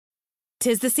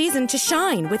'Tis the season to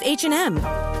shine with H&M.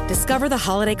 Discover the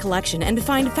holiday collection and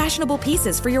find fashionable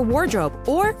pieces for your wardrobe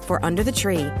or for under the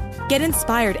tree. Get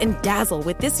inspired and dazzle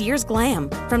with this year's glam.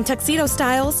 From tuxedo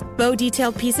styles, bow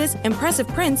detailed pieces, impressive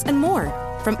prints, and more.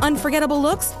 From unforgettable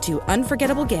looks to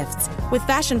unforgettable gifts. With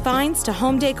fashion finds to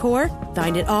home decor,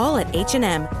 find it all at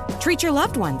H&M. Treat your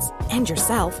loved ones and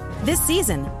yourself this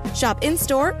season. Shop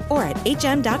in-store or at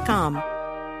hm.com.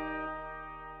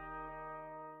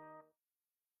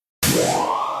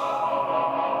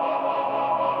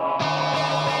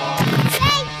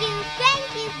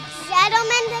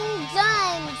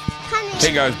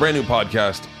 Hey guys, brand new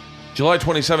podcast. July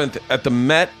 27th at the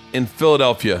Met in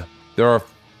Philadelphia. There are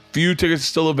few tickets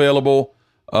still available.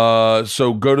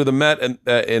 So go to the Met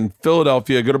in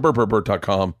Philadelphia. Go to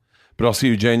burtburtburt.com. But I'll see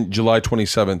you July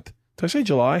 27th. Did I say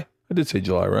July? I did say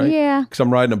July, right? Yeah. Because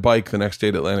I'm riding a bike the next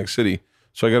day to Atlantic City.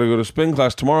 So I got to go to spin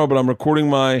class tomorrow, but I'm recording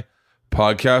my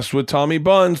podcast with Tommy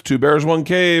Buns, Two Bears, One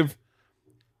Cave.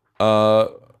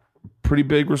 Pretty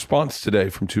big response today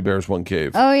from Two Bears, One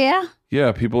Cave. Oh, yeah?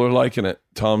 Yeah, people are liking it.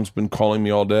 Tom's been calling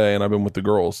me all day, and I've been with the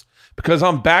girls. Because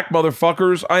I'm back,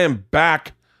 motherfuckers. I am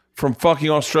back from fucking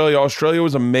Australia. Australia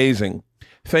was amazing.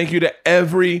 Thank you to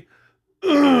every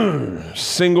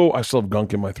single... I still have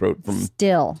gunk in my throat.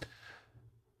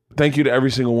 Thank you to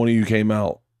every single one of you who came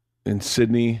out in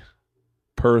Sydney,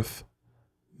 Perth,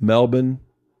 Melbourne,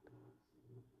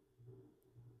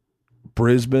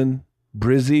 Brisbane,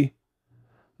 Brizzy.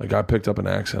 Like, I picked up an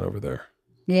accent over there.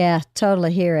 Yeah,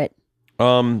 totally hear it.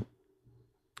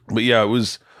 But yeah,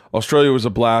 Australia was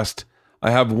a blast. I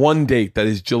have one date that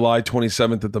is July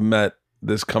 27th at the Met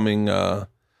this coming,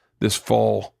 this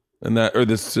fall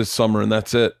this summer. And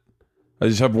that's it. I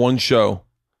just have one show,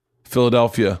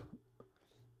 Philadelphia.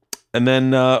 And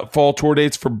then, fall tour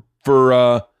dates for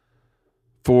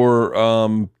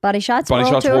Body Shots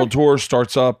World Tour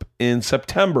starts up in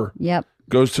September. Yep.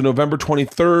 Goes to November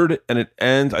 23rd and it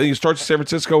ends, I think it starts in San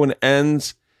Francisco and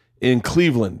ends in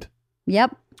Cleveland.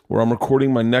 Yep. Where I'm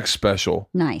recording my next special.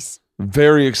 Nice.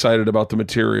 Very excited about the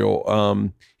material.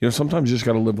 Sometimes you just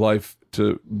got to live life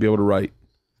to be able to write.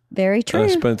 Very true. And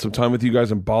I spent some time with you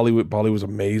guys in Bali. Bali was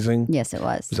amazing. Yes, it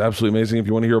was. It was absolutely amazing. If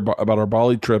you want to hear about our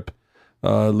Bali trip,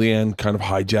 Leanne kind of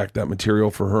hijacked that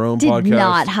material for her own podcast. Did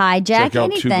not hijack Check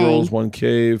out anything. 2 Girls, 1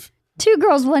 Cave. 2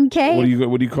 Girls, 1 Cave.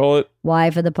 What do you call it?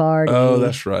 Wife of the party. Oh,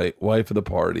 that's right. Wife of the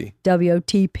party.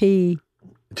 WOTP.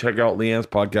 Check out Leanne's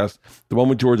podcast. The one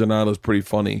with George and Nyla is pretty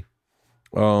funny.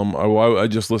 I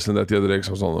just listened to that the other day because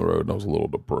I was on the road and I was a little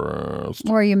depressed.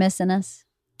 Were you missing us?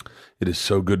 It is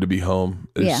so good to be home.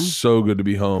 It is so good to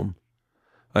be home.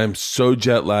 I am so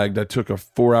jet lagged. I took a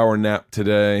 4-hour nap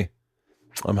today.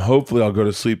 Hopefully I'll go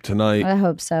to sleep tonight. I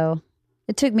hope so.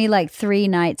 It took me like 3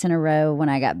 nights in a row when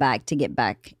I got back to get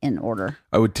back in order.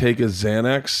 I would take a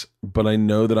Xanax, but I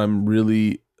know that I'm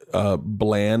really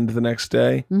bland the next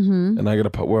day. Mm-hmm. And I got to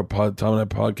Tom and I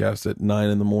podcast at 9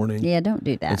 in the morning. Yeah, don't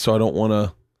do that. And so I don't want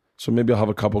to. So maybe I'll have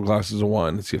a couple glasses of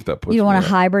wine and see if that puts. You don't want to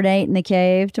up. hibernate in the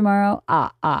cave tomorrow?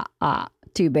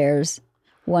 2 bears,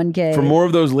 1 cave. For more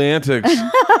of those Lantics.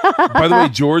 By the way,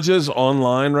 Georgia's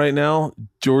online right now.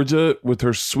 Georgia with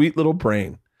her sweet little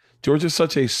brain. Georgia's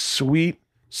such a sweet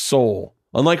soul,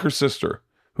 unlike her sister,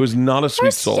 who is not a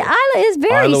sweet soul. Isla is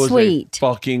very Isla sweet. Was a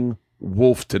fucking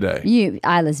wolf today.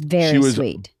 Isla's very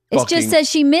sweet. It's just that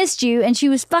she missed you and she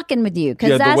was fucking with you.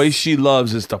 Yeah, the way she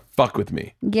loves is to fuck with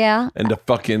me. Yeah. And to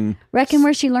fucking... Reckon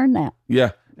where she learned that.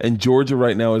 Yeah. And Georgia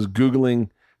right now is Googling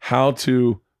how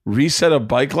to reset a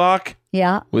bike lock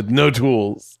with no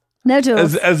tools. No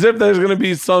tools. As if there's going to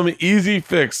be some easy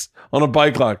fix on a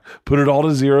bike lock. Put it all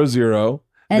to 0.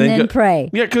 And then pray.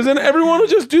 Yeah, because then everyone will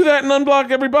just do that and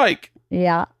unblock every bike.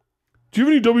 Yeah. Do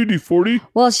you have any WD-40?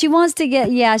 Well, she wants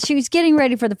to she was getting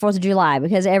ready for the 4th of July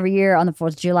because every year on the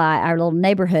 4th of July, our little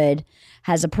neighborhood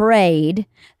has a parade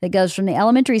that goes from the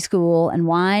elementary school and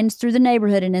winds through the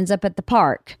neighborhood and ends up at the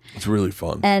park. It's really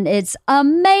fun. And it's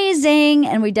amazing.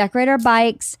 And we decorate our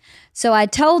bikes. So I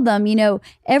told them,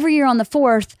 every year on the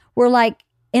 4th, we're like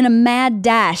in a mad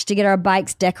dash to get our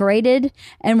bikes decorated,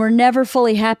 and we're never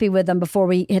fully happy with them before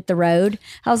we hit the road.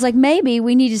 I was like, maybe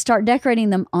we need to start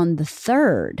decorating them on the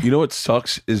 3rd. You know what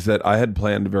sucks is that I had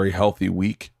planned a very healthy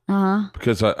week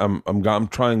because I'm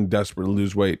trying desperate to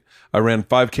lose weight. I ran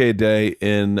 5K a day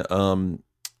in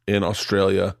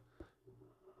Australia.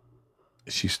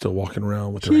 She's still walking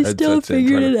around with her headsets in,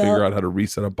 trying to figure out how to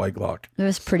reset a bike lock. It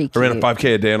was pretty cute. I ran a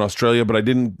 5K a day in Australia, but I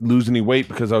didn't lose any weight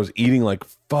because I was eating like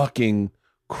fucking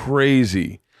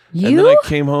crazy. And then I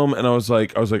came home and I was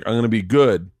like, I'm going to be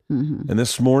good. Mm-hmm. And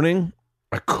this morning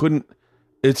I couldn't.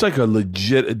 It's like a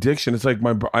legit addiction. It's like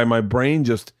my brain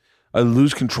I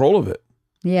lose control of it.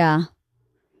 Yeah.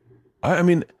 I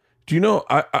mean, do you know,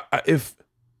 if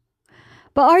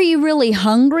But are you really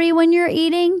hungry when you're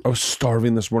eating? I was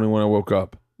starving this morning when I woke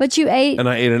up, But you ate. and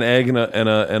I ate an egg and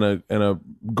a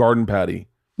garden patty.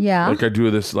 Yeah. Like I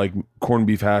do this like corned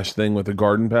beef hash thing with a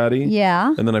garden patty.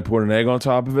 Yeah. And then I put an egg on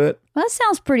top of it. Well, that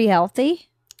sounds pretty healthy.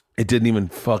 It didn't even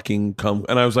fucking come.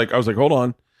 And I was like, hold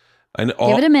on. Give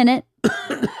it a minute.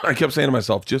 I kept saying to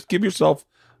myself, just give yourself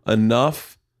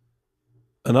enough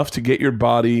to get your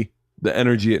body the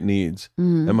energy it needs.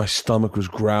 And my stomach was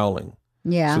growling.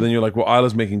 Yeah. So then you're like, well,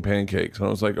 Isla's making pancakes. And I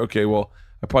was like, okay, well,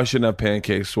 I probably shouldn't have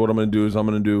pancakes. So what I'm going to do is I'm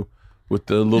going to do with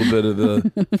the little bit of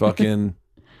the fucking,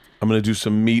 I'm going to do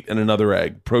some meat and another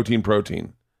egg, protein.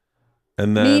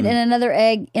 And then meat and another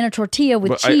egg in a tortilla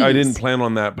with cheese. I didn't plan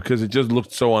on that because it just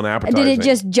looked so unappetizing. Did it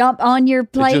just jump on your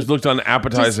plate? It just looked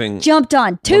unappetizing. Just jumped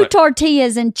on two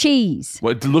tortillas and cheese.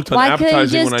 Well, it looked Why couldn't you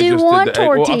unappetizing just when do I just one did the egg.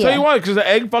 Well, I'll tortilla? tell you why, because the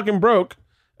egg fucking broke.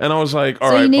 And I was like,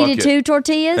 all right, So you needed fuck two it.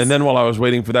 tortillas? And then while I was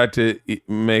waiting for that to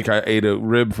make, I ate a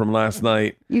rib from last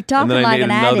night. You're talking and then like I made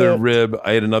an another addict. rib.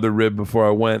 I ate another rib before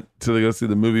I went to go see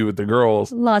the movie with the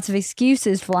girls. Lots of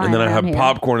excuses flying And then I around had here.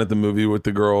 popcorn at the movie with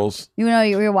the girls. You know what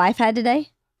your wife had today?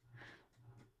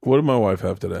 What did my wife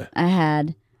have today? I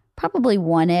had probably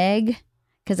one egg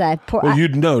because I poured. Well,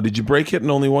 you'd know. Did you break it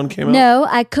and only one came out? No,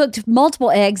 I cooked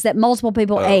multiple eggs that multiple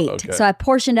people ate. okay. So I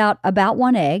portioned out about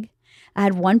one egg. I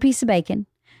had one piece of bacon,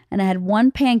 and I had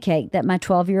one pancake that my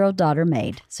 12-year-old daughter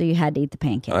made. So you had to eat the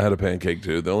pancake. I had a pancake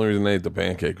too. The only reason I ate the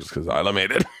pancake was because Isla made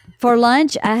it. For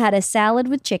lunch, I had a salad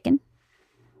with chicken.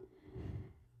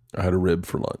 I had a rib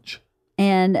for lunch.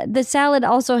 And the salad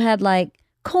also had like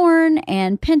corn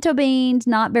and pinto beans,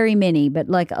 not very many, but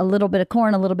like a little bit of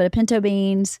corn, a little bit of pinto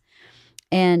beans,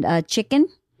 and chicken,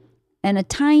 and a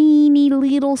tiny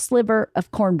little sliver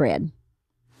of cornbread.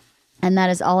 And that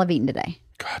is all I've eaten today.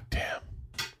 God damn.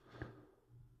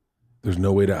 There's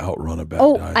no way to outrun a bad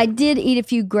diet. I did eat a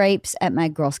few grapes at my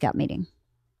Girl Scout meeting.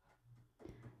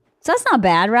 So that's not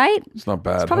bad, right? It's not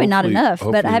bad. It's probably not enough,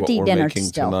 but I have to eat what dinner we're making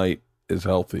still. tonight is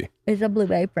healthy. It's a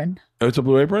Blue Apron. Oh, it's a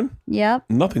Blue Apron? Yep.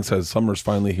 Nothing says summer's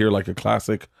finally here like a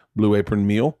classic Blue Apron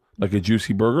meal, like a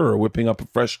juicy burger or whipping up a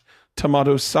fresh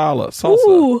tomato salsa.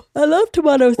 Ooh, I love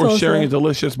tomato salsa. Or sharing a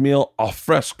delicious meal al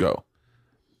fresco.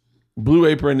 Blue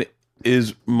Apron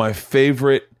is my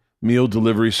favorite meal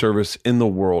delivery service in the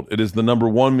world. It is the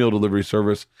 #1 meal delivery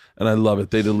service, and I love it.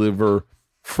 They deliver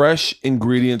fresh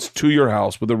ingredients to your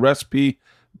house with a recipe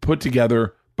put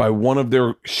together by one of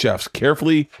their chefs,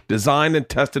 carefully designed and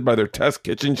tested by their test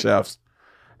kitchen chefs.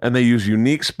 And they use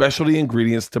unique specialty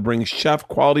ingredients to bring chef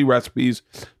quality recipes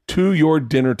to your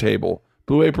dinner table.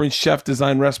 Blue Apron chef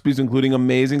design recipes including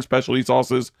amazing specialty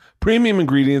sauces, premium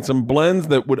ingredients, and blends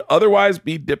that would otherwise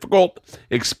be difficult,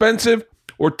 expensive,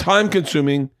 or time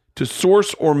consuming to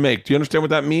source or make. Do you understand what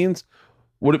that means?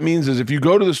 What it means is if you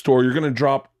go to the store, you're going to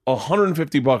drop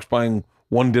 $150 buying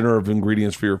one dinner of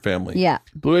ingredients for your family. Yeah.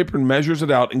 Blue Apron measures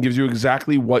it out and gives you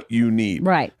exactly what you need.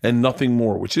 Right. And nothing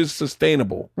more, which is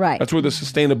sustainable. Right. That's where the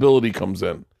sustainability comes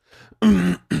in.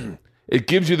 It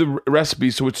gives you the recipe,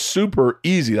 so it's super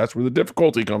easy. That's where the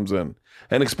difficulty comes in.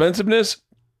 And expensiveness,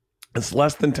 it's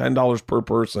less than $10 per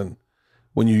person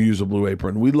when you use a Blue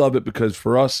Apron. We love it because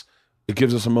for us, it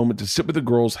gives us a moment to sit with the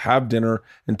girls, have dinner,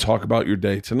 and talk about your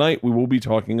day. Tonight, we will be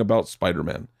talking about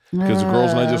Spider-Man because the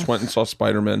girls and I just went and saw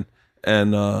Spider-Man.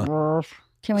 And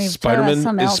Can we Spider-Man, talk about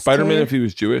something is else Spider-Man too? if he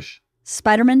was Jewish?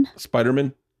 Spider-Man?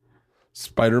 Spider-Man,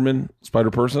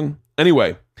 Spider-Person.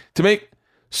 Anyway,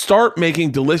 start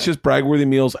making delicious brag-worthy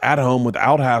meals at home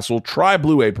without hassle. Try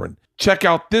Blue Apron. Check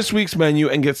out this week's menu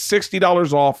and get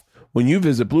 $60 off when you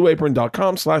visit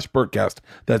blueapron.com/Bertcast.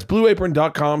 That's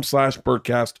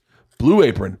blueapron.com/Bertcast. Blue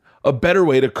Apron, a better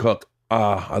way to cook.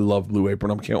 I love Blue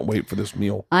Apron. I can't wait for this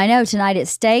meal. I know. Tonight it's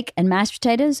steak and mashed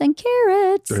potatoes and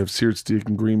carrots. They have seared steak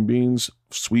and green beans,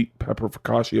 sweet pepper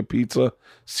focaccia pizza,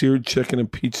 seared chicken and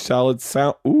peach salad.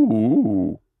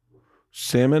 Ooh.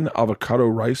 Salmon avocado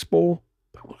rice bowl.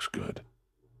 That looks good.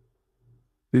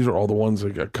 These are all the ones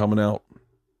that got coming out.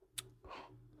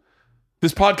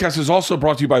 This podcast is also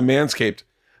brought to you by Manscaped.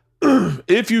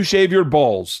 If you shave your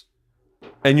balls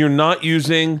and you're not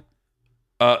using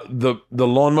the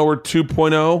Lawnmower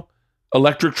 2.0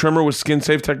 electric trimmer with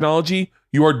skin-safe technology,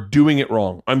 you are doing it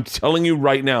wrong. I'm telling you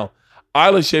right now.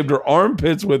 Isla shaved her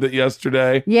armpits with it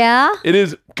yesterday. Yeah? It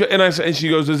is, and she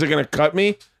goes, "Is it going to cut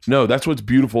me?" No, that's what's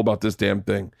beautiful about this damn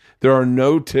thing. There are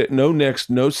no nicks,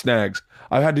 no snags.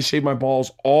 I've had to shave my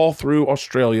balls all through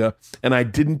Australia, and I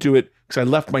didn't do it because I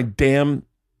left my damn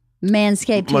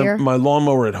Manscaped here. my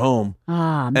lawnmower at home.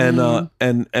 Ah, man.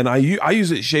 And I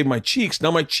use it to shave my cheeks.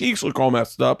 Now my cheeks look all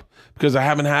messed up because I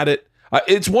haven't had it.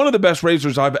 It's one of the best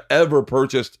razors I've ever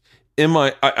purchased in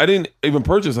my, I didn't even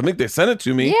purchase. I think they sent it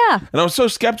to me. Yeah. And I was so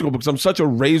skeptical because I'm such a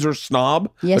razor snob,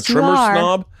 Yes, a you trimmer are.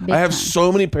 snob. Big I have time.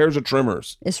 so many pairs of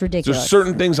trimmers. It's ridiculous. There's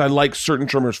certain things I like certain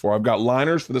trimmers for. I've got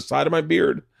liners for the side of my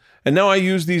beard. And now I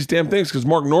use these damn things because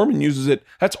Mark Norman uses it.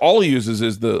 That's all he uses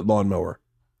is the lawnmower.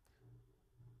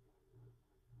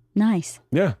 Nice.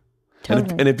 Yeah.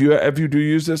 Totally. And if you do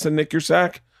use this and nick your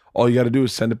sack, all you got to do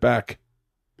is send it back.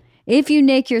 If you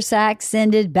nick your sack,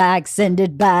 send it back. Send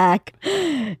it back.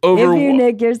 Over if you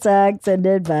nick your sack, send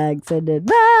it back. Send it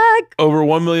back. Over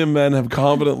 1 million men have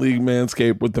confidently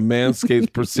manscaped with the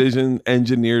Manscaped precision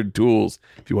engineered tools.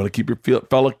 If you want to keep your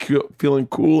fella feeling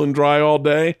cool and dry all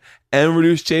day and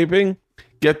reduce chafing,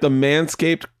 get the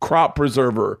Manscaped Crop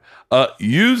Preserver.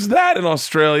 Use that in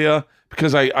Australia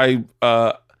because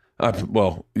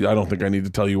well, I don't think I need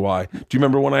to tell you why. Do you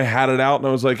remember when I had it out and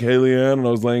I was like, hey, Leanne, and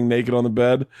I was laying naked on the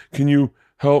bed? Can you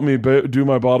help me do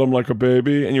my bottom like a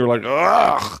baby? And you were like,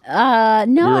 ugh.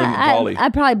 No, We were in Bali. I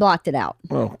probably blocked it out.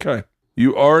 Okay.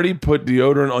 You already put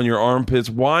deodorant on your armpits.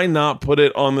 Why not put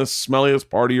it on the smelliest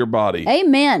part of your body?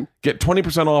 Amen. Get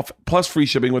 20% off plus free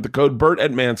shipping with the code BERT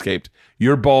at Manscaped.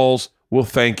 Your balls will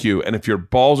thank you. And if your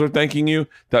balls are thanking you,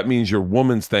 that means your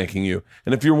woman's thanking you.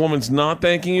 And if your woman's not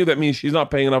thanking you, that means she's not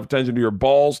paying enough attention to your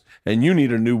balls and you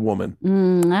need a new woman. I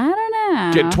don't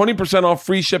know. Get 20% off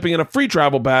free shipping and a free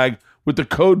travel bag with the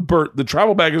code BERT. The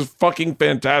travel bag is fucking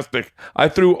fantastic. I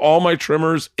threw all my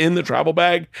trimmers in the travel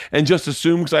bag and just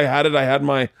assumed because I had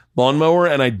my lawnmower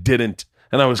and I didn't.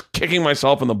 And I was kicking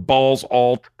myself in the balls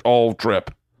all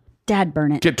trip. Dad,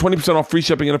 burn it. Get 20% off free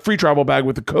shipping and a free travel bag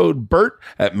with the code BERT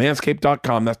at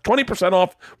manscaped.com. That's 20%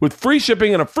 off with free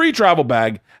shipping and a free travel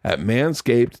bag at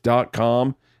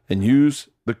manscaped.com and use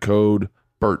the code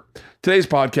BERT. Today's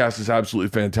podcast is absolutely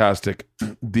fantastic.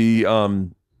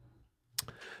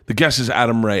 The guest is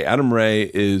Adam Ray. Adam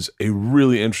Ray is a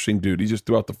really interesting dude. He just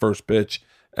threw out the first pitch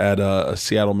at a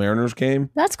Seattle Mariners game.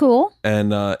 That's cool.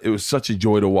 And it was such a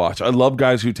joy to watch. I love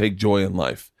guys who take joy in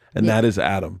life. And that is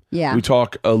Adam. Yeah. We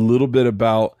talk a little bit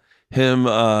about him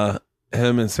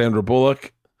and Sandra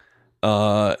Bullock.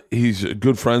 He's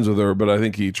good friends with her, but I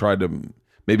think he tried to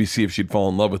maybe see if she'd fall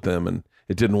in love with him, and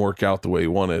it didn't work out the way he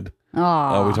wanted.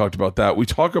 Oh, We talked about that. We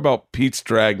talk about Pete's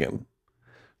Dragon.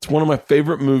 It's one of my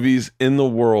favorite movies in the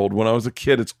world. When I was a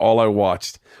kid, it's all I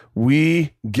watched.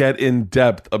 We get in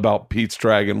depth about Pete's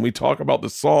Dragon. We talk about the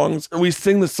songs, and we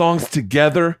sing the songs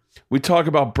together. We talk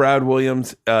about Brad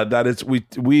Williams.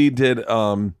 We did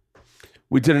an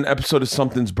episode of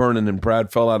Something's Burning, and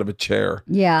Brad fell out of a chair.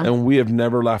 yeah. And we have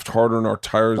never laughed harder in our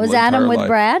tires. Was Adam with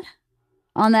Brad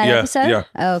on that episode? Yeah.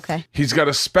 Oh, okay. He's got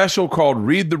a special called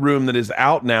Read the Room that is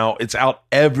out now. It's out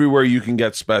everywhere you can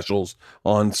get specials,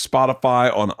 on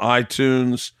Spotify, on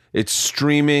iTunes. It's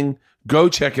streaming. Go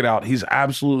check it out. He's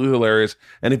absolutely hilarious.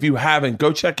 And if you haven't,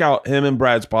 go check out him and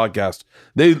Brad's podcast.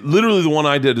 The one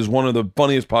I did is one of the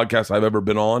funniest podcasts I've ever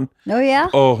been on. Oh, yeah?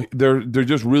 Oh, they're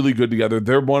just really good together.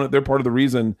 They're part of the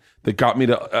reason that got me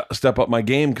to step up my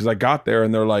game, because I got there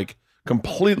and they're like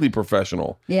completely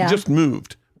professional. Yeah. He just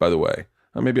moved, by the way.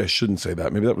 Maybe I shouldn't say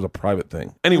that. Maybe that was a private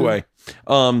thing. Anyway,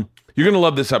 you're going to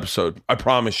love this episode. I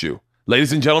promise you.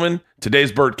 Ladies and gentlemen,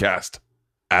 today's Birdcast,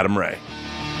 Adam Ray.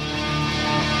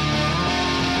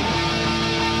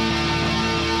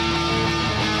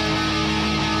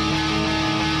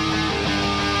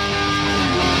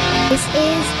 This is the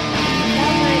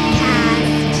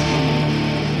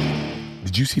Birdcast.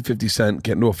 Did you see 50 Cent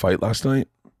get into a fight last night?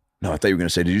 No, I thought you were going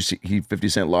to say, did you see 50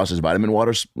 Cent lost his vitamin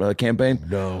water campaign?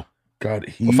 No. God,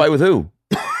 A fight with who?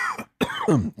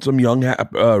 some young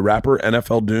rapper,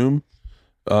 NFL Doom,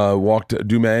 walked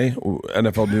Doom, I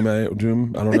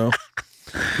don't know.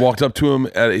 Walked up to him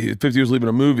at 50 was leaving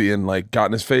a movie and like got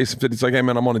in his face. And 50's like, hey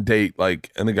man, I'm on a date. Like,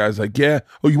 and the guy's like, yeah.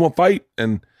 Oh, you want to fight?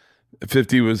 And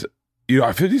 50 was,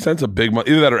 50 Cent's a big,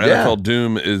 either that or Yeah. NFL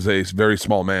Doom is a very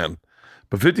small man.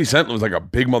 But 50 Cent was like a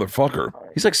big motherfucker.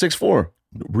 He's like 6'4".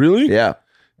 Really? Yeah.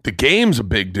 The Game's a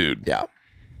big dude. Yeah.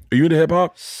 Are you into hip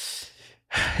hop?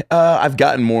 I've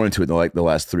gotten more into it in like the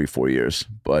last 3-4 years,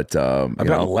 but I've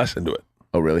gotten less into it.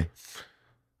 Oh, really?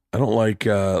 I don't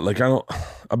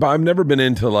I've never been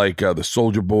into like the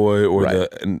Soldier Boy or Right.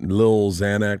 and Lil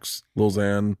Xanax. Lil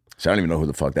Xan. So I don't even know who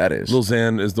the fuck that is. Lil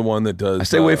Xan is the one that does. I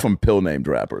stay away from pill-named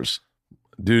rappers.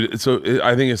 Dude,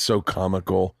 I think it's so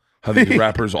comical how these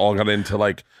rappers all got into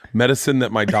like medicine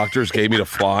that my doctors gave me to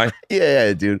fly,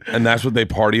 Yeah, dude. and that's what they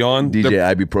party on.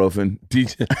 DJ Ibuprofen.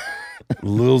 DJ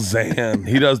Lil Xan.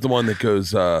 He does the one that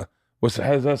goes, how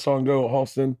does that song go,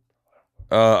 Halston?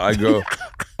 I go,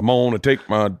 I'm gonna take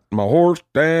my horse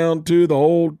down to the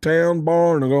old town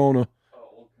barn. I'm gonna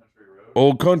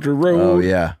Old Country Road. Oh,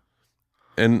 yeah.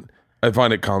 And I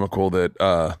find it comical that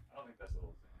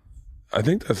I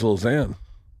think that's Lil Xan.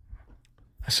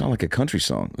 That sounds like a country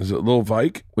song. Is it Lil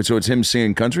Vike? Wait, so it's him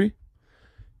singing country?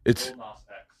 It's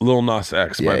Lil Nas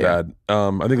X. My Yeah. bad.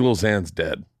 I think Lil Xan's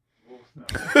dead.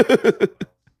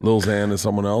 Lil Xan is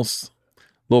someone else.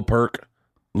 Lil Perk,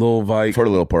 Lil Vike, I've heard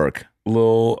of Lil Perk.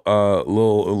 Lil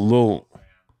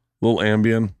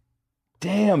Ambien.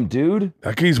 Damn, dude.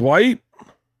 That kid's white.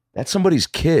 That's somebody's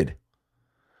kid.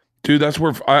 Dude, that's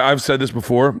where I've said this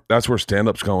before. That's where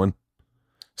stand-up's going.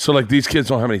 So like these kids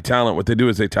don't have any talent. What they do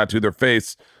is they tattoo their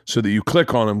face so that you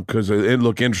click on them because it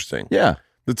look interesting. Yeah.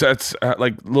 That's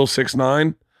like Lil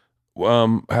 6ix9ine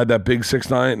had that big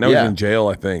 6ix9ine. Now Yeah. he's in jail,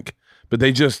 I think. But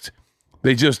they just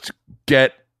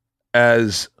get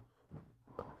as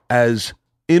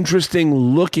interesting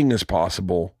looking as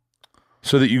possible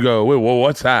so that you go, wait, well,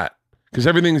 what's that? Because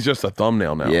everything's just a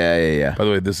thumbnail now. Yeah. By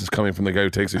the way, this is coming from the guy who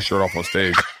takes his shirt off on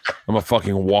stage. I'm a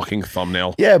fucking walking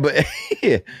thumbnail. Yeah, but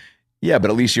yeah, but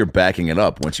at least you're backing it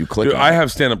up once you click Dude, on I it. have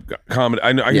stand-up comedy.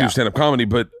 I know I can Yeah. do stand-up comedy,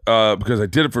 but because I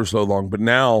did it for so long. But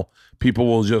now people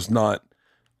will just not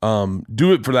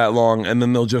do it for that long, and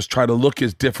then they'll just try to look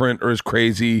as different or as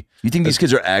crazy. You think these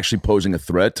kids are actually posing a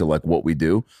threat to like what we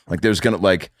do? Like there's gonna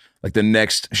like the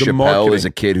next Chappelle marketing. is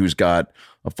a kid who's got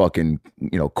a fucking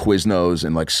Quiznos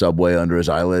and like Subway under his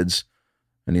eyelids,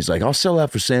 and he's like, I'll sell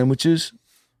that for sandwiches.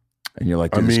 And you're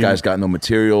like, dude, this mean- guy's got no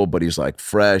material, but he's like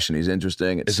fresh and he's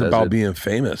interesting. It's says about it. being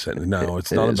famous, and no,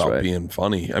 it's It not is, about right? being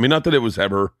funny. I mean, not that it was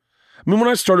ever. I mean, when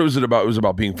I started, it was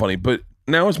about being funny, but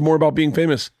now it's more about being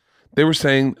famous. They were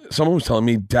saying, someone was telling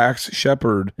me Dax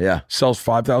Shepard Yeah. sells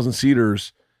 5,000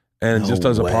 seaters and No just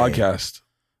does a way. podcast.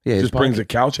 Yeah, his Just brings podcast- a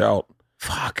couch out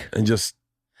Fuck. and just.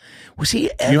 Was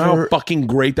he You know how ever? fucking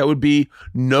great that would be?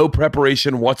 No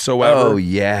preparation whatsoever. Oh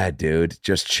yeah, dude.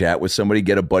 Just chat with somebody,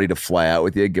 get a buddy to fly out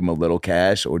with you, give him a little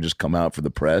cash, or just come out for the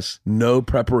press. No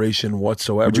preparation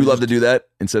whatsoever. Would you love to do that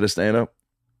instead of stand up?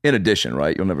 In addition,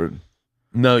 right? You'll never.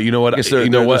 No, you know what? I guess they're- You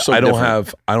know they're what? so I don't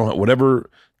different. have whatever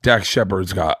Dax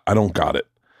Shepard's got. I don't got it.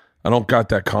 I don't got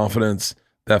that confidence,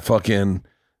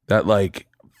 that like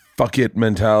fuck it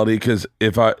mentality. Because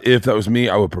if that was me,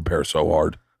 I would prepare so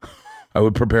hard. I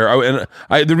would prepare.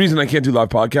 The reason I can't do live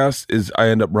podcasts is I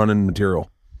end up running material.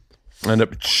 I end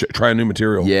up trying new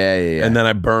material. Yeah. And then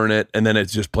I burn it, and then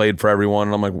it's just played for everyone.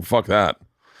 And I'm like, well, fuck that.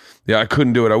 Yeah, I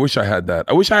couldn't do it. I wish I had that.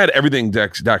 I wish I had everything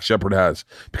Dax Shepard has,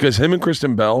 because him and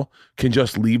Kristen Bell can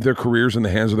just leave their careers in the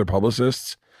hands of their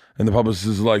publicists. And the publicist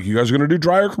is like, you guys are going to do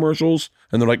dryer commercials.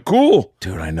 And they're like, cool.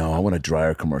 Dude, I know. I want a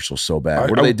dryer commercial so bad. I-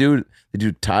 What do I- they do? They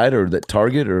do Tide or that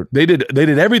Target or They did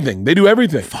everything. They do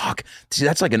everything. fuck. See,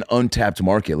 that's like an untapped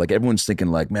market. Like everyone's thinking,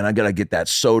 like, man, I gotta get that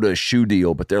soda shoe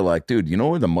deal, but they're like, dude, you know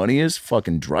where the money is?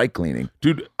 Fucking dry cleaning.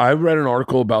 Dude, I read an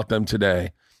article about them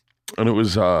today, and it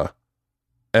was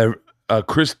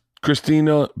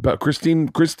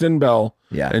Kristen Bell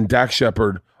Yeah. and Dax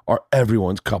Shepard are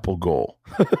everyone's couple goal.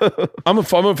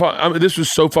 This was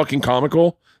so fucking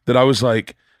comical that I was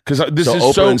like, because this So is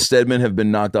Oprah so and Stedman have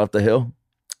been knocked off the hill.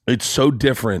 it's so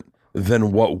different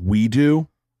than what we do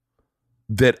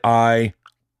that I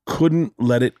couldn't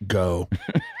let it go.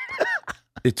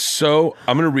 It's so.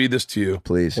 I'm gonna read this to you.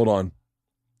 Please Hold on.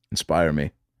 inspire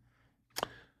me.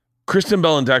 Kristen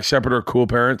Bell and Dax Shepard are cool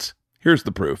parents. Here's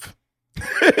the proof.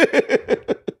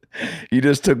 You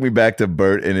just took me back to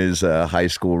Bert in his high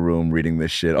school room reading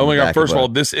this shit. Oh my god! First of all,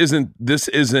 this isn't.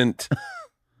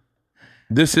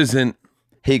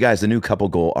 Hey guys, the new couple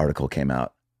goal article came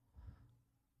out.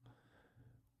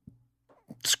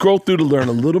 Scroll through to learn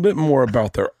a little bit more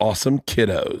about their awesome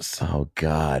kiddos. Oh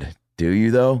God, do you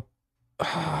though?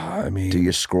 I mean, Do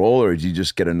you scroll or do you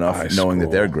just get enough I knowing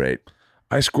that they're scroll. great?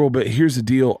 I scroll, but here's the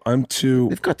deal. I'm too.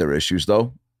 They've got their issues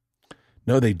though.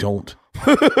 No, they don't.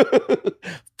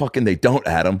 Fucking they don't,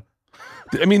 Adam.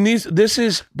 I mean, this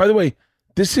is, by the way,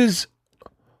 this is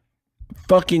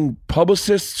fucking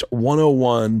Publicists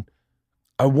 101.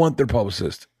 I want their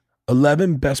publicist.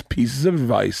 11 best pieces of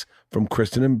advice from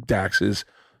Kristen and Dax's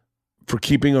for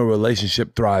keeping a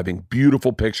relationship thriving.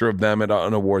 Beautiful picture of them at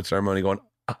an award ceremony going,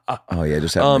 Oh yeah,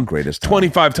 just having the greatest time.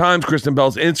 25 times Kristen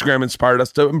Bell's Instagram inspired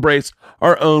us to embrace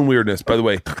our own weirdness. By the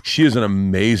way, she is an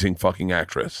amazing fucking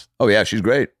actress. Oh yeah, she's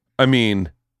great. I mean,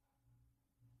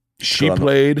 she Good on them.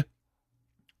 played.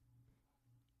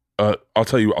 I'll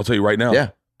tell you right now.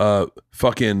 Yeah.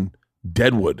 Fucking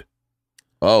Deadwood.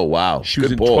 Oh wow, She was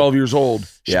Good in pull. 12 years old.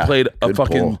 She Yeah, played a good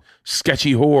fucking pull.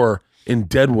 sketchy whore in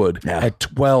Deadwood Yeah. at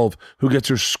 12 who gets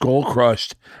her skull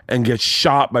crushed and gets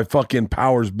shot by fucking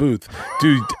Powers Booth.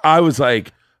 Dude, I was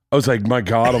like, my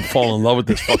God, I'm falling in love with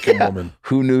this fucking woman.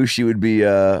 Who knew she would be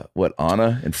Anna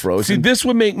and Frozen? See, this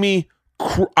would make me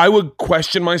I would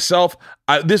question myself.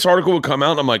 This article would come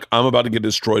out and I'm like, I'm about to get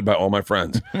destroyed by all my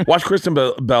friends. Watch Kristen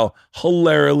Bell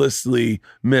hilariously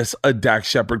miss a Dax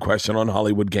Shepard question on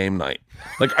Hollywood Game Night.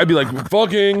 Like, I'd be like,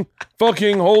 fucking,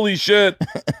 holy shit.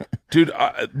 Dude,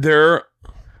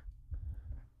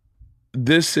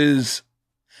 this is...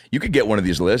 You could get one of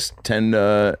these lists, 10,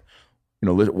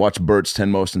 watch Bert's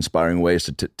 10 most inspiring ways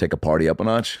to take a party up a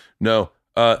notch. No.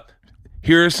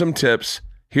 Here are some tips.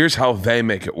 Here's how they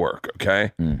make it work,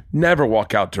 okay? Never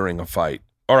walk out during a fight.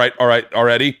 All right,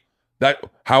 already?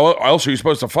 How else are you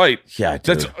supposed to fight? Yeah,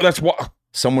 dude. That's what...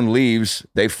 Someone leaves,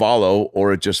 they follow,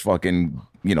 or it just fucking,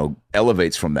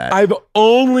 elevates from that. I've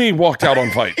only walked out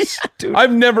on fights. Dude.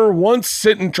 I've never once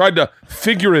sit and tried to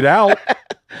figure it out.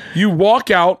 You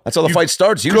walk out. That's how the fight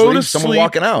starts. Go Usually to someone sleep,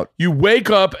 walking out. You wake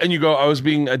up and you go, I was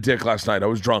being a dick last night. I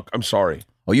was drunk. I'm sorry.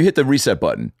 Oh, you hit the reset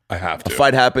button. I have to. A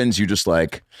fight happens, you just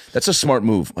that's a smart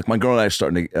move. Like my girl and I are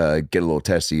starting to get a little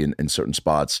testy in certain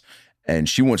spots, and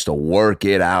she wants to work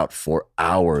it out for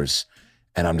hours.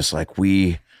 And I'm just like,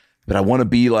 but I want to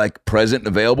be like present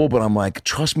and available, but I'm like,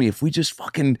 trust me, if we just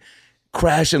fucking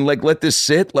crash and like let this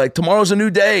sit, like tomorrow's a new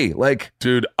day. Like,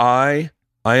 dude, I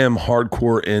am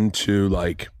hardcore into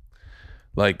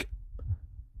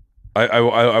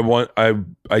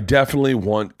I definitely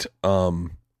want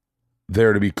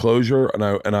there to be closure,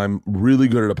 and I'm really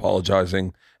good at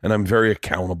apologizing, and I'm very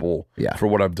accountable for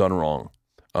what I've done wrong.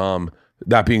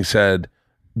 That being said,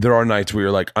 there are nights where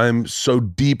you're like, I'm so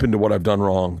deep into what I've done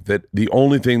wrong that the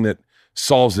only thing that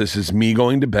solves this is me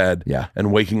going to bed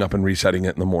and waking up and resetting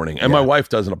it in the morning. And my wife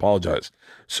doesn't apologize.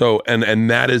 So, and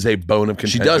that is a bone of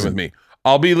contention with me.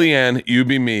 I'll be Leanne, you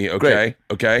be me, okay?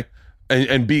 Great. Okay?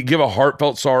 And give a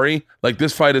heartfelt sorry. Like,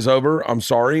 this fight is over, I'm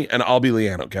sorry, and I'll be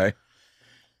Leanne, okay?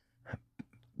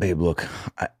 Babe, look,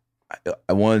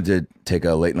 I wanted to take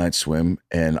a late night swim,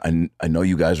 and I know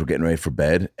you guys were getting ready for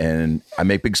bed, and I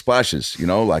make big splashes,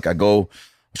 like I was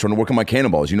trying to work on my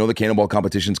cannonballs. The cannonball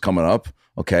competition's coming up,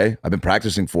 okay? I've been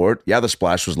practicing for it. Yeah, the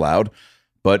splash was loud,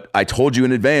 but I told you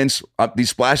in advance, these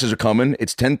splashes are coming.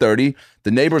 It's 10:30.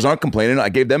 The neighbors aren't complaining. I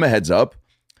gave them a heads up.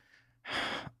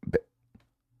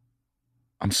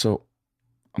 I'm so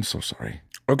sorry.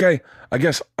 Okay, I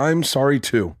guess I'm sorry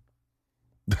too.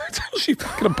 That's how she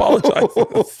fucking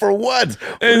apologizes. For what?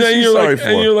 And then you're like,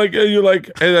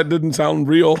 hey, that didn't sound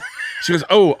real. She goes,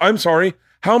 oh, I'm sorry.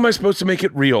 How am I supposed to make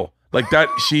it real? Like that,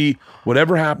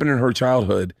 whatever happened in her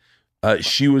childhood,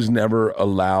 she was never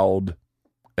allowed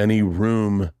any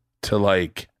room to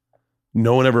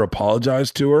no one ever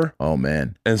apologized to her. Oh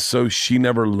man. And so she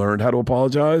never learned how to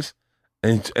apologize.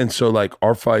 And so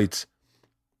our fights,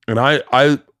 and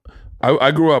I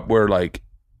grew up where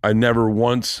I never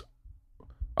once,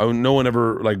 no one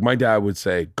ever, my dad would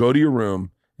say, go to your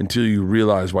room until you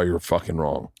realize why you're fucking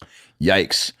wrong.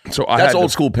 Yikes. So that's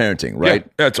old school parenting, right?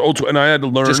 Yeah, that's old school. And I had to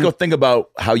learn. Just go think about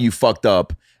how you fucked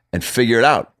up and figure it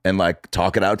out and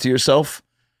talk it out to yourself.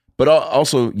 But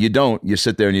also you don't, you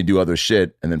sit there and you do other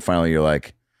shit. And then finally you're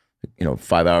like,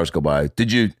 5 hours go by. Do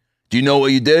you know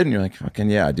what you did? And you're like, fucking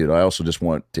yeah, dude. I also just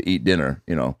want to eat dinner.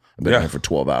 I've been here for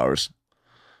 12 hours.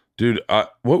 Dude, I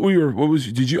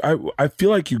feel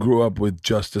like you grew up with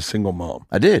just a single mom.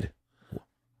 I did.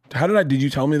 Did you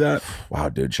tell me that? Wow,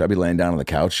 dude. Should I be laying down on the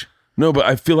couch? No, but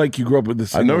I feel like you grew up with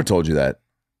this. I've never told you that.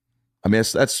 I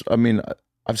mean,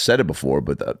 I've said it before,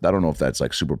 but I don't know if that's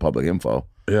super public info.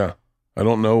 Yeah. I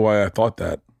don't know why I thought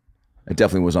that. It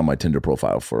definitely was on my Tinder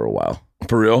profile for a while.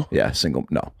 For real? Yeah, single.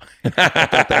 No.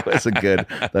 That was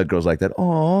that girl's like that.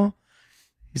 Aw.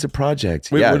 He's a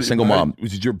project. Wait, single mom.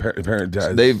 Did your parent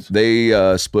dad?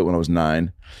 They split when I was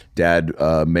 9. Dad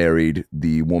married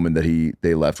the woman that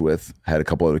they left with, had a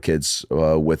couple other kids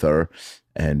with her,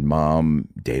 and mom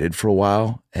dated for a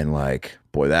while. And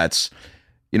boy, that's,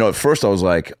 at first I was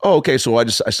like, oh, okay, so I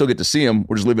still get to see him.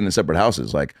 We're just living in separate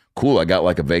houses. Cool. I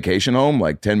got a vacation home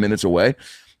 10 minutes away.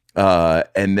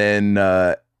 And then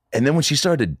when she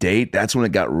started to date, that's when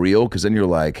it got real. Cause then you're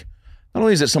like, not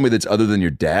only is it somebody that's other than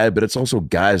your dad, but it's also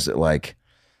guys that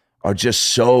are just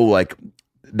so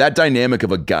that dynamic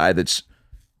of a guy that's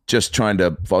just trying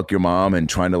to fuck your mom and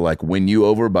trying to win you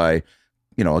over by,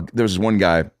 there was one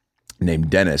guy named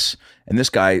Dennis, and this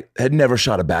guy had never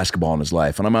shot a basketball in his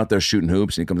life. And I'm out there shooting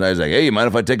hoops, and he comes out, he's like, hey, you mind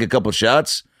if I take a couple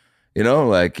shots?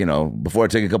 Before I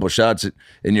take a couple of shots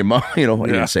in your mom, he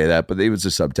didn't say that, but it was a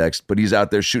subtext. But he's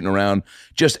out there shooting around,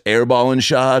 just airballing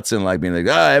shots and being like,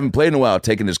 I haven't played in a while,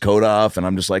 taking his coat off. And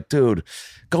I'm just like, dude,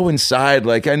 go inside.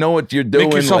 I know what you're doing.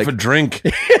 Make yourself a drink.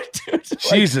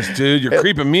 Jesus, dude, you're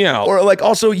creeping me out. Or like,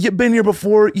 also, you've been here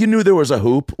before. You knew there was a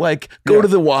hoop. Like, go to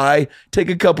the Y, take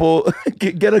a couple,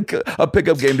 get a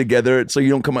pickup game together, so you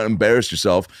don't come out and embarrass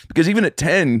yourself. Because even at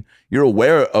 10, you're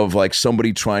aware of like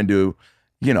somebody trying to,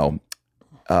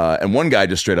 and one guy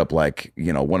just straight up like,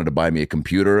 wanted to buy me a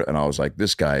computer, and I was like,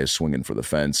 this guy is swinging for the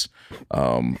fence.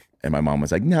 And my mom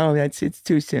was like, no, it's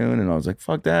too soon, and I was like,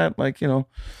 fuck that, like,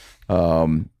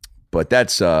 But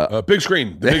that's big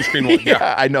screen, the big screen one.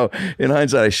 Yeah, I know. In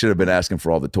hindsight, I should have been asking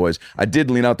for all the toys. I did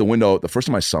lean out the window the first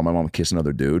time I saw my mom kiss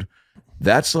another dude.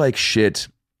 That's like shit.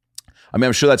 I mean,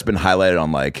 I'm sure that's been highlighted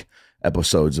on like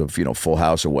episodes of Full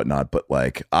House or whatnot, but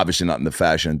like obviously not in the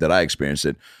fashion that I experienced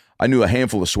it. I knew a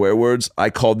handful of swear words. I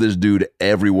called this dude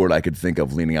every word I could think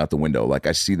of leaning out the window. Like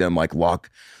I see them like lock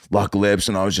lips,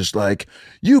 and I was just like,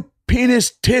 you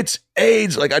penis, tits,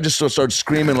 AIDS. Like I just started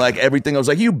screaming like everything. I was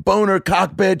like, you boner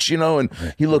cock bitch, and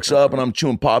he looks up and I'm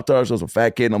chewing Pop-Tarts. I was a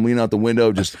fat kid and I'm leaning out the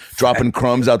window, just dropping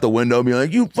crumbs out the window, being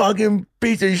like, you fucking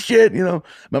piece of shit, My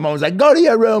mom was like, go to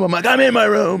your room. I'm like, I'm in my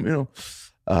room,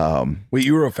 Wait,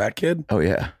 you were a fat kid? Oh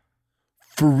yeah.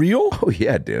 For real? Oh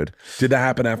yeah, dude. Did that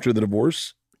happen after the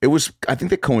divorce? I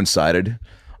think they coincided.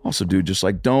 Also, dude, just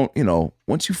like don't,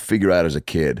 once you figure out as a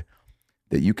kid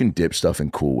that you can dip stuff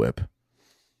in Cool Whip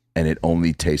and it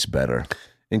only tastes better.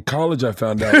 In college, I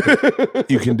found out that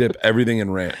you can dip everything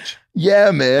in ranch.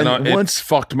 Yeah, man. And it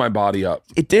fucked my body up.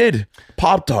 It did.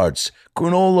 Pop-Tarts,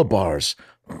 granola bars,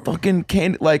 fucking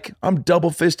candy. Like, I'm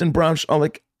double fisting brown.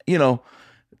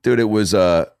 Dude, it was,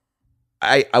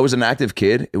 I was an active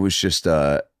kid. It was just,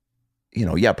 probably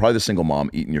the single mom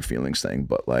eating your feelings thing.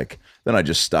 But like, then I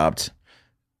just stopped,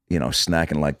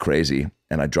 snacking like crazy.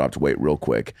 And I dropped weight real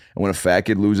quick. And when a fat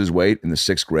kid loses weight in the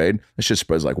 6th grade, that shit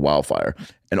spreads like wildfire.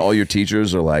 And all your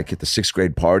teachers are like at the 6th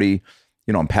grade party,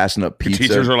 I'm passing up pizza. Your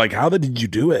teachers are like, how did you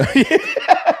do it?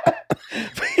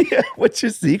 Yeah, what's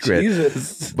your secret?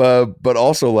 Jesus. But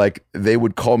also like they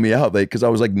would call me out because I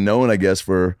was like known, I guess,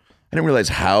 I didn't realize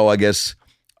how,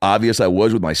 obvious I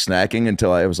was with my snacking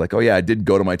until I was like, oh yeah, I did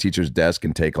go to my teacher's desk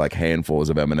and take like handfuls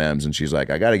of M&Ms, and she's like,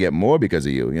 I got to get more because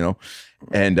of you,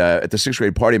 And at the 6th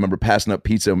grade party, I remember passing up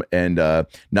pizza and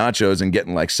nachos and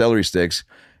getting like celery sticks.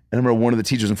 And I remember one of the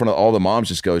teachers in front of all the moms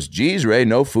just goes, geez, Ray,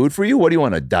 no food for you? What do you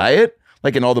want, a diet?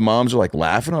 Like, and all the moms are like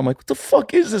laughing. I'm like, what the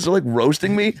fuck is this? They're like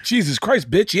roasting me. Jesus Christ,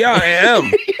 bitch. Yeah, I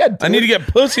am. Yeah, I need to get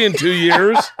pussy in 2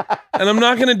 years, and I'm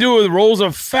not going to do it with rolls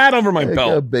of fat over my I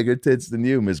belt. got bigger tits than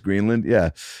you, Miss Greenland. Yeah.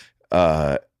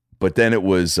 But then it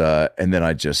was, and then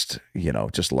I just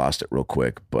lost it real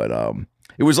quick. But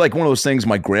it was like one of those things.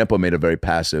 My grandpa made a very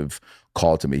passive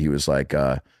call to me. He was like,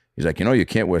 you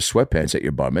can't wear sweatpants at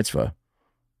your bar mitzvah.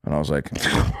 And I was like,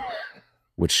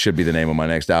 which should be the name of my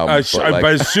next album. But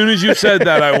as soon as you said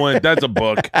that, I went, that's a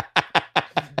book.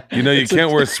 You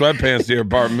can't wear sweatpants to your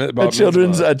bar mitzvah.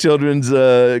 A children's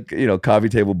coffee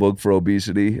table book for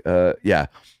obesity. Yeah.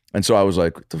 And so I was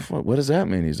like, what the fuck? What does that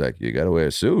mean? He's like, you got to wear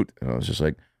a suit. And I was just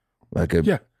like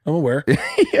yeah, I'm aware.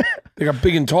 Yeah. They got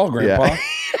big and tall, Grandpa. Yeah.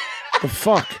 The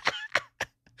fuck?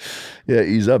 Yeah,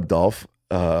 ease up, Dolph.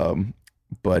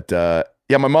 But my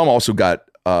mom also got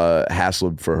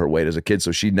hassled for her weight as a kid.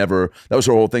 So that was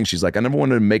her whole thing. She's like, I never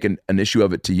wanted to make an issue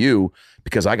of it to you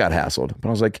because I got hassled. But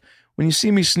I was like, when you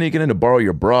see me sneaking in to borrow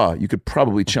your bra, you could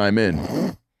probably chime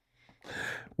in.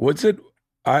 What's it?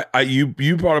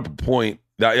 You brought up a point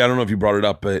that I don't know if you brought it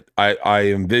up, but I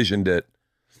envisioned it.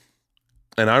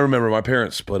 And I remember my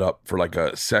parents split up for like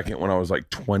a second when I was like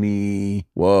 20.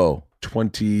 Whoa.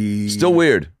 20. Still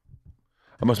weird.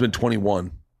 I must have been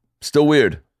 21. Still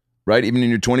weird, right? Even in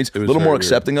your 20s? A little more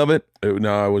accepting of it?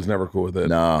 No, I was never cool with it.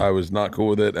 No. I was not cool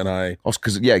with it. And I... Also,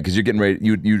 because you're getting ready.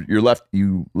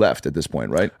 You left at this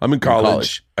point, right? I'm in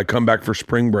college. I come back for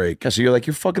spring break. Yeah, so you're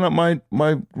fucking up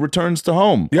my returns to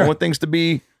home. Yeah. I want things to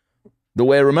be the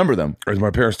way I remember them. As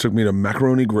my parents took me to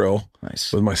Macaroni Grill.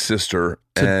 Nice. With my sister.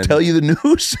 To tell you the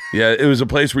news? Yeah, it was a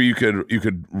place where you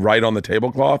could write on the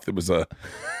tablecloth.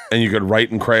 And you could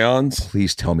write in crayons.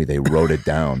 Please tell me they wrote it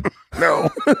down. No.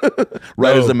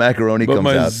 As the macaroni comes out.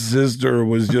 But my sister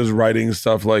was just writing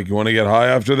stuff like, you want to get high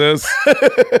after this?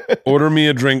 Order me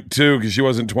a drink too, because she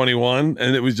wasn't 21,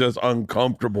 and it was just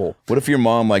uncomfortable. What if your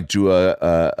mom like drew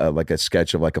a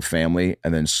sketch of like a family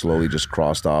and then slowly just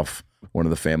crossed off one of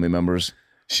the family members?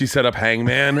 She set up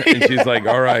hangman, and she's like,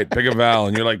 all right, pick a vowel.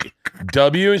 And you're like,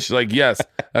 W? And she's like, yes,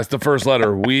 that's the first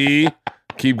letter. We...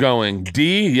 Keep going.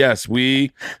 D, yes,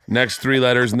 we. Next 3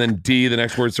 letters, and then D. The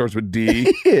next word starts with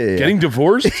D. Yeah. Getting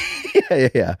divorced?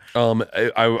 Yeah.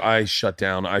 I shut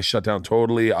down. I shut down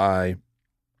totally. I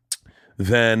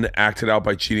then acted out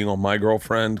by cheating on my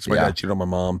girlfriend because my dad cheated on my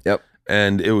mom. Yep.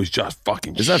 And it was just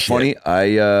fucking Isn't that shit. funny?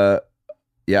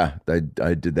 Yeah,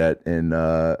 I did that in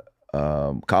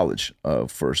college.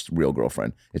 First real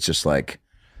girlfriend. It's just like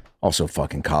also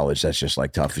fucking college. That's just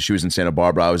like tough. She was in Santa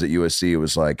Barbara. I was at USC. It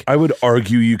was like I would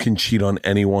argue you can cheat on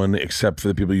anyone except for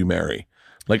the people you marry.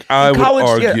 Like I would college.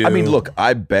 argue. Yeah, I mean, look,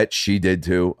 I bet she did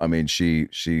too. I mean, she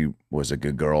was a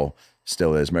good girl.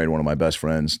 Still is. Married one of my best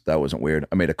friends. That wasn't weird.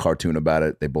 I made a cartoon about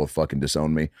it. They both fucking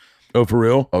disowned me. Oh, for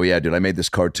real? Oh yeah, dude. I made this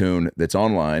cartoon that's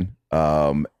online.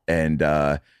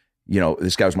 You know,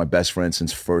 this guy was my best friend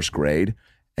since first grade,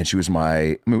 and she was we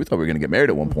thought we were gonna get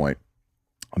married at one point.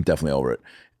 I'm definitely over it.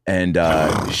 And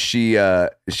she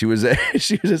was at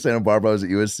Santa Barbara. I was at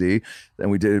USC, and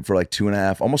we did it for like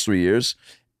 2.5, almost 3 years.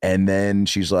 And then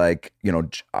she's like, you know,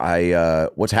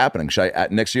 what's happening? Should I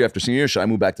next year after senior year, should I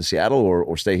move back to Seattle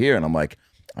or stay here? And I'm like,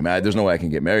 I mean, there's no way I can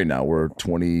get married now. We're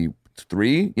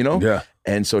 23, you know? Yeah.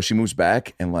 And so she moves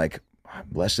back, and like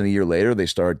less than a year later, they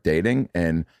start dating.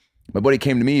 And my buddy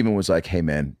came to me even was like, hey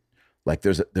man, like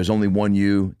there's only one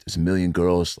you, there's a million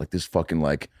girls, like this fucking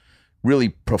like really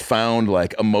profound,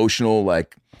 like emotional,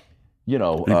 like, you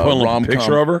know, Are you putting like a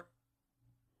picture of her?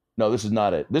 No, this is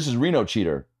not it. This is Reno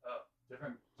Cheater.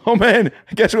 Oh man,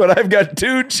 guess what? I've got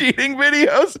 2 cheating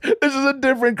videos. This is a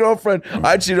different girlfriend.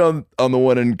 I cheated on the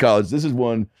one in college. This is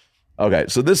one. Okay,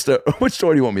 so which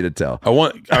story do you want me to tell? I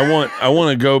want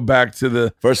to go back to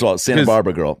the First of all, Santa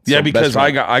Barbara girl. Yeah, So because best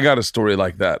friend. I got a story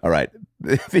like that. All right.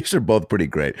 These are both pretty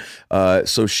great.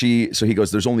 So he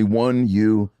goes, there's only one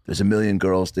you, there's a million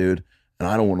girls, dude, and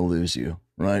I don't want to lose you,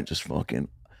 right? Just fucking,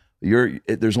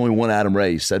 there's only one Adam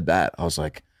Ray. He said that. I was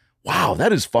like, wow,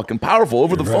 that is fucking powerful.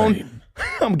 Over the phone,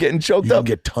 I'm getting choked You up.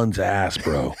 can get tons of ass,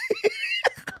 bro.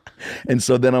 And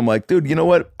so then I'm like, dude, you know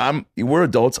what? We're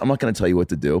adults. I'm not going to tell you what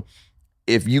to do.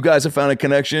 If you guys have found a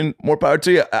connection, more power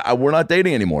to you. We're not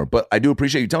dating anymore, but I do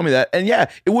appreciate you telling me that. And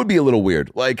yeah, it would be a little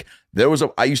weird. Like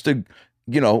I used to,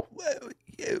 you know,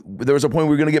 there was a point we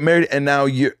were going to get married, and now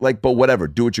you're like, but whatever,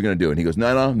 do what you're going to do. And he goes,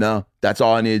 no, that's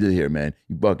all I needed to hear, man.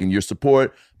 You fucking your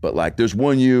support, but like there's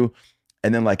one you.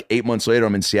 And then like 8 months later,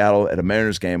 I'm in Seattle at a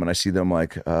Mariners game, and I see them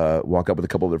like walk up with a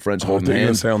couple of their friends holding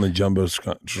hands. Say on the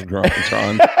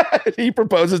jumbotron. He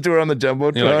proposes to her on the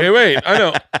jumbotron. You're like, hey, wait, I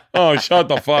know. Oh, shut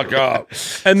the fuck up.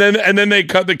 And then they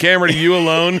cut the camera to you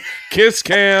alone. Kiss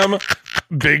cam,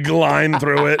 big line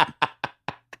through it.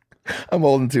 I'm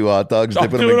holding 2 hot dogs,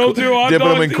 dipping them in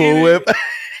dogs, Cool Whip.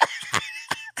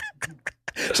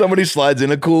 Somebody slides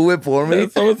in a Cool Whip for me.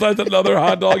 Someone slides another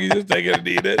hot dog, you just take it and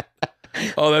eat it.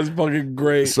 Oh, that's fucking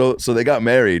great. So they got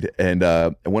married, and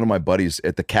one of my buddies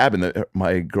at the cabin that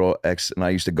my girl ex and I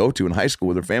used to go to in high school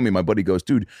with her family, my buddy goes,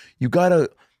 dude, you gotta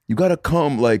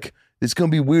come. Like, it's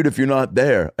gonna be weird if you're not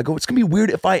there. I go, it's gonna be weird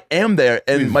if I am there.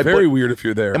 And very weird if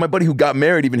you're there. And my buddy who got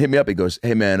married even hit me up. He goes,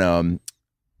 hey man,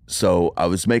 so I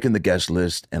was making the guest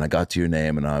list, and I got to your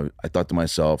name, and I thought to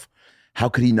myself, how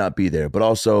could he not be there? But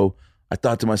also, I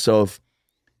thought to myself,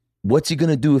 what's he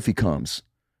gonna do if he comes?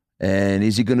 And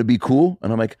is he going to be cool?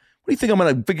 And I'm like, what do you think? I'm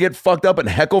going to get fucked up and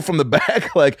heckle from the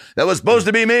back? Like, that was supposed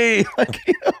to be me. Like,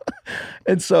 you know?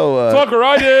 And so. Fucker,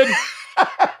 I did.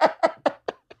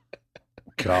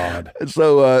 God. And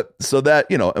so that,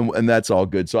 you know, and that's all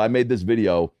good. So I made this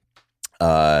video,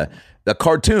 the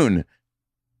cartoon.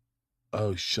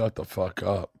 Oh, shut the fuck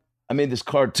up. I made this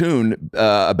cartoon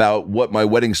about what my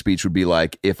wedding speech would be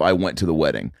like if I went to the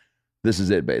wedding. This is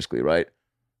it, basically, right?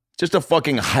 Just a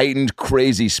fucking heightened,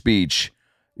 crazy speech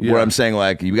where I'm saying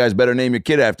like, you guys better name your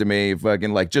kid after me.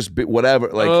 Fucking like, just whatever.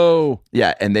 Like,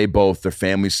 yeah. And their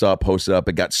family saw it, posted up.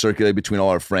 It got circulated between all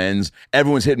our friends.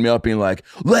 Everyone's hitting me up being like,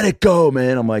 let it go,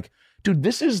 man. I'm like, dude,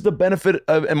 this is the benefit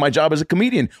of, and my job as a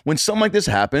comedian. When something like this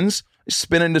happens,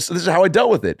 spinning this is how I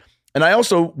dealt with it. And I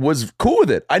also was cool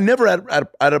with it. I never had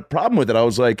a problem with it. I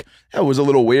was like, yeah, it was a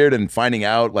little weird and finding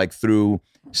out like through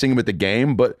singing with the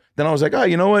game. But then I was like, oh,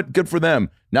 you know what? Good for them.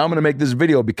 Now I'm going to make this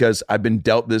video because I've been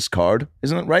dealt this card.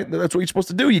 Isn't it right? That's what you're supposed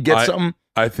to do. You get something.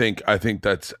 I think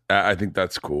that's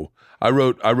cool. I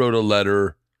wrote a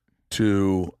letter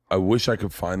to, I wish I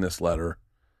could find this letter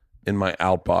in my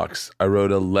outbox. I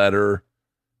wrote a letter.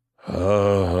 I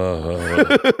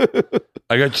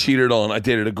got cheated on. I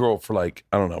dated a girl for like,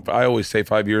 I don't know. I always say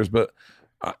 5 years, but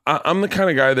I'm the kind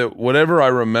of guy that whatever I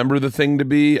remember the thing to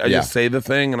be, I just say the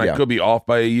thing, and I could be off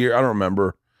by a year. I don't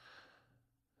remember.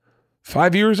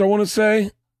 5 years, I want to say.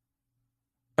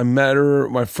 I met her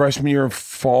my freshman year,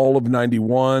 fall of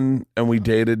 91, and we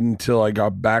dated until I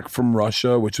got back from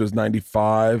Russia, which was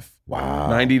 95. Wow.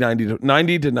 90 to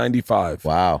 95.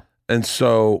 Wow. And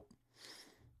so,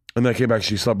 and then I came back,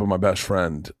 she slept with my best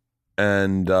friend.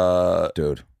 And,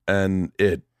 dude. And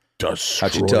it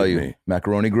destroyed How'd she tell you? Me.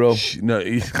 Macaroni grill? No.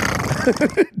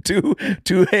 two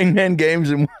hangman games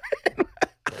and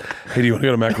Hey, do you want to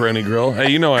go to Macaroni Grill? Hey,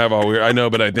 you know I have all weird. I know,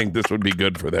 but I think this would be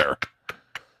good for there.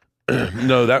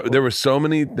 No, there were so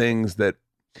many things that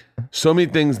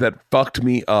fucked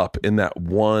me up in that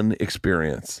one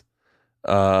experience.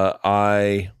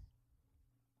 I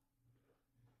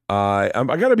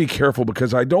got to be careful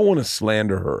because I don't want to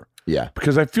slander her. Yeah.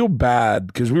 Because I feel bad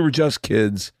because we were just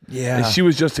kids. Yeah. And she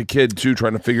was just a kid too,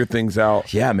 trying to figure things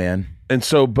out. Yeah, man. And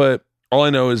so, but all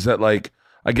I know is that like,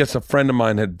 I guess a friend of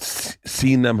mine had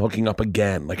seen them hooking up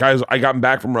again. Like I gotten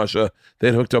back from Russia. They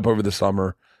had hooked up over the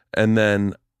summer. And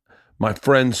then my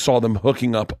friend saw them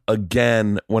hooking up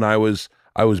again when I was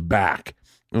back.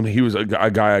 And he was a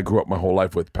guy I grew up my whole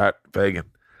life with, Pat Fagan.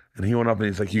 And he went up and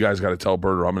he's like, you guys got to tell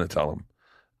Bert or I'm going to tell him.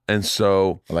 And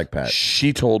so I like Pat.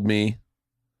 She told me.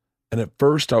 And at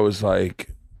first I was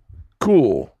like,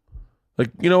 cool. Like,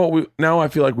 you know what? Now I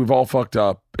feel like we've all fucked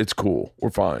up. It's cool. We're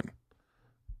fine.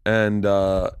 And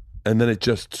then it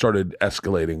just started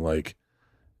escalating. Like,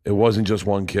 it wasn't just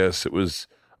one kiss. It was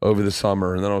over the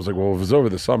summer. And then I was like, well, if it was over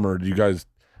the summer, you guys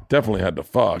definitely had to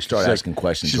fuck. You started asking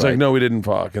questions. She's like, no, we didn't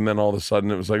fuck. And then all of a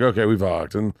sudden it was like, okay, we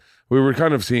fucked. And we were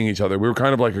kind of seeing each other. We were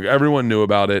kind of like, everyone knew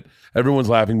about it. Everyone's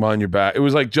laughing behind your back. It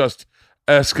was like just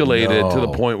escalated to the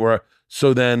point where,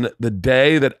 so then the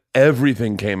day that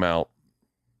everything came out,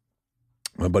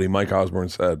 my buddy Mike Osborne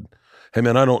said, hey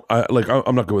man, I'm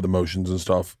not good with emotions and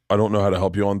stuff. I don't know how to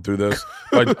help you on through this.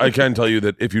 But I can tell you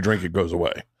that if you drink, it goes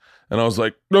away. And I was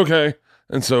like, okay.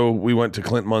 And so we went to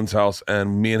Clint Munn's house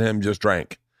and me and him just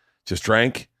drank.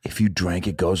 If you drank,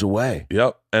 it goes away.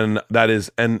 Yep. And that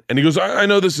is, and he goes, I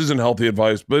know this isn't healthy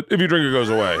advice, but if you drink, it goes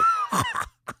away.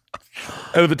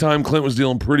 And at the time, Clint was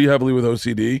dealing pretty heavily with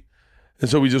OCD. And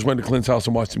so we just went to Clint's house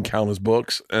and watched him count his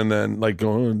books and then like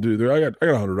going, oh, dude, I got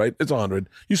 100, right? It's 100.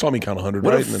 You saw me count 100,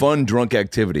 what right? What a fun drunk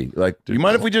activity. Like, dude, you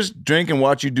mind if we just drink and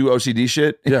watch you do OCD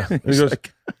shit? Yeah. And he goes,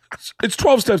 like, it's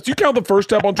 12 steps. Do you count the first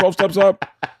step on 12 steps up?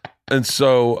 And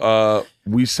so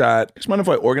we sat. Just mind if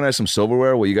I organize some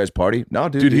silverware while you guys party? No,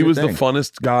 dude. Dude, he was the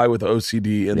funnest guy with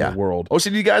OCD in the world.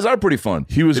 OCD guys are pretty fun.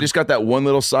 They just got that one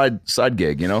little side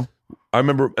gig, you know? I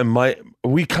remember, and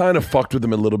we kind of fucked with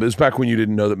him a little bit. It was back when you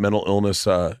didn't know that mental illness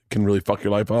can really fuck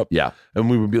your life up. Yeah. And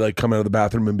we would be like, come out of the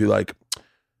bathroom and be like,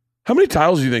 how many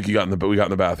tiles do you think we got in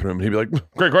the bathroom? And he'd be like,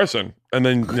 great question. And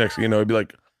then next thing you know, he'd be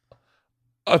like,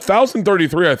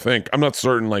 1,033, I think. I'm not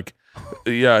certain. Like,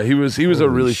 yeah, he was a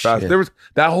really fast. There was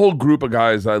that whole group of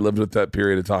guys that I lived with that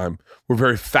period of time were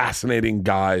very fascinating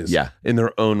guys in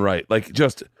their own right. Like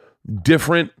just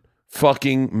different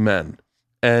fucking men.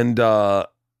 And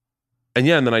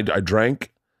then I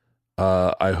drank.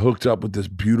 I hooked up with this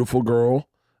beautiful girl.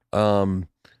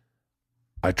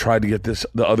 I tried to get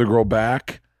the other girl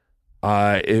back.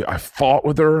 I fought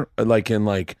with her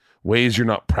in ways you're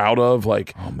not proud of.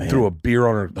 Like threw a beer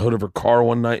on the hood of her car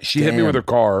one night. She hit me with her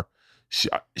car.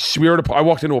 I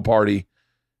walked into a party.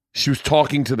 She was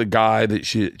talking to the guy that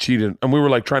she cheated, and we were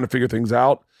like trying to figure things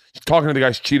out. She's talking to the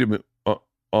guy she cheated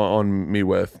on me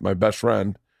with, my best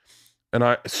friend, and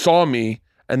I saw me.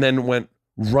 And then went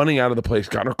running out of the place,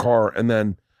 got in her car, and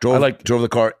then drove the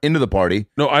car into the party.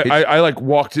 No, I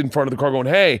walked in front of the car going,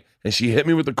 hey, and she hit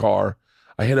me with the car.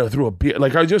 I hit her through a beer.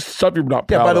 Like I just stuff you're not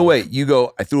proud Yeah, by the of. way, you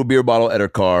go, I threw a beer bottle at her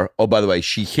car. Oh, by the way,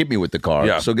 she hit me with the car.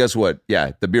 Yeah. So guess what?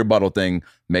 Yeah, the beer bottle thing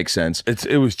makes sense.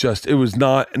 It was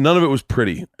not, none of it was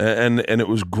pretty. And it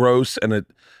was gross.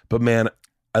 But man,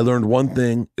 I learned one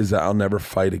thing is that I'll never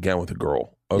fight again with a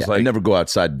girl. I was I never go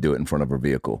outside to do it in front of her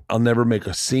vehicle. I'll never make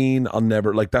a scene. I'll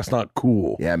never, that's not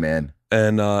cool. Yeah, man.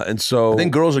 And so I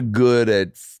think girls are good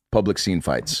at public scene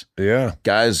fights. Yeah.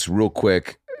 Guys, real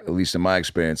quick, at least in my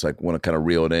experience, like want to kind of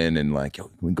reel it in and like, yo,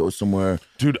 can we go somewhere?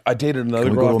 Dude, I dated another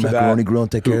Can we girl go to after Macaroni that Grill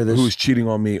and take care of this? who was cheating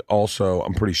on me also.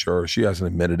 I'm pretty sure. She hasn't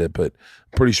admitted it, but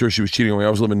I'm pretty sure she was cheating on me. I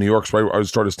was living in New York, so I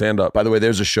started stand-up. By the way,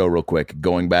 there's a show real quick,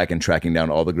 going back and tracking down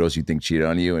all the girls you think cheated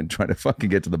on you and trying to fucking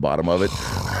get to the bottom of it.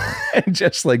 And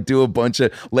just like do a bunch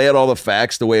of, lay out all the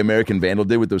facts the way American Vandal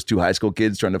did with those two high school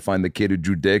kids trying to find the kid who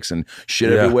drew dicks and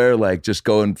shit everywhere. Like just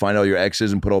go and find all your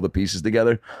exes and put all the pieces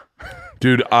together.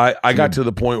 Dude, I got to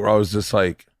the point where I was just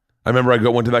like, I remember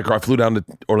went to that car. I flew down to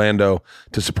Orlando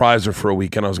to surprise her for a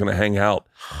weekend. I was going to hang out.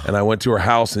 And I went to her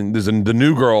house and there's the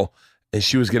new girl and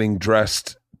she was getting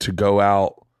dressed to go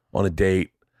out on a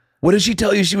date. What did she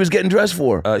tell you she was getting dressed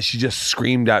for? She just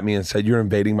screamed at me and said, "You're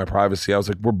invading my privacy." I was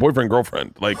like, "We're boyfriend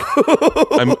girlfriend." Like,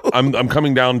 I'm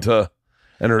coming down to,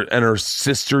 and her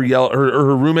sister yelled,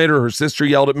 her roommate or her sister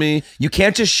yelled at me. You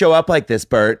can't just show up like this,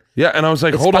 Bert. Yeah, and I was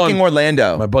like, "Hold on, fucking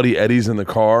Orlando." My buddy Eddie's in the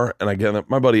car, and I get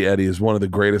my buddy Eddie is one of the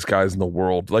greatest guys in the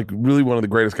world, like really one of the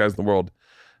greatest guys in the world.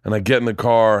 And I get in the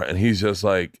car, and he's just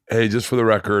like, "Hey, just for the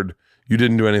record, you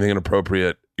didn't do anything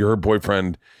inappropriate. You're her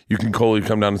boyfriend. You can totally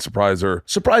come down and surprise her.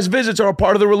 Surprise visits are a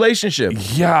part of the relationship.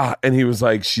 Yeah. And he was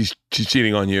like, she's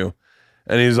cheating on you.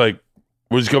 And he's like,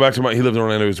 we'll just go back to he lived in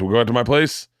Orlando. So we'll go back to my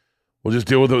place. We'll just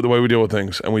deal with it the way we deal with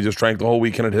things. And we just drank the whole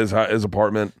weekend at his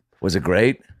apartment. Was it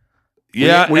great?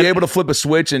 Yeah. Were you able to flip a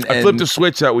switch? I flipped a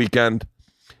switch that weekend,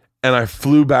 and I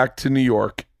flew back to New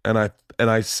York, and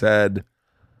I said,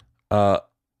 I'm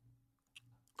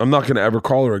not going to ever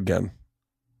call her again.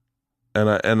 And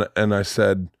I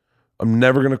said, I'm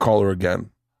never going to call her again.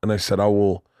 And I said,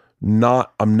 I'm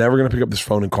never going to pick up this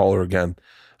phone and call her again.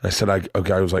 And I said, I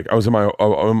was in my,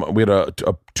 we had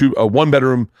a 1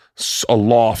 bedroom, a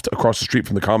loft across the street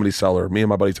from the Comedy Cellar, me and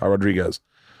my buddy Ty Rodriguez.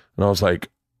 And I was like,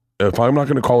 if I'm not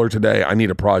going to call her today, I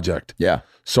need a project. Yeah.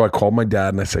 So I called my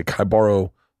dad and I said, can I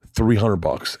borrow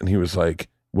 $300? And he was like,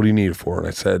 what do you need it for? And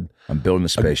I said, I'm building a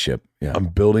spaceship. Yeah. I'm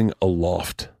building a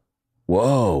loft.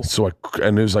 Whoa. So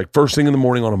and it was like first thing in the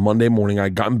morning on a Monday morning, I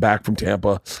gotten back from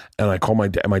Tampa and I called my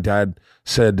dad. My dad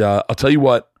said, I'll tell you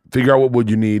what, figure out what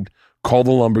wood you need, call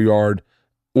the lumberyard,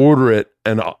 order it,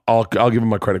 and I'll give him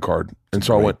my credit card. And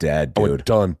so I went,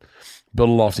 done. Built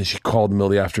a loft, and she called in the middle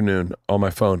of the afternoon on my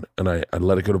phone, and I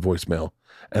let it go to voicemail.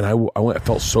 And I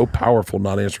felt so powerful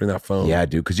not answering that phone. Yeah,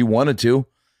 dude, because you wanted to.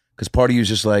 Because part of you is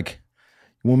just like,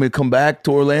 you want me to come back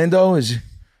to Orlando? I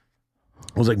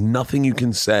was like, nothing you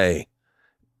can say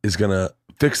is going to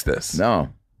fix this. No.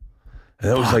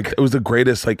 And it was like, it was the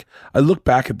greatest. Like, I look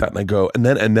back at that and I go, and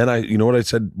then I, you know what I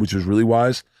said, which was really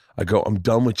wise? I go, I'm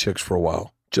done with chicks for a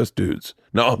while. Just dudes.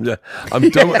 No, I'm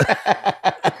done with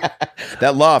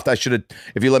that loft. I should have,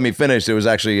 if you let me finish, it was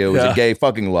a gay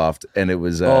fucking loft. And it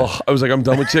was, I was like, I'm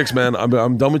done with chicks, man.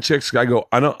 I'm done with chicks. I go,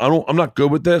 I'm not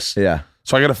good with this. Yeah.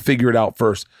 So I got to figure it out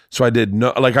first. So I did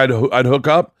I'd hook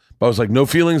up, but I was like, no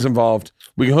feelings involved.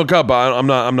 We can hook up, but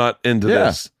I'm not into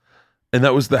this. And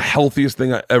that was the healthiest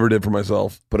thing I ever did for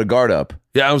myself. Put a guard up.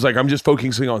 Yeah. I was like, I'm just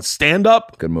focusing on stand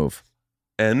up. Good move.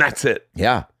 And that's it.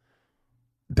 Yeah.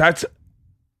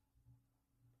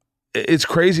 It's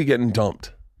crazy getting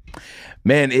dumped.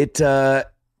 Man, do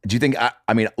you think,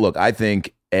 I mean, look, I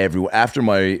think after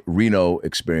my Reno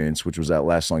experience, which was that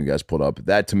last song you guys pulled up,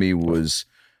 that to me was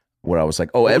where I was like,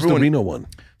 oh, what everyone. was the Reno one?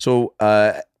 So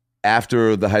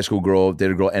after the high school girl,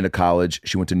 dated a girl, end of college,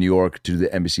 she went to New York to do the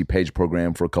NBC Page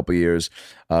program for a couple of years.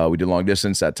 We did long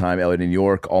distance that time, LA to New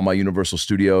York, all my Universal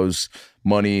Studios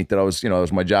money that that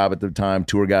was my job at the time,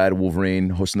 tour guide, Wolverine,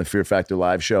 hosting the Fear Factor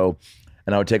live show.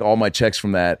 And I would take all my checks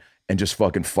from that and just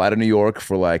fucking fly to New York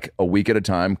for like a week at a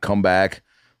time, come back,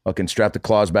 fucking strap the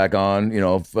claws back on,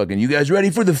 fucking, you guys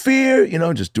ready for the fear?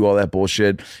 Just do all that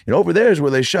bullshit. Over there is where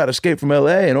they shot Escape from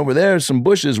LA, and over there is some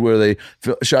bushes where they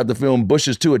shot the film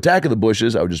Bushes 2, Attack of the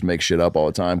Bushes. I would just make shit up all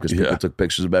the time because people took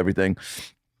pictures of everything.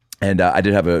 And I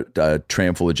did have a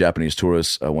tram full of Japanese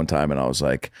tourists one time, and I was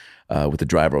like, with the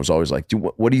driver, I was always like,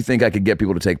 what do you think I could get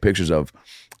people to take pictures of?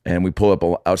 And we pull up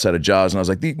outside of Jaws, and I was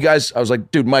like, guys,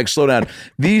 dude, Mike, slow down.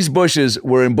 These bushes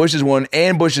were in Bushes 1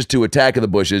 and Bushes 2, Attack of the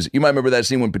Bushes. You might remember that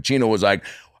scene when Pacino was like,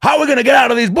 how are we going to get out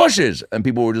of these bushes? And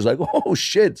people were just like, oh,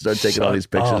 shit, start taking all these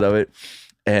pictures of it.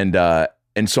 And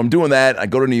so I'm doing that. I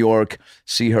go to New York,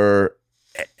 see her,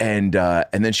 and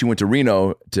then she went to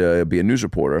Reno to be a news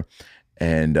reporter.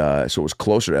 And so it was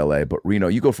closer to LA, but Reno,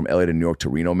 you go from LA to New York to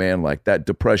Reno, man, like that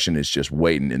depression is just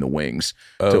waiting in the wings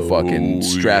to fucking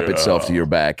strap itself to your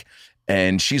back.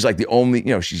 And she's like the only,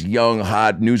 she's young,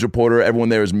 hot news reporter. Everyone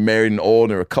there is married and old.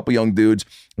 And there are a couple young dudes.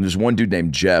 And there's one dude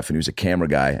named Jeff, and he was a camera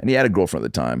guy. And he had a girlfriend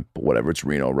at the time, but whatever, it's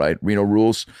Reno, right? Reno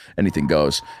rules, anything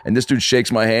goes. And this dude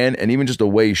shakes my hand, and even just the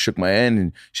way he shook my hand,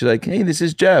 and she's like, hey, this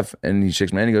is Jeff. And he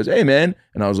shakes my hand, and he goes, hey, man.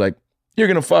 And I was like, you're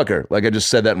going to fuck her. Like I just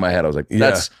said that in my head. I was like,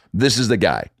 this is the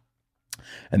guy.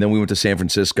 And then we went to San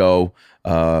Francisco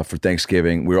for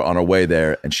Thanksgiving. We were on our way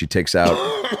there, and she takes out,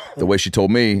 the way she told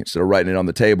me, instead of writing it on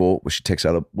the table, she takes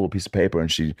out a little piece of paper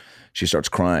and she starts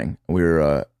crying.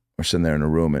 We're sitting there in a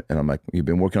room, and I'm like, you've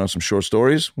been working on some short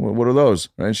stories? What are those?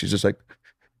 And she's just like,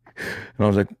 and I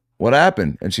was like, what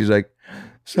happened? And she's like,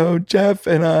 so Jeff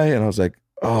and I was like,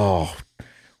 oh,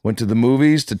 went to the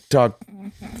movies to talk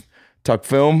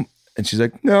film. And she's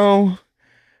like, no,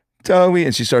 tell me.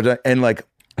 And she started, and like,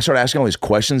 I started asking all these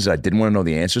questions that I didn't want to know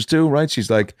the answers to, right? She's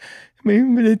like,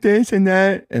 maybe this and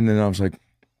that. And then I was like,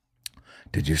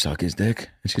 did you suck his dick?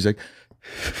 And she's like,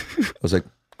 I was like,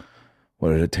 what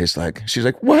did it taste like? She's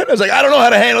like, what? I was like, I don't know how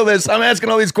to handle this. I'm asking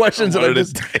all these questions. And I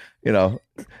just,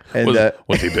 and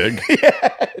was he big?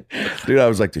 Yeah. Dude, I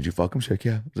was like, did you fuck him? She's like,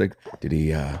 yeah. I was like, did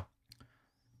he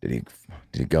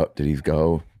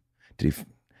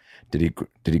did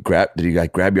he grab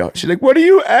you? She's like, what are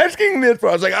you asking this for?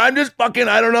 I was like, I'm just fucking,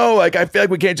 I don't know. Like, I feel like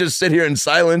we can't just sit here in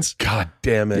silence. God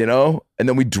damn it. You know? And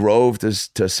then we drove to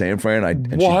San Fran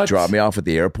and she dropped me off at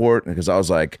the airport because I was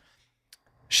like,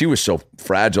 she was so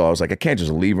fragile. I was like, I can't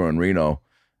just leave her in Reno.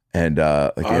 And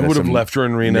like, I would have left her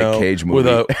in Reno Nick Cage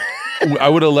movie. I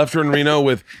would have left her in Reno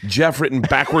with Jeff written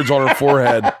backwards on her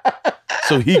forehead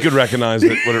so he could recognize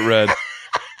what it read.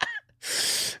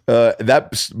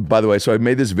 That, by the way, so I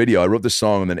made this video. I wrote this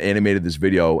song and then animated this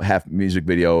video, half music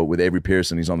video with Avery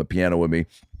Pearson. He's on the piano with me,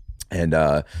 and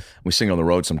we sing on the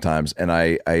road sometimes. And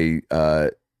it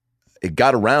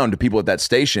got around to people at that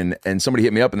station, and somebody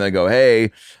hit me up and they go,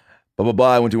 "Hey, blah blah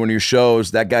blah. I went to one of your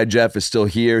shows. That guy Jeff is still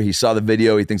here. He saw the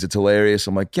video. He thinks it's hilarious."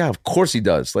 I'm like, "Yeah, of course he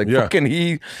does. Like, fucking,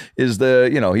 he is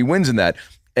he wins in that."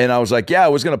 And I was like, yeah, I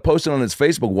was going to post it on his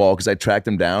Facebook wall because I tracked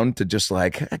him down to just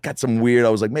like, I got some weird. I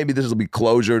was like, maybe this will be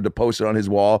closure to post it on his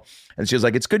wall. And she was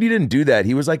like, it's good you didn't do that.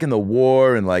 He was like in the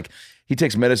war and like he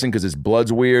takes medicine because his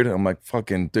blood's weird. I'm like,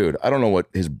 fucking dude, I don't know what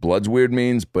his blood's weird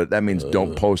means, but that means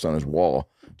don't post on his wall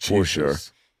for sure.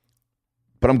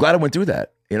 But I'm glad I went through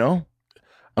that, you know?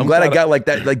 I'm glad I got like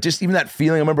that, like just even that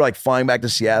feeling. I remember like flying back to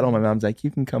Seattle. My mom's like,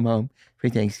 you can come home for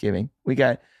Thanksgiving.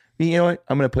 You know what?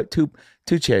 I'm going to put two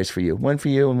chairs for you. One for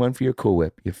you and one for your Cool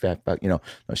Whip, you fat fuck. You know,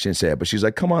 no, she didn't say it, but she's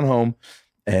like, come on home.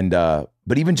 And,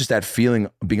 but even just that feeling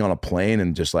of being on a plane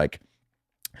and just like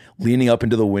leaning up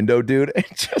into the window, dude, and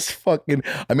just fucking,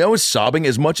 I mean, I was sobbing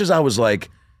as much as I was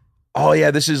like, oh yeah,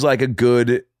 this is like a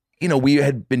good, you know, we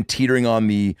had been teetering on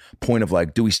the point of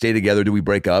like, do we stay together? Do we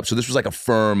break up? So this was like a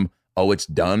firm, oh, it's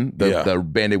done. The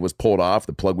Band-Aid was pulled off.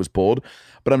 The plug was pulled.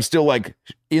 But I'm still like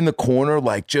in the corner,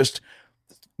 like just,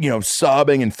 you know,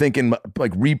 sobbing and thinking,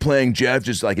 like replaying Jeff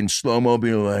just like in slow-mo,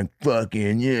 being like,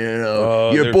 fucking, you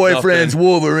know, your boyfriend's nothing.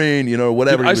 Wolverine, you know,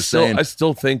 whatever he was saying. I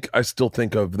still think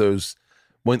of those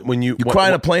when you cry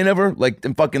on a plane ever? Like,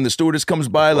 and fucking the stewardess comes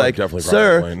by, like,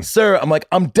 sir. I'm like,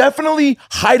 I'm definitely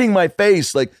hiding my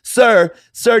face. Like, sir,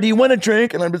 do you want a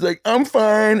drink? And I'm just like, I'm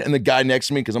fine. And the guy next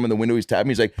to me, because I'm in the window, he's tapping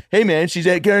me. He's like, hey man, she's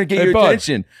going to get your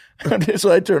attention.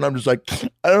 So I turn, I'm just like,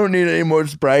 I don't need any more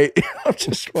Sprite. I'm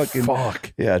just fucking.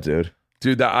 Fuck. Yeah, dude.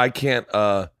 Dude, that I can't.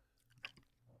 As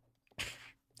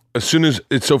soon as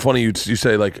it's so funny, you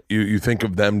say like you think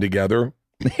of them together.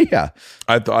 Yeah.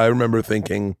 I remember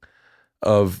thinking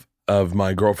of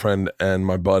my girlfriend and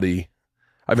my buddy.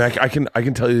 I mean, I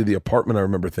can tell you the apartment I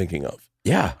remember thinking of.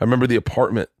 Yeah. I remember the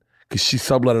apartment because she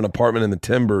sublet an apartment in the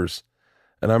Timbers,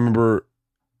 and I remember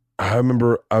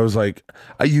I was like,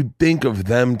 you'd think of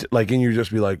them like, and you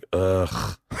just be like,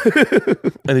 ugh,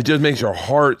 and it just makes your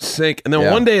heart sink. And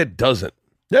then one day it doesn't.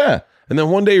 Yeah. And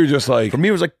then one day you're just like, for me,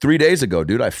 it was like 3 days ago,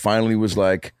 dude. I finally was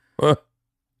like,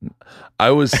 I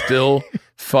was still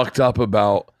fucked up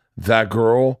about that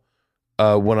girl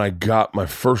when I got my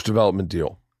first development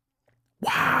deal.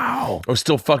 Wow. I was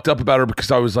still fucked up about her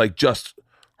because I was like, just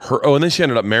her. Oh, and then she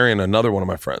ended up marrying another one of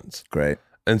my friends. Great.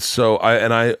 And so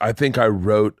I think I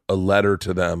wrote a letter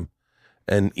to them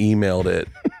and emailed it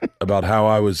about how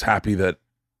I was happy that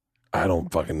I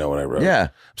don't fucking know what I wrote. Yeah.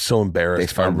 I'm so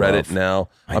embarrassed. I read it now.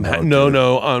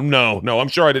 No. I'm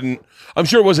sure I didn't. I'm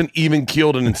sure it wasn't even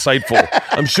keeled and insightful.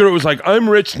 I'm sure it was like, I'm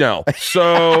rich now.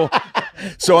 So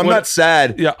I'm not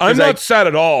sad. Yeah, I'm not sad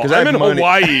at all. I'm in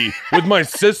Hawaii with my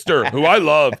sister who I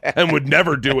love and would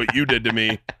never do what you did to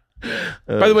me.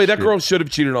 By the way, that girl should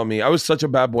have cheated on me. I was such a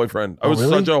bad boyfriend. I was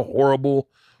such a horrible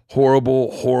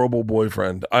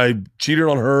boyfriend. I cheated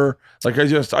on her. Like I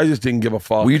just didn't give a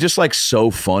fuck. Were you just like so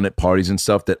fun at parties and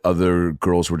stuff that other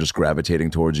girls were just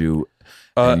gravitating towards you?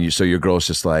 And so your girl's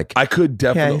just like, I could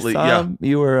definitely,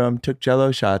 you were took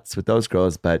Jell-O shots with those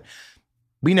girls, but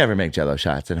we never make Jell-O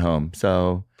shots at home.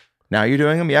 So now you're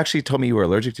doing them. You actually told me you were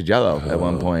allergic to Jell-O at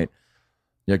one point.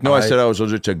 You're like, no, I said I was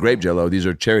allergic to grape Jell-O. These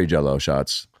are cherry Jell-O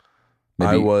shots.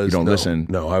 Maybe you don't listen.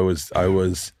 No, I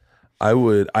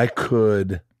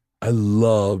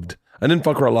didn't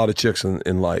fuck her a lot of chicks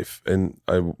in life, and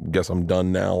I guess I'm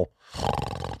done now.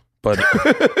 But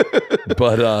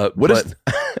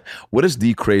what is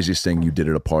the craziest thing you did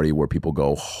at a party where people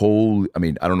go, holy, I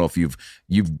mean, I don't know if you've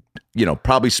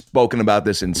probably spoken about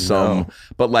this in some,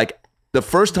 but like the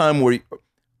first time where,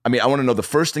 I want to know the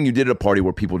first thing you did at a party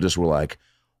where people just were like,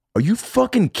 are you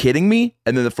fucking kidding me?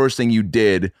 And then the first thing you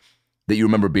did that you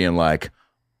remember being like,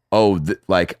 oh,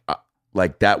 like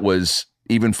that was,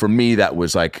 even for me, that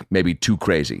was like maybe too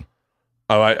crazy.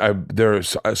 Oh,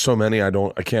 there's so many. I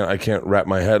can't wrap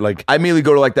my head. Like I immediately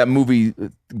go to like that movie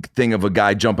thing of a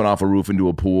guy jumping off a roof into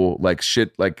a pool, like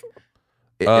shit, like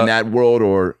in that world.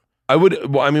 Or I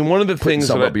would. Well, I mean, one of the Putting things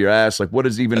something that up your ass. Like, what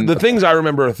is even the things I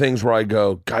remember are things where I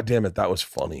go, God damn it, that was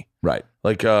funny. right?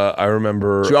 Like I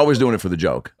remember. So you're always doing it for the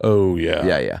joke. Oh yeah,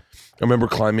 Yeah. I remember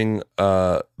climbing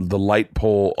the light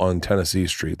pole on Tennessee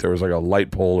Street. There was like a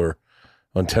light pole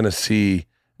on Tennessee,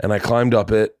 and I climbed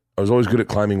up it. I was always good at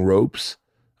climbing ropes.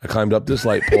 I climbed up this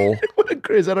light pole.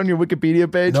 Is that on your Wikipedia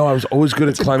page? No, I was always good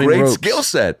at climbing Great ropes. skill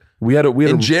set. We had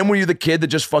In gym, were you the kid that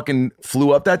just fucking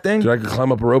flew up that thing? Dude, I could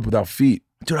climb up a rope without feet.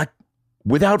 Dude,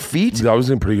 without feet? I was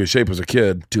in pretty good shape as a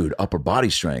kid. Dude, upper body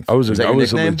strength. I was that a your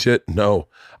nickname? legit no.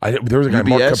 There was a guy,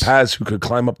 Mark UBS? Capaz, who could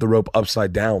climb up the rope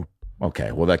upside down.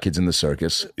 Okay, well, that kid's in the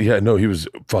circus. Yeah, no, he was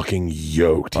fucking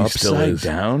yoked. He still Upside is.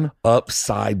 down?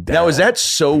 Upside down. Now, is that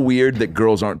so weird that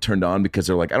girls aren't turned on because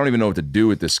they're like, I don't even know what to do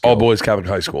with this skill? all boys Catholic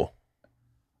high school?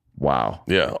 Wow.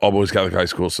 Yeah, all boys Catholic high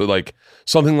school. So like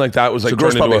something like that was like So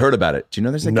girls turned probably into heard about it. Do you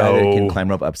know there's a guy that No. can climb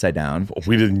rope upside down?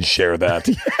 We didn't share that.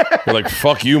 We're like,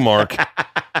 fuck you, Mark.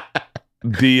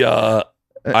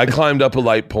 I climbed up a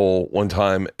light pole one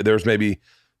time. There's maybe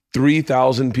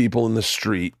 3,000 people in the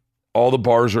street. All the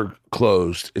bars are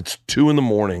closed. It's 2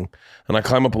 a.m, and I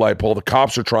climb up a light pole. The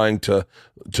cops are trying to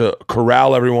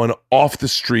corral everyone off the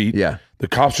street. Yeah. The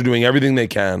cops are doing everything they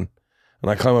can,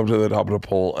 and I climb up to the top of the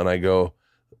pole and I go,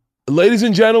 "Ladies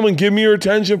and gentlemen, give me your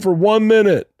attention for 1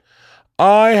 minute.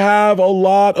 I have a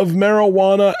lot of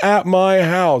marijuana at my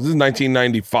house." This is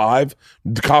 1995.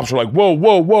 The cops are like, "Whoa,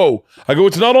 whoa, whoa." I go,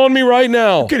 "It's not on me right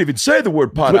now. Can't even say the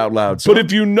word pot out loud. But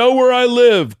if you know where I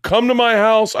live, come to my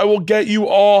house. I will get you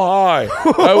all high.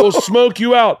 I will smoke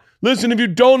you out. Listen, if you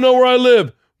don't know where I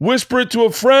live, whisper it to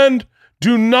a friend.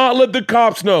 Do not let the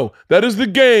cops know. That is the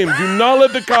game. Do not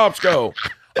let the cops go.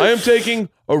 I am taking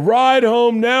a ride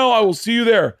home now. I will see you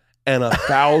there." And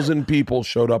 1,000 people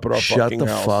showed up at our Shut fucking the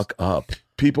house. fuck up.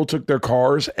 People took their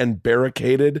cars and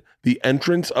barricaded the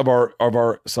entrance of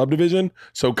our subdivision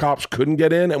so cops couldn't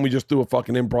get in, and we just threw a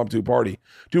fucking impromptu party.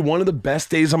 Dude, one of the best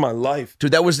days of my life.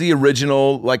 Dude, that was the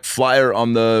original like flyer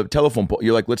on the telephone pole.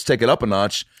 You're like, let's take it up a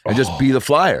notch and just be the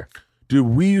flyer. Dude,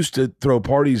 we used to throw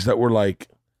parties that were like,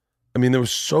 I mean, they were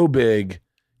so big,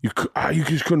 you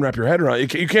just couldn't wrap your head around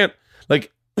it. You can't,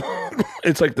 like,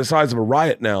 it's like the size of a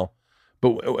riot now.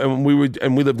 But and we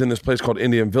lived in this place called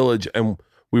Indian Village, and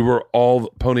we were all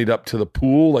ponied up to the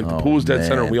pool. Like the pool was dead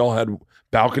center. man. We all had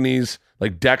balconies,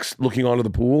 like decks looking onto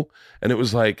the pool, and it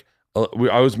was like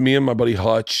I was me and my buddy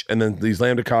Hutch, and then these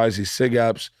Lambda Chi's, these Sig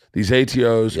Apps, these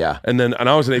ATOs, Yeah. and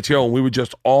I was an ATO, and we would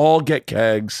just all get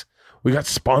kegs. We got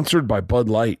sponsored by Bud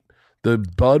Light. The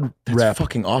Bud That's rep,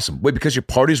 fucking awesome. Wait, because your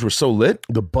parties were so lit?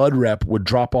 the Bud rep would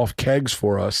drop off kegs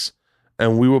for us,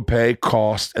 and we would pay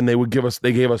cost, and they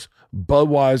gave us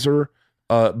Budweiser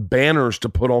banners to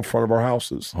put on front of our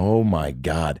houses. Oh my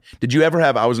God. Did you ever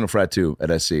have, I was in a frat too at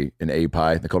SC in AE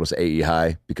Pi. They called us AE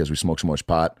High because we smoked so much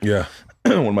pot. Yeah.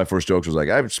 One of my first jokes was like,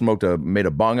 made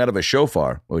a bong out of a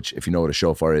shofar, which if you know what a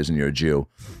shofar is and you're a Jew,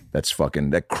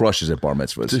 that crushes at bar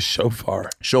mitzvahs. It's a shofar.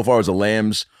 Shofar is a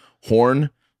lamb's horn. I don't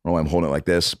know why I'm holding it like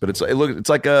this, but it's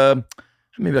like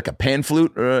maybe like a pan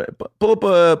flute. Or pull up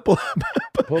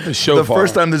a shofar. The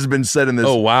first time this has been said in this.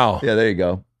 Oh, wow. Yeah, there you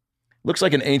go. Looks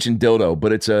like an ancient dildo,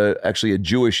 but it's actually a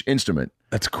Jewish instrument.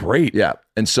 That's great. Yeah.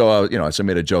 And so, so I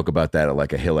made a joke about that at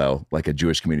like a Hillel, like a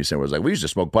Jewish community center. Where it was like, we used to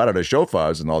smoke pot out of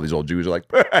shofars. And all these old Jews are like,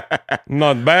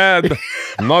 Not bad.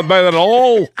 Not bad at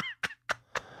all.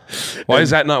 Why is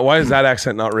that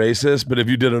accent not racist? But if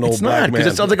you did an old it's black not, because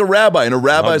man, it sounds like a rabbi. And a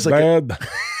rabbi not is like, bad. but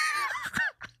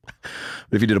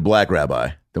if you did a black rabbi,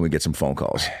 then we get some phone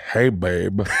calls. Hey,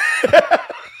 babe.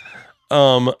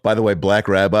 By the way, black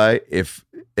rabbi, if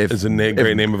It's a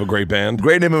great name of a great band.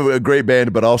 great name of a great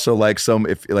band, but also like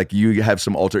if you have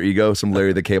some alter ego, some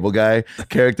Larry the Cable Guy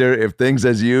character, if things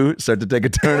as you start to take a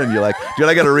turn and you're like, dude,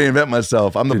 I got to reinvent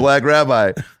myself. I'm the black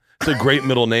rabbi. It's a great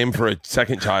middle name for a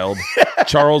second child.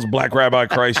 Charles Black Rabbi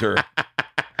Kreischer.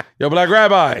 Yo, Black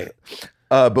Rabbi.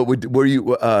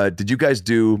 But did you guys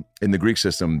do in the Greek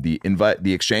system the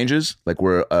exchanges, like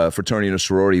where a fraternity and a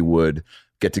sorority would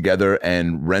get together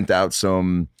and rent out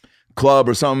some club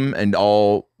or something and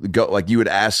all go, like you would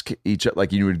ask each,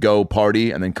 like you would go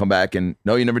party and then come back and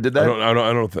no, you never did that? I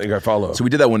don't think I follow. So we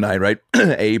did that one night, right?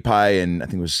 API and I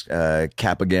think it was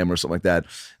Kappa Gamma or something like that.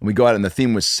 And we go out and the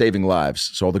theme was saving lives.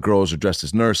 So all the girls are dressed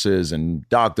as nurses and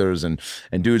doctors and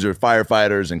dudes are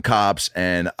firefighters and cops.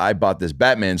 And I bought this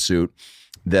Batman suit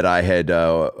that I had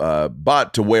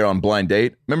bought to wear on Blind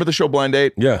Date. Remember the show Blind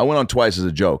Date? Yeah. I went on twice as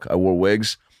a joke. I wore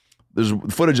wigs. There's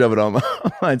footage of it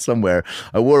online somewhere.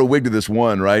 I wore a wig to this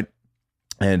one, right?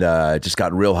 And just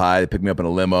got real high. They picked me up in a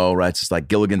limo, right? It's just like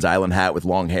Gilligan's Island hat with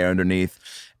long hair underneath.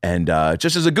 And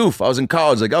just as a goof, I was in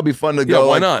college. Like, I'll be fun to go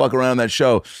why like, not? fuck around that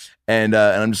show. And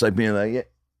I'm just like being like, yeah,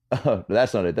 oh,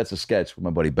 that's not it. That's a sketch with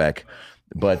my buddy Beck,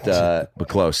 but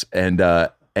close. And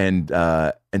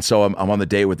so I'm on the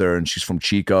date with her, and she's from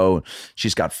Chico.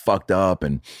 She's got fucked up,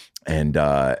 and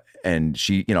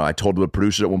she, you know, I told the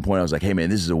producer at one point, I was like, hey man,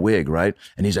 this is a wig, right?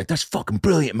 And he's like, that's fucking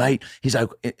brilliant, mate. He's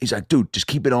like, dude, just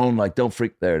keep it on. Like, don't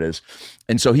freak. There it is.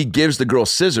 And so he gives the girl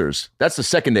scissors. That's the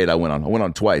second date I went on. I went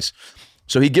on twice.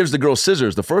 So he gives the girl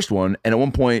scissors, the first one. And at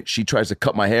one point she tries to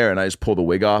cut my hair, and I just pull the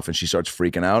wig off, and she starts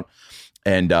freaking out.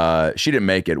 And she didn't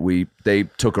make it. They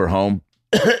took her home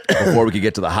before we could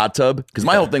get to the hot tub. Because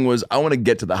my whole thing was, I want to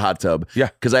get to the hot tub. Yeah.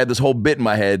 Because I had this whole bit in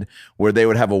my head where they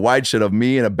would have a wide shot of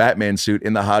me in a Batman suit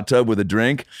in the hot tub with a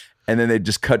drink. And then they'd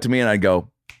just cut to me, and I'd go,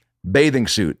 bathing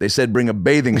suit. They said bring a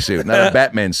bathing suit, not a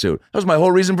Batman suit. That was my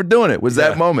whole reason for doing it, was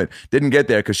that moment. Didn't get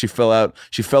there because she fell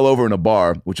over in a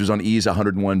bar, which was on E's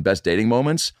 101 Best Dating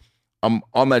Moments. I'm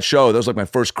on that show. That was like my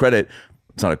first credit.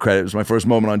 It's not a credit. It was my first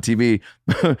moment on TV.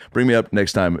 Bring me up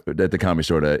next time at the Comedy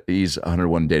Store to E's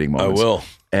 101 Dating Moments. I will.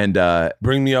 And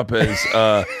bring me up as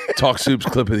Talk Soup's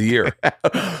Clip of the Year.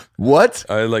 What?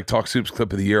 I like Talk Soup's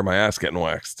Clip of the Year. My ass getting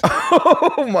waxed.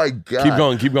 Oh my God.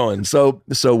 Keep going. So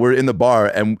we're in the bar,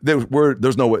 and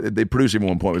there's no way. The producer even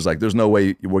at one point was like, there's no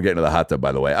way we're getting to the hot tub,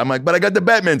 by the way. I'm like, but I got the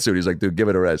Batman suit. He's like, dude, give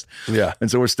it a rest. Yeah. And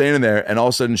so we're standing there, and all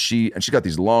of a sudden she got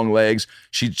these long legs.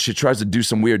 She tries to do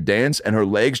some weird dance, and her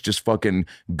legs just fucking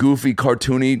goofy,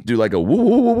 cartoony, do like a woo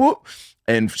woo woo woo.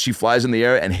 And she flies in the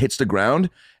air and hits the ground.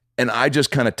 And I just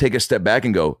kind of take a step back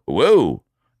and go, whoa.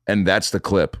 And that's the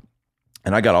clip.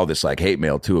 And I got all this like hate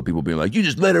mail too, of people being like, you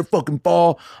just let her fucking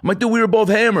fall. I'm like, dude, we were both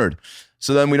hammered.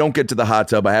 So then we don't get to the hot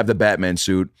tub. I have the Batman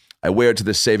suit. I wear it to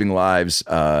the Saving Lives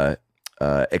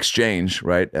exchange,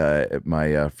 right?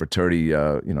 My fraternity,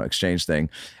 exchange thing.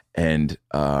 And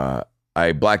I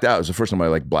blacked out. It was the first time I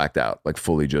like blacked out, like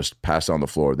fully just passed on the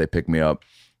floor. They picked me up.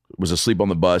 Was asleep on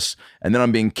the bus, and then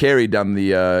I'm being carried down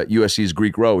the USC's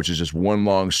Greek Row, which is just one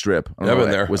long strip. I've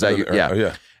been there. Was that you? Yeah. Oh,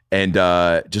 yeah. And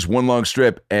just one long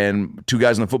strip, and two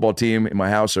guys on the football team in my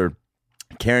house are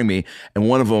carrying me, and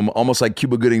one of them, almost like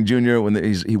Cuba Gooding Jr., when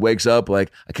he wakes up,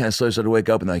 like I kind of slowly started to wake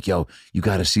up, and they're like, yo, you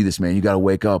got to see this, man. You got to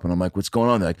wake up. And I'm like, what's going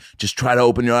on? They're like, just try to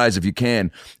open your eyes if you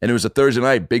can. And it was a Thursday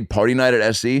night, big party night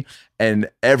at SC, and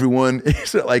everyone,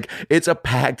 like, it's a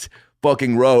packed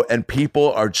fucking row, and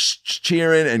people are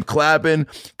cheering and clapping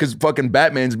because fucking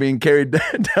Batman's being carried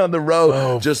down the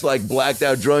row, just like blacked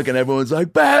out drunk, and everyone's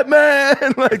like,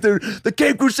 Batman, like the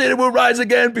Cape Crusader will rise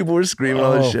again. People were screaming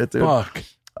all this shit, dude. Fuck.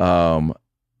 And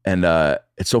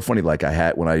it's so funny, like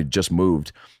when I just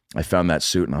moved, I found that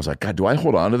suit, and I was like, God, do I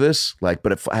hold on to this? Like,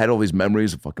 but if I had all these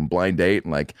memories of fucking blind date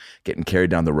and like getting carried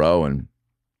down the row, and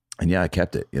yeah, I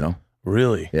kept it, you know?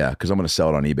 Really? Yeah, because I'm going to sell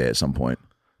it on eBay at some point.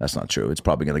 That's not true. It's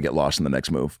probably going to get lost in the next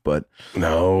move, but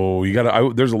no, you got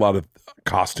to. There's a lot of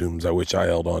costumes I wish I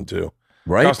held on to.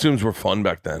 Right? Costumes were fun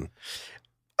back then.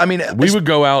 I mean, we would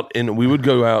go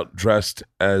out dressed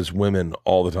as women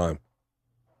all the time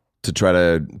to try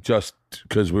to just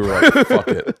because we were like, fuck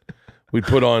it. We'd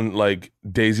put on like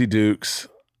Daisy Dukes,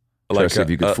 like see if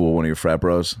you could fool one of your frat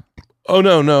bros. Oh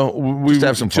no, we just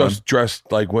have some fun. Just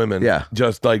dressed like women. Yeah,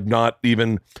 just like not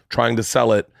even trying to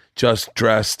sell it. Just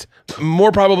dressed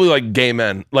more probably like gay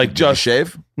men. Like just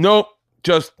shave? Nope.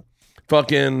 Just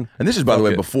fucking. And this is, by the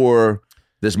way, before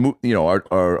this,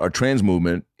 our trans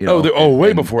movement. You know,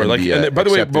 way before. Like, by the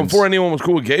way, acceptance. before anyone was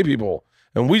cool with gay people,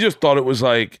 and we just thought it was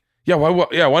like,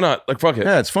 why not? Like, fuck it.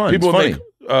 Yeah, it's fun. People it's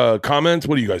would make comments.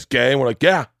 What are you guys gay? And we're like,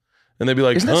 yeah. And they'd be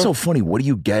like, isn't that so funny? What are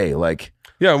you gay? Like,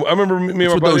 yeah, I remember me and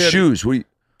my buddy those Eddie, shoes. me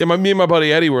and my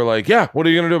buddy Eddie were like, yeah, what are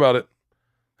you gonna do about it?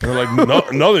 And they're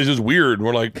like, no, it's just weird. And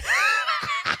we're like,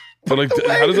 but like,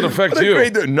 how does it affect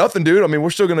you? Nothing, dude. I mean, we're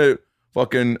still gonna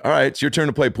fucking. All right, it's your turn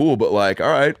to play pool, but like,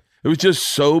 all right. It was just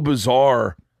so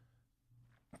bizarre.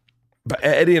 But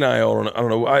Eddie and I don't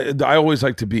know. I always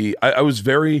like to be. I was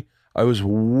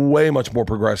way much more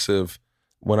progressive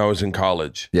when I was in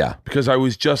college. Yeah, because I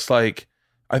was just like,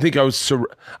 I think I was.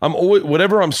 I'm always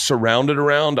whatever I'm surrounded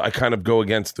around. I kind of go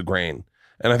against the grain,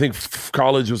 and I think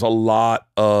college was a lot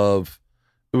of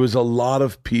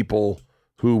people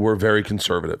who were very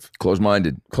conservative,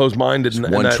 closed-minded,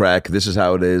 and track. This is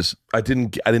how it is. I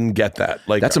didn't get that.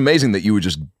 Like, that's amazing that you would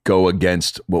just go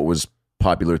against what was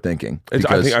popular thinking. I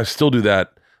think I still do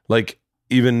that. Like,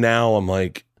 even now, I'm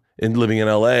like, living in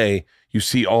LA, you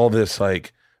see all this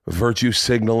like virtue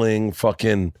signaling,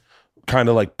 fucking kind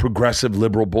of like progressive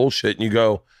liberal bullshit, and you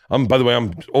go, by the way,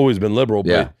 I'm always been liberal,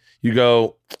 but you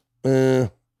go, I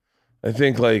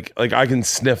think like I can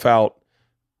sniff out.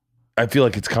 I feel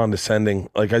like it's condescending.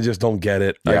 Like, I just don't get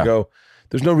it. Yeah. I go,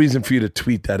 there's no reason for you to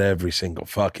tweet that every single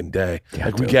fucking day. Yeah,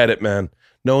 like, we get it, man.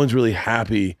 no one's really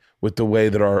happy with the way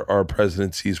that our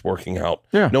presidency is working out.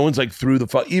 Yeah. No one's like through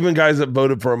the even guys that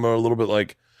voted for him are a little bit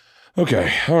like,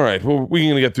 okay, all right, well, we're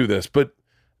gonna get through this. But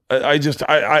there's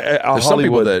some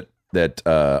people that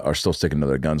are still sticking to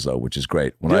their guns though, which is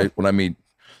great. When I meet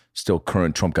still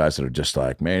current Trump guys that are just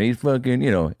like, man, he's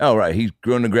fucking, all right, he's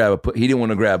going to grab he didn't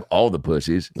want to grab all the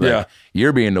pussies. Like,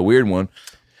 you're being the weird one.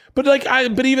 But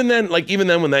even then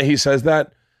when he says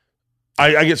that,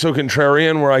 I get so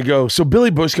contrarian where I go, so Billy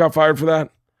Bush got fired for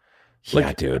that?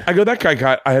 Yeah, dude. I go,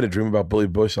 I had a dream about Billy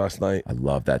Bush last night. I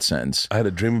love that sentence. I had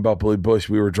a dream about Billy Bush.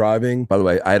 We were driving. By the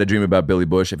way, I had a dream about Billy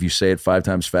Bush. If you say it 5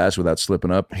 times fast without slipping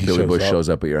up, Billy Bush shows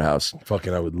up at your house.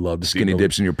 Fucking, I would love to see Skinny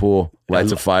dips in your pool,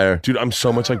 lights a fire. Dude, I'm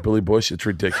so much like Billy Bush. It's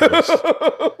ridiculous.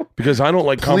 Because I don't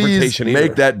like confrontation either.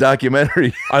 Make that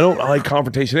documentary. I don't like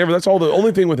confrontation ever. That's all. The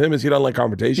only thing with him is he doesn't like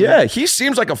confrontation. Yeah, he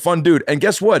seems like a fun dude. And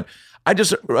guess what? I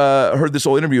just heard this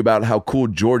whole interview about how cool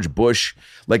George Bush,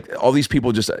 like all these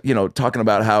people just, talking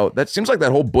about how that seems like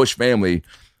that whole Bush family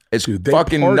is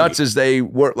fucking party. nuts as they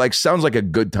were. Like, sounds like a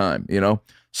good time,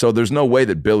 So there's no way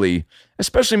that Billy,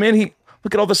 especially, man,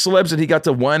 look at all the celebs that he got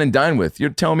to wine and dine with.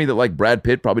 You're telling me that like Brad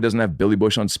Pitt probably doesn't have Billy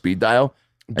Bush on speed dial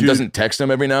and doesn't text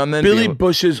him every now and then? Billy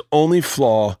Bush's only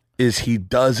flaw is he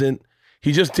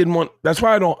just didn't want. That's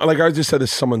why I don't like. I just said this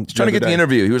to someone. He's trying to get the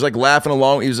interview. He was like laughing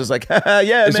along. He was just like,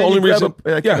 yeah. It's man, the only reason.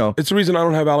 It's the reason I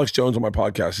don't have Alex Jones on my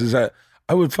podcast is that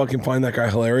I would fucking find that guy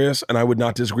hilarious, and I would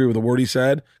not disagree with a word he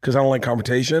said because I don't like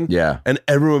confrontation. Yeah, and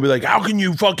everyone would be like, "How can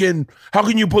you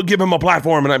give him a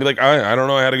platform?" And I'd be like, "I don't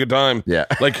know. I had a good time." Yeah,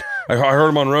 like I heard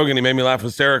him on Rogan. He made me laugh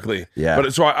hysterically. Yeah,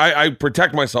 but so I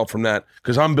protect myself from that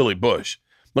because I'm Billy Bush.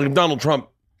 Like if Donald Trump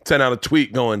sent out a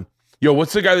tweet going, "Yo,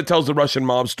 what's the guy that tells the Russian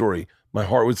mob story?" My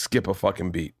heart would skip a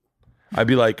fucking beat. I'd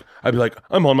be like,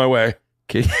 I'm on my way.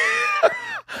 Can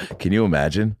you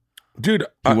imagine? Dude,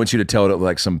 he wants you to tell it at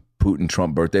like some Putin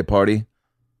Trump birthday party.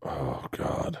 Oh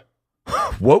God.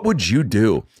 What would you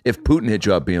do if Putin hit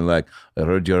you up being like, I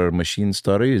heard your machine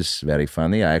story is very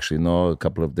funny. I actually know a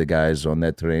couple of the guys on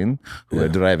that train who are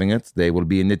driving it. They will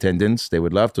be in attendance. They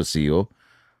would love to see you.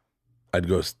 I'd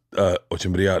go,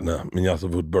 Очень приятно. Меня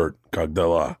зовут Bert. Как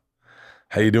дела?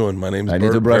 How you doing? My name's Bert. I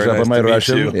need to brush Very up nice on my to meet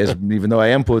Russian. you. Yes, even though I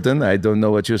am Putin, I don't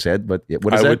know what you said, but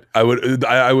what is that?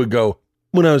 I would go,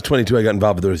 when I was 22, I got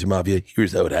involved with the Russian mafia.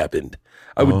 Here's how it happened.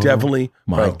 I would definitely.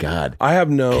 My God. I have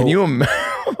no. Can you imagine?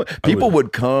 People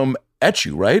would come at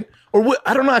you, right? Or what?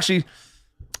 I don't know, actually.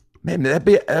 Man,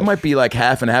 that might be like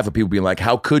half and half of people being like,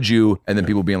 how could you? And then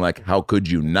people being like, how could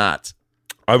you not?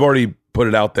 I've already put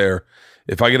it out there.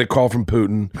 If I get a call from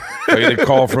Putin, if I get a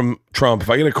call from Trump, if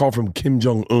I get a call from Kim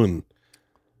Jong-un,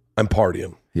 I'm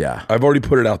partying. Yeah. I've already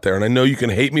put it out there. And I know you can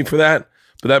hate me for that,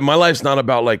 but that my life's not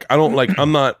about like,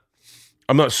 I'm not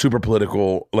super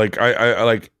political. Like I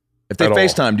like. If they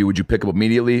FaceTimed you, would you pick up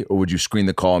immediately or would you screen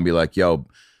the call and be like, yo,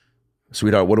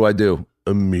 sweetheart, what do I do?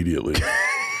 Immediately.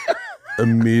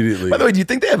 Immediately. By the way, do you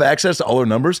think they have access to all our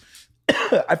numbers?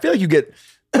 I feel like you get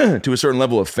to a certain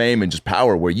level of fame and just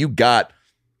power where you got,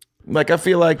 like, I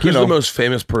feel like, who's the most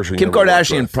famous person? Kim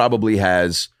Kardashian probably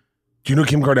has. Do you know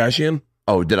Kim Kardashian?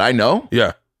 Oh, did I know?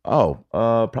 Yeah. Oh,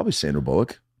 probably Sandra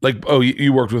Bullock. Like,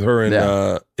 you worked with her in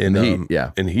Heat.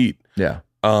 Yeah. In Heat. Yeah.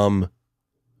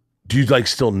 Do you like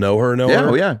still know her? Yeah.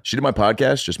 Oh, yeah. She did my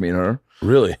podcast, just me and her.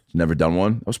 Really? Never done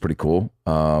one. That was pretty cool.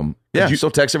 Yeah. You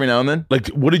still text every now and then. Like,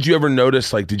 what did you ever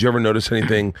notice? Like, did you ever notice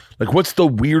anything? Like, what's the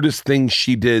weirdest thing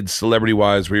she did celebrity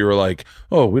wise where you were like,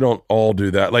 oh, we don't all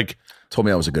do that? Like, told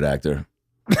me I was a good actor.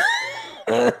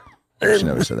 She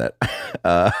never said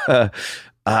that.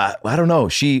 I don't know.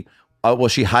 She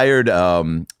hired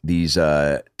these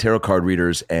tarot card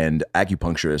readers and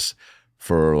acupuncturists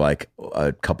for like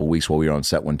a couple weeks while we were on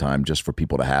set one time, just for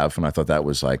people to have. And I thought that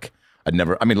was like, I'd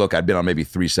been on maybe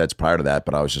 3 sets prior to that,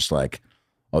 but I was just like,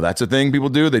 oh, that's a thing people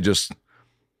do. They just,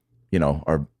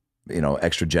 are,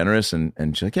 extra generous. And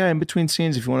she's like, yeah, in between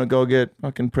scenes, if you want to go get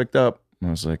fucking pricked up. And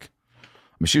I was like,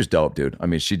 she was dope, dude. I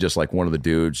mean, she just like one of the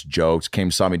dudes, jokes,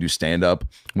 saw me do stand-up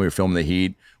when we were filming The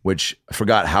Heat, which I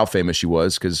forgot how famous she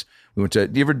was because we went to,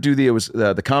 do you ever do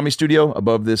the Comedy Studio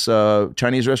above this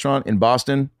Chinese restaurant in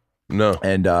Boston? No.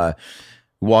 And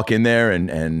walk in there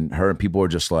and her and people are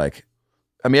just like,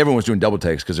 I mean, everyone was doing double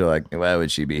takes because they're like, why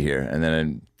would she be here? And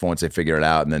then once they figure it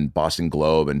out, and then Boston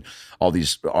Globe and all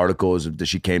these articles that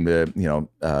she came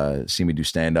to, see me do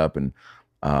stand-up and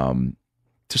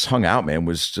just hung out, man. It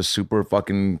was just super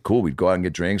fucking cool. We'd go out and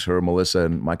get drinks, her, Melissa,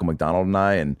 and Michael McDonald and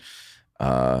I, and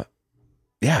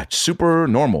yeah, super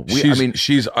normal.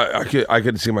 I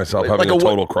could see myself having a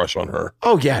total crush on her.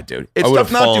 Oh yeah, dude. I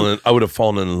would have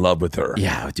fallen in love with her.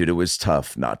 Yeah, dude, it was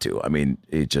tough not to. I mean,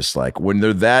 it just like when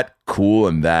they're that cool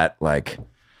and that like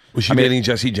Was she dating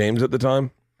Jesse James at the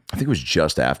time? I think it was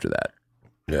just after that.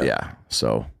 Yeah. Yeah.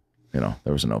 So, there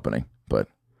was an opening, but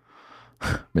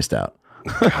missed out.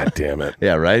 God damn it.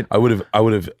 Yeah, right? I would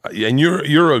have. And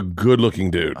you're a good looking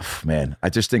dude. Man, I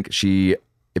just think if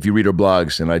you read her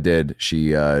blogs, and I did,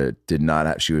 she did not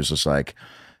have, she was just like,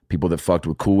 people that fucked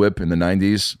with Cool Whip in the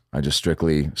 90s, I just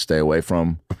strictly stay away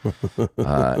from.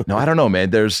 No, I don't know, man.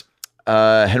 There's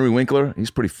Henry Winkler.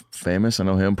 He's pretty famous. I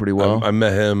know him pretty well. I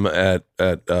met him at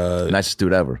Nicest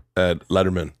dude ever. At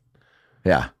Letterman.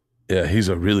 Yeah. Yeah, he's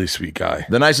a really sweet guy.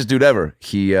 The nicest dude ever.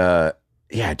 He,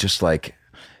 just like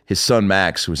his son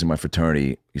Max, who was in my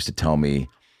fraternity, used to tell me,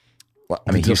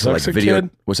 he used to like video. Kid?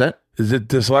 What's that? Is it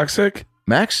dyslexic?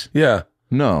 Max? Yeah.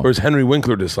 No. Or is Henry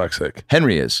Winkler dyslexic?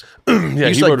 Henry is. Yeah, he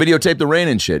used to like videotape the rain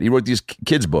and shit. He wrote these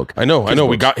kids' book. I know.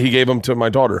 Books. He gave them to my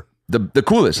daughter. The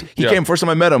coolest. He came, first time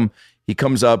I met him, he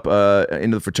comes up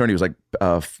into the fraternity. It was like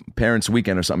parents'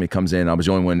 weekend or something. He comes in. I was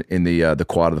the only one in the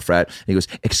quad of the frat. And he goes,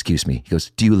 "Excuse me." He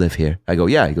goes, "Do you live here?" I go,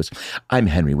 "Yeah." He goes, "I'm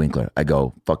Henry Winkler." I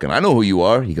go, "Fucking, I know who you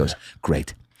are." He goes,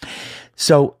 "Great.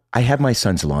 So I have my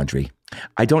son's laundry.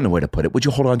 I don't know where to put it. Would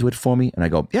you hold on to it for me?" And I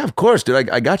go, "Yeah, of course, dude.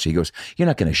 I got you." He goes, "You're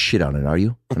not going to shit on it, are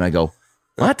you?" And I go,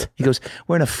 "What?" He goes,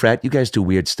 "We're in a frat. You guys do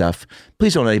weird stuff.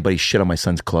 Please don't let anybody shit on my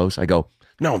son's clothes." I go,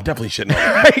 "No, I'm definitely shitting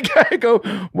on it." I go,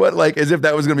 "What?" Like, as if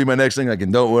that was going to be my next thing. Like,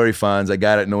 "Don't worry, Fonz. I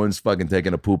got it. No one's fucking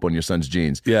taking a poop on your son's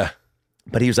jeans." Yeah.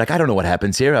 But he was like, "I don't know what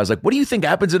happens here." I was like, "What do you think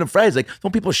happens in a frat?" He's like,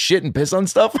 "Don't people shit and piss on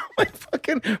stuff?" I'm like,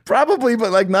 "Fucking probably,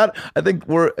 but like not." I think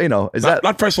we're,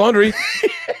 Not fresh laundry.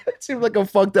 It seemed like a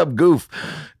fucked up goof,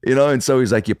 And so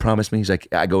he's like, "You promise me?" He's like,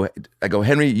 I go,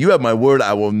 "Henry, you have my word.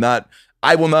 I will not,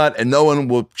 and no one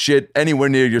will shit anywhere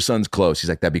near your son's clothes." He's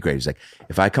like, "That'd be great." He's like,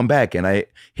 "If I come back and I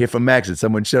hear from Max that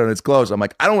someone shit on his clothes," I'm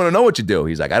like, "I don't want to know what you do."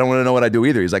 He's like, "I don't want to know what I do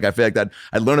either." He's like, "I feel like that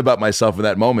I learned about myself in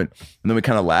that moment." And then we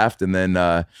kind of laughed, and then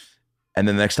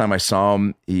the next time I saw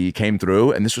him, he came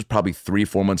through, and this was probably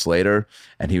 3-4 months later,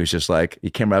 and he was just like, he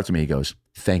came right up to me, he goes,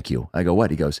 "Thank you." I go,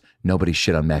 "What?" He goes, "Nobody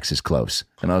shit on Max's clothes."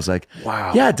 And I was like,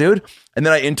 "Wow. Yeah, dude." And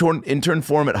then I interned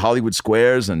for him at Hollywood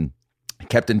Squares and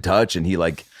kept in touch, and he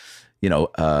like,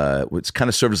 it's kind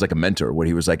of served as like a mentor, where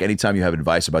he was like, "Anytime you have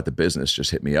advice about the business,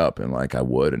 just hit me up." And like I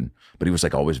would, but he was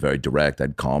like always very direct.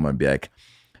 I'd call him and be like,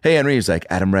 "Hey, Henry." He's like,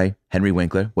 "Adam Ray, Henry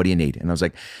Winkler, what do you need?" And I was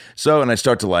like, and I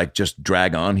start to like just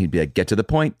drag on. He'd be like, "Get to the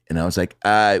point." And I was like,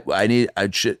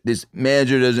 this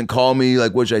manager doesn't call me.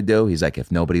 Like, what should I do? He's like,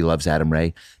 "If nobody loves Adam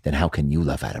Ray, then how can you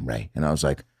love Adam Ray?" And I was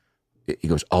like, he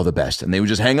goes, "All the best." And they would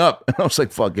just hang up. And I was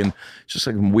like, fucking, just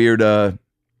like weird,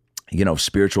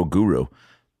 spiritual guru.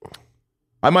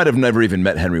 I might have never even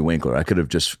met Henry Winkler. I could have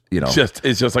just,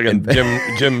 It's just like a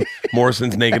Jim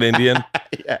Morrison's Naked Indian.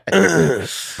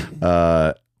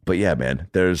 But yeah, man,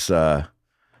 there's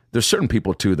certain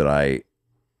people too that I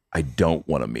don't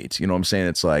want to meet. You know what I'm saying?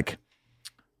 It's like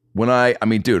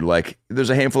dude, like there's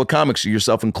a handful of comics,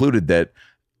 yourself included, that,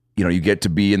 you get to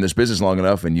be in this business long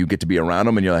enough and you get to be around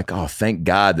them and you're like, "Oh, thank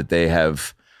God that they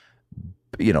have,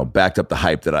 backed up the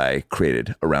hype that I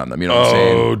created around them." You know what I'm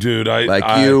saying? Oh, dude.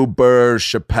 You, Burr,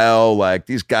 Chappelle, like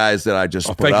these guys that I just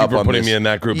put thank up you for on putting this. me in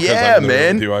that group. Yeah,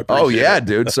 man. With you. I Oh, appreciate yeah, it.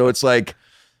 dude. So it's like,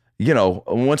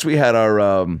 once we had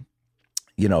our,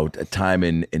 time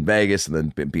in Vegas and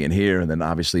then being here, and then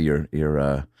obviously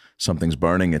your Something's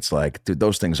Burning. It's like, dude,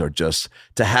 those things are just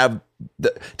to have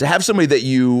somebody that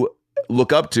you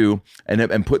look up to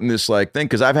and put in this like thing,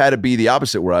 because I've had to be the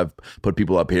opposite, where I've put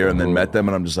people up here and then met them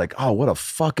and I'm just like, oh, what a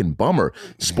fucking bummer.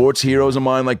 Sports heroes of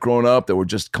mine, like growing up, that were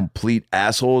just complete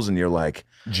assholes, and you're like,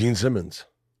 Gene Simmons.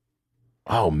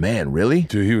 Oh man, really?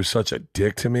 Dude, he was such a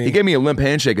dick to me. He gave me a limp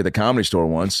handshake at the Comedy Store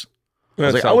once. I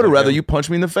was like, I would have rather you punch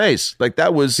me in the face. Like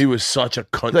that was. He was such a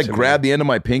cunt. He like grabbed the end of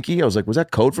my pinky. I was like, was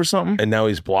that code for something? And now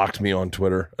he's blocked me on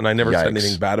Twitter, and I never said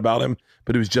anything bad about him.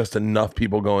 But it was just enough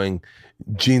people going,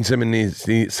 Gene Simmons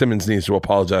needs to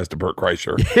apologize to Bert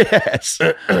Kreischer. Yes.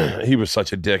 He was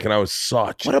such a dick, and I was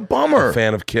such what a bummer a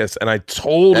fan of Kiss. And I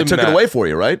told him took it away for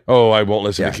you, right? Oh, I won't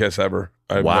listen to Kiss ever.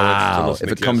 Wow.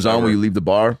 If it comes on, will you leave the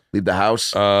bar? Leave the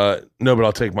house? No, but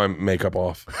I'll take my makeup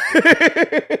off.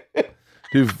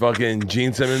 Dude, fucking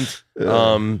Gene Simmons.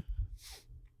 There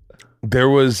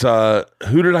was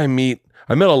who did I meet?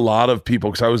 I met a lot of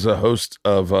people because I was a host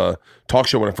of a talk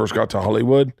show when I first got to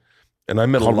Hollywood, and I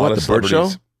met a lot of celebrities.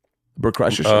 Burt Show? Burt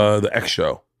Kreischer Show? The X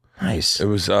Show. Nice. It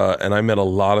was, and I met a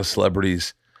lot of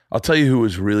celebrities. I'll tell you who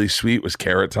was really sweet was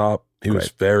Carrot Top. He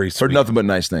was very sweet. Heard nothing but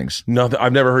nice things. Nothing.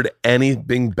 I've never heard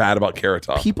anything bad about Carrot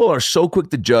Top. People are so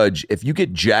quick to judge if you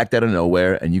get jacked out of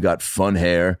nowhere and you got fun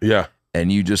hair. Yeah.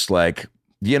 And you just like,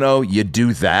 you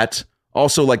do that.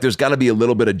 Also, like, there's got to be a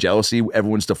little bit of jealousy.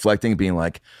 Everyone's deflecting, being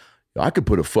like, I could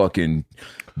put a fucking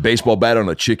baseball bat on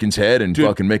a chicken's head and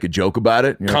fucking make a joke about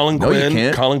it. You're Colin like, no, you Quinn,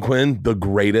 can't. Colin Quinn, the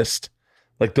greatest.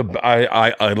 Like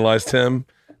I idolized him.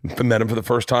 Met him for the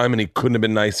first time, and he couldn't have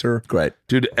been nicer. Great.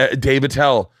 Dude, Dave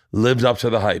Attell lived up to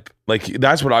the hype. Like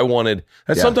that's what I wanted.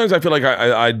 And Yeah. sometimes I feel like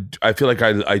I feel like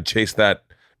I chased that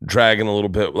dragon a little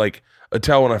bit. Like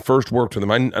Attell, when I first worked with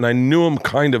him, and I knew him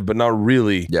kind of, but not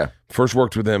really. Yeah. First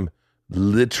worked with him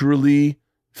literally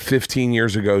 15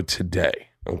 years ago today.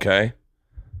 Okay,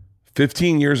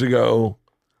 15 years ago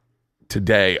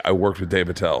today, I worked with Dave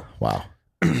Attell. Wow.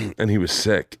 And he was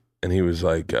sick, and he was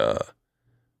like, I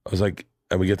was like.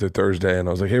 And we get there Thursday, and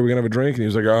I was like, hey, we're going to have a drink? And he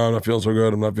was like, oh, I'm not feeling so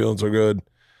good. I'm not feeling so good.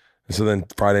 And so then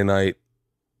Friday night,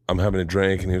 I'm having a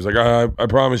drink, and he was like, I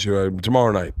promise you,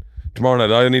 tomorrow night,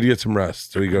 I need to get some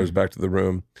rest. So he goes back to the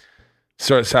room.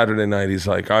 So Saturday night, he's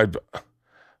like,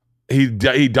 he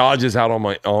dodges out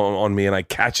on me, and I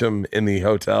catch him in the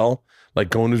hotel, like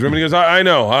going to his room, and he goes, I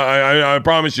know, I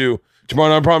promise you,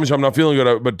 tomorrow night, I promise you, I'm not feeling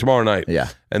good, but tomorrow night. Yeah.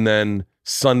 And then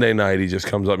Sunday night, he just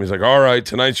comes up, and he's like, all right,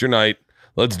 tonight's your night.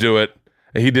 Let's do it.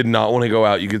 And he did not want to go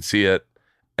out. You could see it.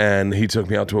 And he took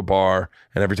me out to a bar.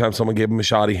 And every time someone gave him a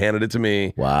shot, he handed it to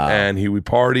me. Wow. And we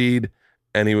partied.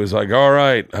 And he was like, all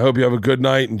right, I hope you have a good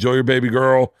night. Enjoy your baby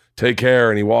girl. Take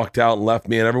care. And he walked out and left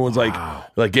me. And everyone's like,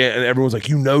 and everyone's like,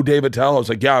 you know Dave Attell? I was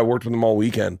like, yeah, I worked with him all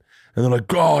weekend. And they're like,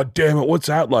 God damn it, what's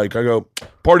that like? I go,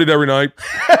 partied every night.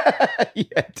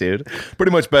 Yeah, dude.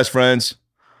 Pretty much best friends.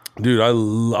 Dude, I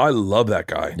love that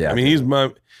guy. Yeah. I mean,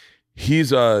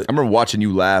 he's I remember watching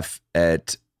you laugh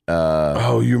at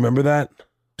oh, you remember that?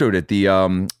 dude, at the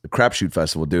Crapshoot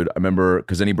Festival, dude. I remember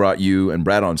because then he brought you and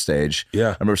Brad on stage. Yeah.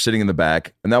 I remember sitting in the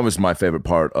back, and that was my favorite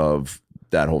part of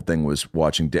that whole thing was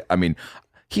watching. I mean,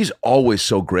 he's always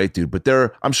so great, dude. But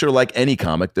I'm sure, like any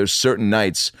comic, there's certain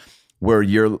nights where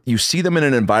you see them in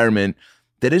an environment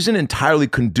that isn't entirely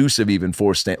conducive even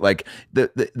for like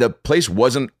the place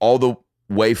wasn't all the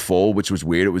way full, which was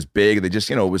weird. It was big. They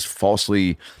just, it was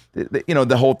falsely,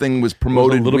 the whole thing was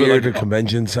promoted a little weird. bit like a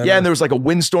convention center. Yeah, and there was like a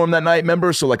windstorm that night,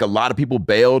 remember? So like a lot of people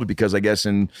bailed because I guess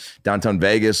in downtown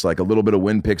Vegas, like a little bit of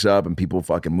wind picks up and people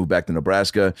fucking move back to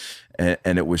Nebraska. And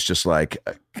it was just like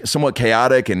somewhat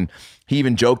chaotic. And he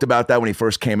even joked about that when he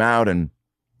first came out.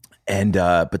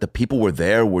 But the people were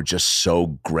there were just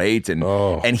so great.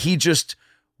 And he just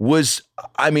was,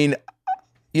 I mean,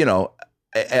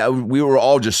 we were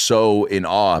all just so in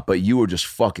awe, but you were just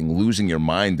fucking losing your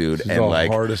mind, dude. This is and the like,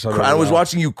 hardest I've I ever was laughed.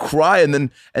 watching you cry, and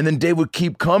then Dave would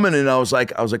keep coming, and I was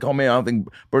like, oh man, I don't think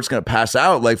Bert's gonna pass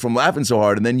out like from laughing so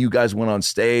hard. And then you guys went on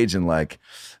stage, and like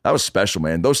that was special,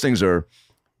 man. Those are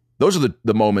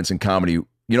the moments in comedy,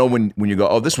 when you go,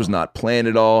 oh, this was not planned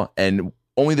at all, and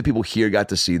only the people here got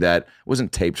to see that. It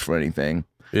wasn't taped for anything.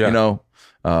 Yeah.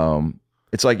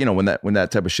 It's like when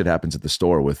that type of shit happens at the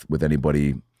store with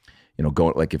anybody.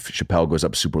 Going like if Chappelle goes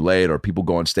up super late or people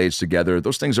go on stage together,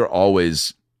 those things are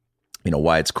always,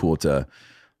 why it's cool to,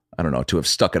 I don't know, to have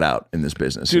stuck it out in this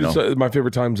business. Dude, it's my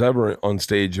favorite times ever on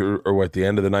stage or at the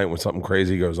end of the night when something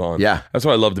crazy goes on. Yeah. That's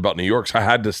what I loved about New York. So I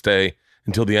had to stay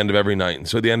until the end of every night. And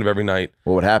so at the end of every night,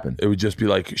 What would happen? it would just be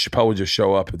like Chappelle would just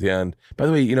show up at the end. By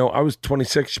the way, I was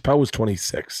 26. Chappelle was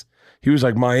 26. He was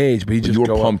like my age, but he just You were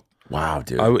go pumped. up. Wow,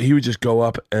 dude. He would just go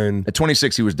up and At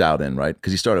 26, he was dialed in, right?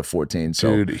 Because he started at 14.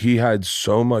 So dude, he had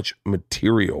so much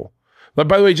material. But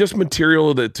by the way, just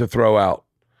material to throw out.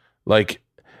 Like,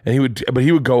 and he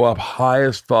would go up high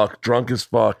as fuck, drunk as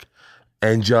fuck,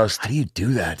 and just how do you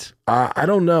do that? I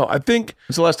don't know. I think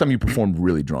When's the last time you performed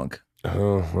really drunk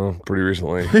pretty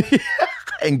recently.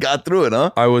 and got through it,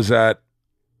 huh? It was at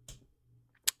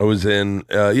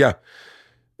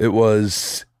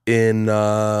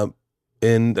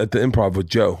the Improv with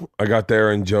Joe. I got there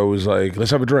and Joe was like,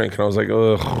 let's have a drink. And I was like,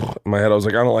 ugh. In my head, I was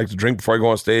like, I don't like to drink before I go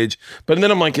on stage. But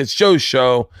then I'm like, it's Joe's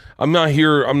show. I'm not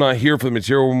here for the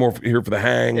material. We're more here for the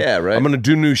hang. Yeah, right. I'm going to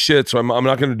do new shit, so I'm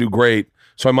not going to do great.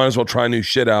 So I might as well try new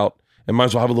shit out and might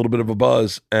as well have a little bit of a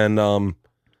buzz. And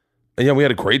yeah, we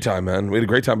had a great time, man. We had a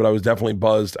great time, but I was definitely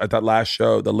buzzed at that last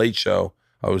show, the late show.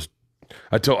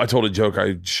 I told a joke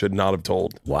I should not have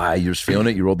told. Why? You're just feeling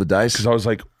it? You rolled the dice? Because I was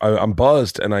like, I'm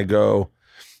buzzed, and I go,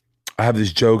 I have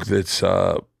this joke that's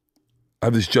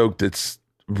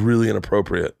really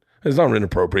inappropriate. It's not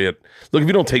inappropriate. Look, if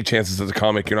you don't take chances as a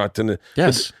comic, you're not gonna.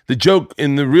 Yes. The joke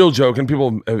in the real joke, and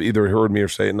people have either heard me or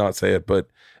say it, not say it, but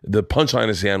the punchline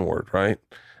is the N word, right?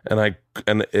 And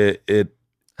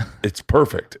it's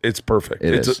perfect. It's perfect.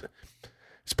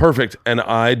 It's perfect. And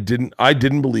I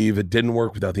didn't believe it didn't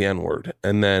work without the N word.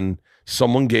 And then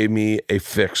someone gave me a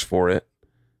fix for it.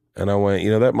 And I went,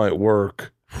 that might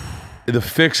work. The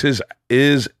fix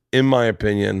is, in my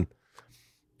opinion,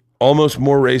 almost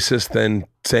more racist than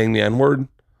saying the N word.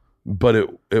 but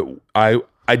I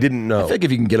didn't know. I think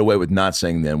if you can get away with not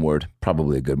saying the N-word,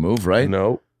 probably a good move, right?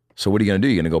 No. So what are you going to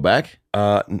do? You going to go back?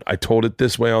 I told it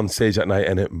this way on stage that night,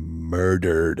 and it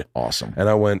murdered. Awesome. And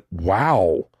I went,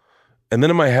 wow. And then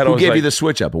in my head, I Who was gave like, you the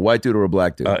switch up, a white dude or a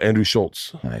black dude? Andrew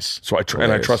Schultz. Nice. So I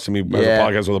Hilarious. trust him. He has a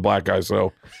podcast with a black guy.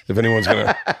 So if anyone's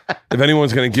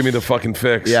gonna give me the fucking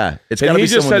fix, Yeah, it's And got to he be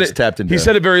just someone said that's it. tapped into. He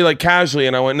said it very like casually,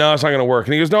 and I went, no, it's not gonna work.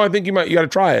 And he goes, no, I think you got to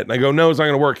try it. And I go, no, it's not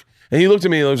gonna work. And he looked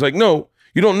at me and I was like, no,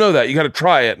 you don't know that. You got to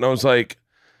try it. And I was like,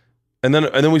 and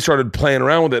then we started playing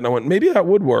around with it, and I went, maybe that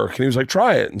would work. And he was like,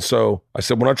 try it. And so I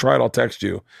said, when I try it, I'll text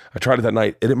you. I tried it that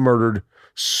night, and it murdered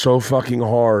so fucking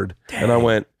hard. Dang. And I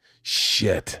went,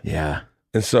 shit. Yeah.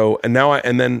 And so, now I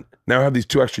have these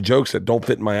 2 extra jokes that don't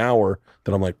fit in my hour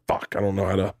that I'm like, fuck, I don't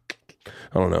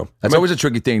know. That's always a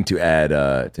tricky thing to add,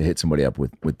 to hit somebody up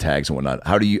with tags and whatnot.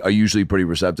 Are you usually pretty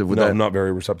receptive with No, that? I'm not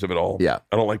very receptive at all. Yeah.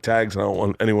 I don't like tags, and I don't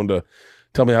want anyone to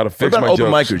tell me how to What fix about my open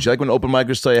jokes. micers? You like when open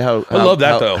micers tell you how I love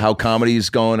that, though. how comedy's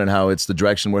going and how it's the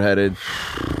direction we're headed?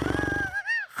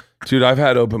 Dude, I've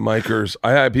had open micers.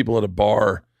 I had people at a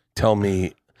bar tell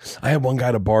me, I had one guy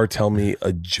at a bar tell me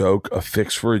a joke, a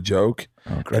fix for a joke.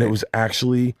 And it was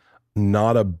actually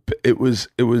not it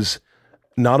was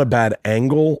not a bad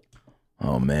angle.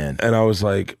 Oh man. And I was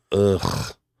like,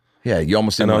 ugh. Yeah, you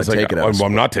almost didn't And I want was to like, take it.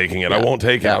 I'm not taking it. I Yeah. won't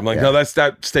take it. Yeah, I'm like, yeah. no, that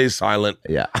stays silent.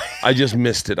 Yeah. I just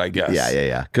missed it, I guess.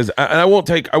 Yeah. Because I won't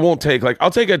take like, I'll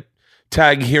take a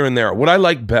tag here and there. What I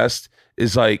like best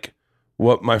is like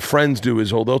what my friends do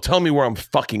is they'll tell me where I'm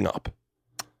fucking up.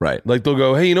 Right. Like they'll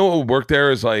go, hey, you know what would work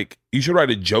there is like, you should write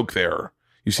a joke there.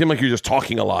 You seem like you're just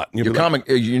talking a lot. And Your like,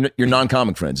 your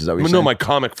non-comic friends, is that what you're no, saying? my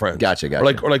comic friends. Gotcha. Or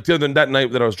like the other that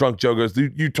night that I was drunk, Joe goes,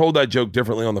 you told that joke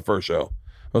differently on the first show.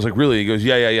 I was like, really? He goes,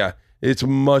 yeah. It's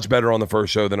much better on the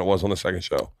first show than it was on the second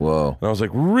show. Whoa. And I was like,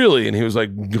 really? And he was like,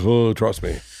 oh, trust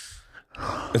me.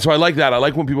 And so I like that. I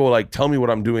like when people like tell me what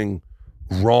I'm doing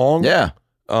wrong. Yeah.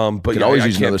 But Could yeah, always I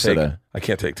use can't another set take, of- I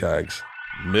can't take tags.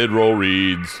 Mid-roll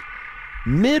reads.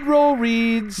 Mid-roll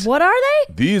reads. What are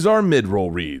they? These are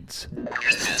mid-roll reads.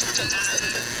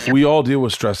 We all deal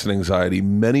with stress and anxiety.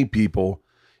 Many people,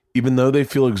 even though they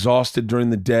feel exhausted during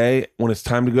the day, when it's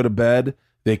time to go to bed,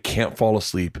 they can't fall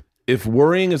asleep. If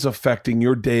worrying is affecting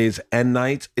your days and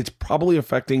nights, it's probably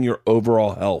affecting your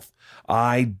overall health.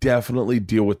 I definitely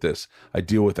deal with this. I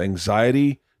deal with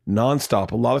anxiety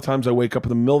nonstop. A lot of times I wake up in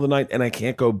the middle of the night and I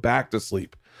can't go back to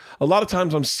sleep. A lot of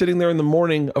times I'm sitting there in the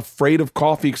morning afraid of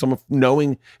coffee because I'm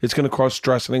knowing it's going to cause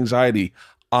stress and anxiety.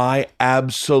 I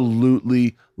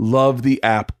absolutely love the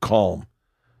app Calm.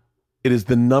 It is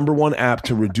the #1 app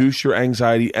to reduce your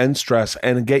anxiety and stress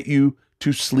and get you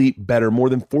to sleep better. More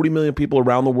than 40 million people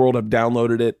around the world have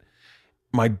downloaded it.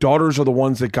 My daughters are the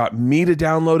ones that got me to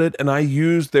download it, and I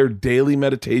use their daily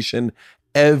meditation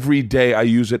every day. I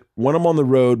use it when I'm on the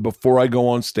road before I go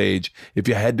on stage. If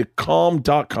you head to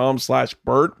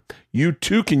calm.com/Bert, you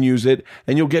too can use it,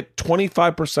 and you'll get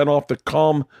 25% off the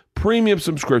Calm premium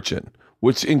subscription,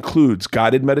 which includes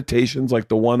guided meditations like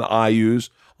the one I use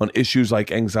on issues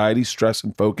like anxiety, stress,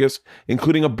 and focus,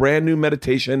 including a brand new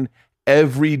meditation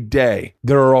every day.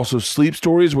 There are also sleep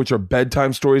stories, which are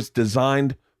bedtime stories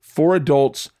designed for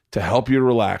adults to help you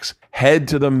relax. Head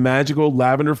to the magical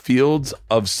lavender fields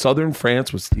of southern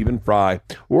France with Stephen Fry,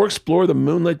 or explore the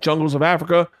moonlit jungles of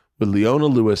Africa with Leona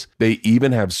Lewis. They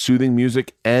even have soothing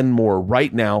music and more.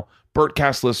 Right now,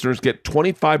 Bertcast listeners get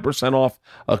 25% off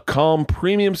a Calm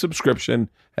premium subscription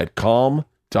at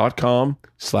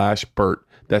calm.com/Bert.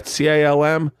 That's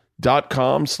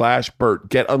CALM.com/Bert.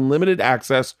 Get unlimited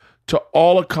access to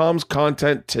all of Calm's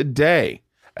content today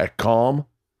at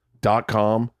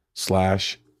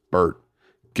calm.com/Bert.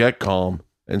 Get calm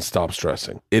and stop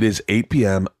stressing. It is 8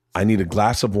 p.m. I need a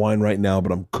glass of wine right now,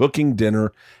 but I'm cooking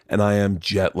dinner and I am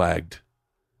jet lagged.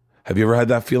 Have you ever had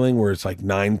that feeling where it's like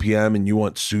 9 p.m. and you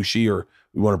want sushi or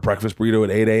you want a breakfast burrito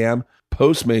at 8 a.m.?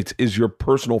 Postmates is your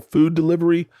personal food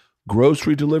delivery,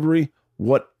 grocery delivery,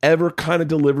 whatever kind of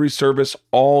delivery service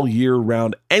all year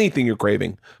round. Anything you're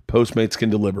craving, Postmates can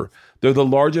deliver. They're the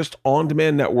largest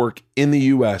on-demand network in the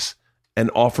U.S.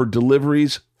 and offer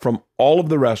deliveries from all of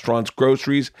the restaurants,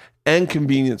 groceries, and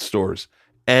convenience stores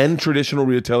and traditional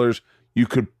retailers you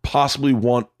could possibly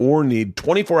want or need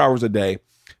 24 hours a day,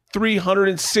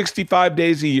 365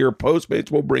 days a year. Postmates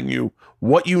will bring you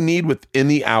what you need within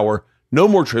the hour. No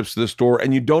more trips to the store,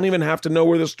 and you don't even have to know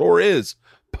where the store is.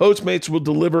 Postmates will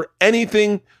deliver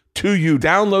anything to you.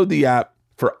 Download the app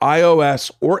for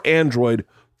iOS or Android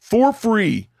for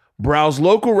free. Browse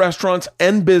local restaurants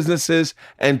and businesses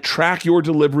and track your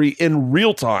delivery in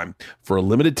real time. For a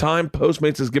limited time,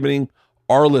 Postmates is giving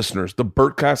our listeners, the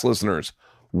Bertcast listeners,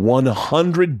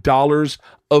 $100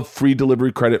 of free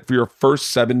delivery credit for your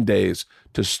first 7 days.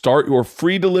 To start your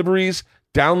free deliveries,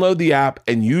 download the app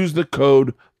and use the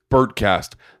code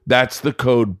BERTCAST. That's the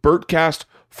code BERTCAST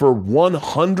for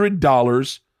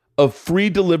 $100 of free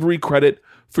delivery credit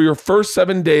for your first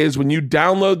 7 days when you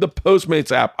download the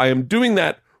Postmates app. I am doing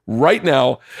that right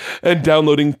now and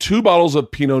downloading 2 bottles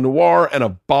of Pinot Noir and a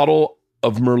bottle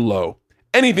of Merlot.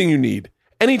 Anything you need,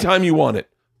 anytime you want it,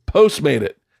 Postmate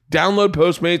it. Download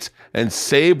Postmates and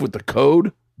save with the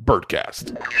code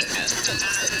BERTCAST.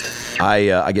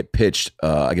 I get pitched,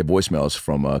 I get voicemails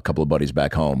from a couple of buddies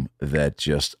back home that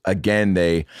just, again,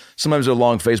 sometimes they're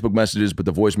long Facebook messages, but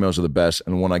the voicemails are the best.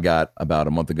 And one I got about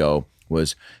a month ago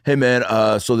was, hey man,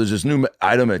 so there's this new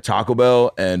item at Taco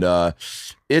Bell and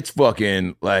it's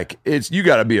fucking like, you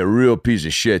gotta be a real piece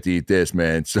of shit to eat this,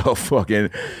 man. So fucking,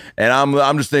 and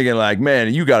I'm just thinking like,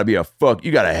 man, you gotta be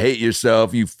you gotta hate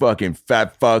yourself, you fucking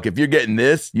fat fuck. If you're getting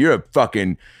this, you're a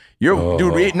fucking,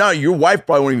 dude, no, your wife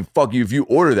probably won't even fuck you if you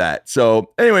order that.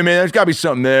 So anyway, man, there's gotta be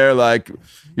something there. Like,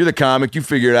 you're the comic, you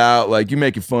figure it out, like you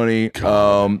make it funny.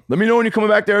 Let me know when you're coming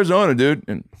back to Arizona, dude.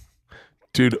 And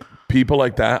dude, people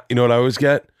like that, you know what I always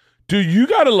get? Dude, you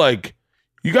gotta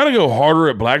go harder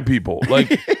at black people.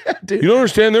 Like, you don't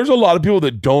understand. There's a lot of people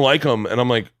that don't like them, and I'm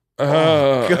like,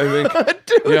 I think,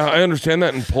 dude. Yeah, I understand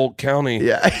that in Polk County.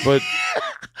 Yeah,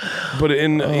 but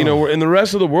in in the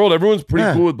rest of the world, everyone's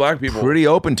pretty cool with black people. Pretty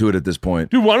open to it at this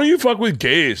point, dude. Why don't you fuck with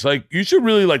gays? Like, you should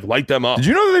really light them up. Did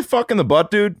you know that they fuck in the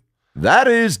butt, dude? That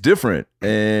is different,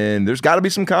 and there's got to be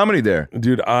some comedy there,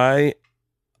 dude.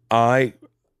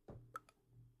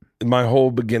 My whole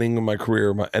beginning of my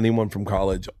career, anyone from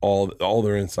college, all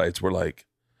their insights were like,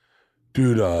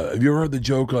 dude, have you ever heard the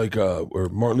joke where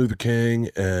Martin Luther King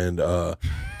and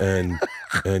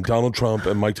Donald Trump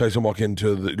and Mike Tyson walk in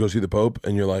to go see the Pope,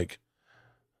 and you're like,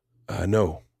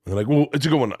 no. And they're like, well, it's a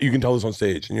good one. You can tell this on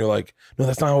stage. And you're like, no,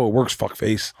 that's not how it works,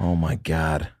 fuckface. Oh my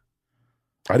God.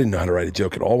 I didn't know how to write a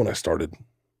joke at all when I started.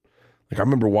 Like, I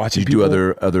remember watching people. Did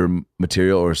you do other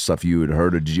material or stuff you had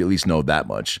heard, or did you at least know that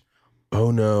much? Oh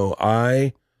no,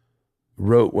 I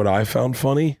wrote what I found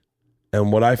funny and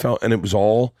it was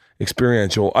all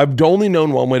experiential. I've only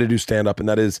known one way to do stand-up, and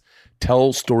that is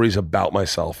tell stories about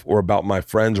myself or about my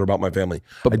friends or about my family.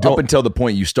 But up until the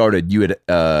point you started, you had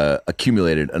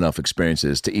accumulated enough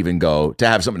experiences to even to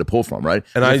have something to pull from, right?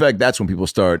 And in fact, that's when people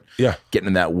start getting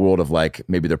in that world of like,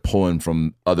 maybe they're pulling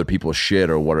from other people's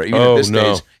shit or whatever. Even at this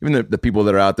stage, even the people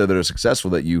that are out there that are successful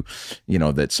that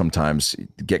that sometimes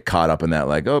get caught up in that,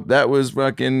 like, oh, that was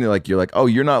fucking, like, you're like, oh,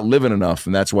 you're not living enough,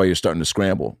 and that's why you're starting to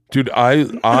scramble. Dude,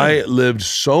 I lived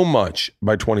so much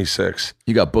by 26.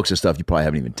 You got books and stuff you probably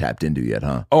haven't even tapped into yet,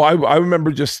 huh? Oh, I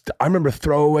remember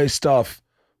throwaway stuff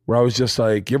where I was just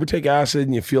like, you ever take acid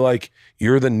and you feel like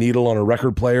you're the needle on a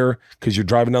record player because you're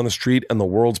driving down the street and the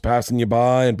world's passing you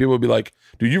by, and people would be like,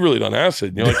 dude, you really done acid?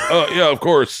 And you're like, oh yeah, of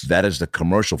course. That is the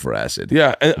commercial for acid.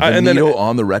 Yeah, and then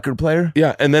on the record player.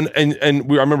 Yeah, and then I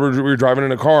remember we were driving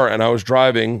in a car, and I was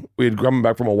driving. We had come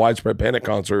back from a Widespread Panic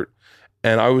concert,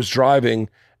 and I was driving,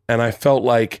 and I felt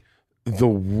like the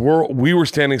world. We were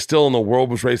standing still, and the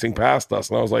world was racing past us,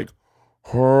 and I was like,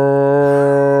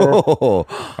 oh.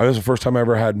 That was the first time I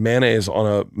ever had mayonnaise on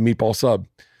a meatball sub.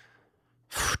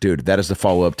 Dude, that is the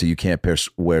follow-up to you can't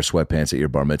wear sweatpants at your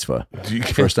bar mitzvah.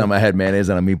 First time I had mayonnaise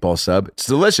on a meatball sub. It's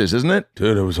delicious, isn't it?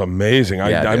 Dude, it was amazing.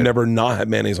 I've never not had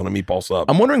mayonnaise on a meatball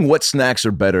sub. I'm wondering what snacks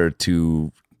are better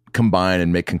to combine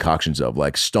and make concoctions of,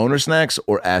 like stoner snacks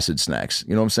or acid snacks.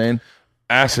 You know what I'm saying?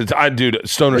 Acids.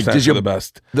 Stoner snacks are the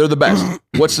best. They're the best.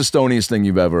 What's the stoniest thing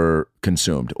you've ever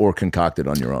consumed or concocted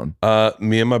on your own?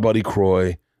 Me and my buddy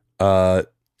Croy.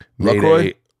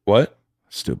 LaCroix? What?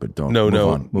 Stupid. Don't.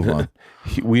 Move on.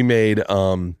 We made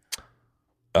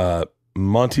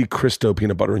Monte Cristo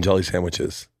peanut butter and jelly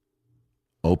sandwiches.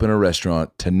 Open a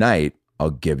restaurant tonight.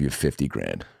 I'll give you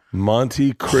 $50,000.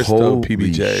 Monte Cristo Holy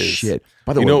PBJs. Shit.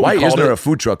 By the way, why isn't there a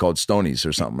food truck called Stoney's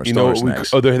or something? Or you know Stoner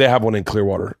Snacks? they have one in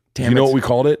Clearwater. Damn you know what we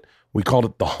called it? We called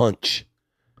it the Hunch.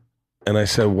 And I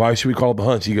said, why should we call it the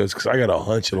Hunch? He goes, because I got a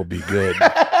hunch it'll be good.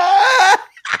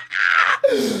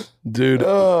 Dude,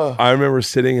 I remember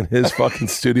sitting in his fucking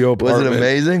studio apartment. Was it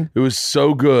amazing? It was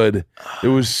so good. It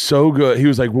was so good. He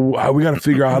was like, well, we got to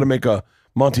figure out how to make a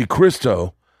Monte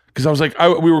Cristo. Because I was like,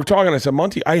 we were talking. I said,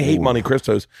 I hate Monte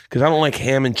Cristos because I don't like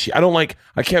ham and cheese.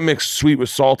 I can't mix sweet with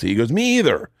salty. He goes, me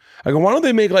either. I go, why don't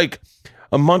they make like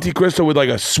a Monte Cristo with like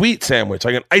a sweet sandwich,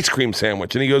 like an ice cream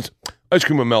sandwich? And he goes, ice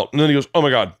cream will melt. And then he goes, oh my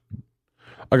God,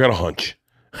 I got a hunch.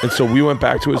 And so we went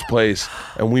back to his place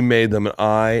and we made them.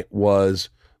 And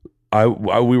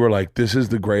we were like, this is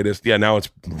the greatest. Yeah, now it's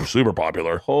super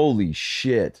popular. Holy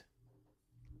shit.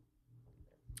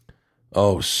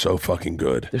 Oh, so fucking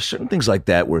good. There's certain things like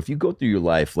that where if you go through your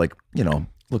life, like,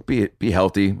 look, be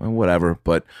healthy and whatever,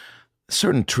 but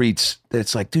certain treats that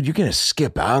it's like, dude, you're going to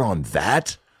skip out on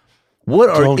that?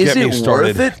 Is it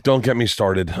worth it? Don't get me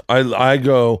started. I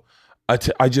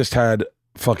just had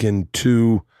fucking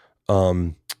 2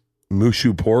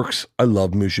 Mushu porks. I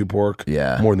love Mushu pork.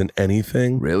 Yeah. More than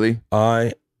anything. Really?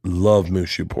 I love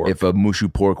Mushu pork. If a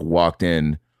Mushu pork walked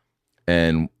in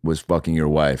and was fucking your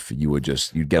wife, you'd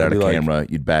get out of camera,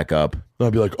 you'd back up.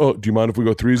 I'd be like, oh, do you mind if we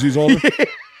go threesies on it?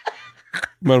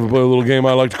 Mind if we play a little game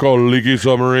I like to call Leaky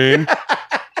Submarine?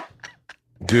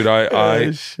 Dude,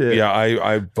 I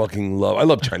fucking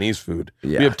love Chinese food.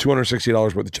 Yeah. We have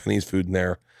 $260 worth of Chinannese food in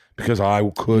there because I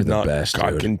could not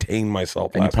dude. contain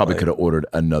myself. And you probably night. could have ordered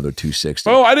another 260.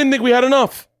 Oh, I didn't think we had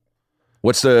enough.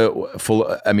 What's the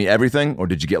full? I mean, everything, or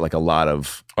did you get like a lot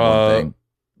of one thing?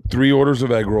 3 orders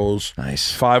of egg rolls.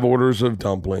 Nice. 5 orders of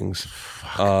dumplings.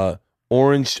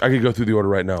 Orange. I could go through the order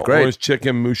right now. Great. Orange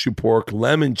chicken, Mushu pork,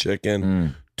 lemon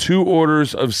chicken. 2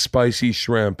 orders of spicy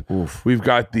shrimp. Oof. We've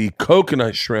got the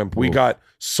coconut shrimp. We got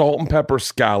salt and pepper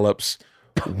scallops.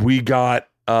 We got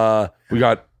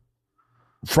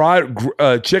fried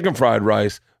chicken fried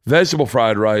rice, vegetable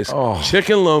fried rice,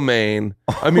 chicken lo mein.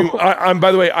 I mean, I'm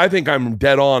by the way, I think I'm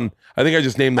dead on. I think I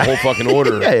just named the whole fucking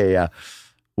order. Yeah.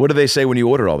 What do they say when you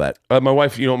order all that? My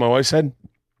wife, you know what my wife said?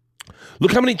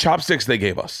 Look how many chopsticks they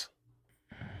gave us.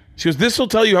 She goes, this will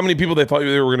tell you how many people they thought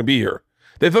they were going to be here.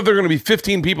 They thought there were going to be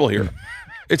 15 people here.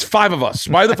 It's 5 of us.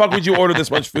 Why the fuck would you order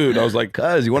this much food? I was like,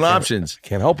 because you want options. I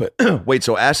can't help it. Wait,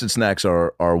 so acid snacks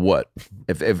are what?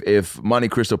 If Monte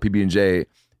Cristo PB&J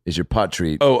is your pot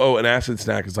treat. Oh, an acid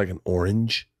snack is like an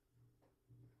orange.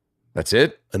 That's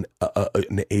it? An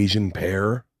Asian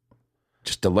pear.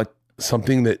 Just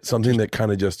something that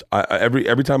kind of just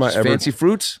every time I ever fancy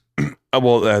fruits. I'm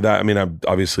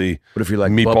obviously. What if you're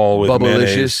like meatball with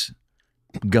Bubblicious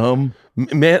gum?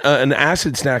 An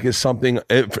acid snack is something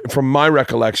from my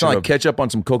recollection. It's not like ketchup on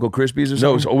some Cocoa Krispies or something.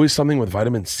 No, it's always something with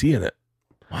vitamin C in it.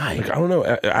 Why? Like, I don't know.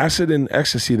 Acid and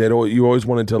ecstasy. You always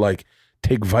wanted to like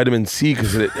take vitamin C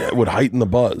because it would heighten the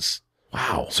buzz.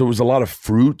 Wow. So it was a lot of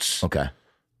fruits. Okay.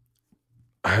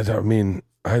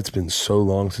 It's been so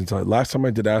long since last time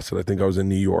I did acid. I think I was in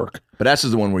New York. But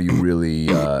acid's the one where you really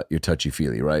you're touchy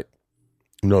feely, right?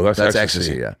 No, that's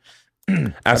ecstasy. Yeah.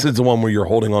 Acid's the one where you're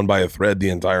holding on by a thread the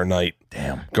entire night.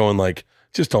 Damn. Going like,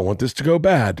 just don't want this to go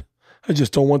bad. I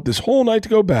just don't want this whole night to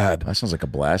go bad. That sounds like a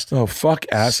blast. Oh, fuck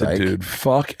acid, Psych. dude.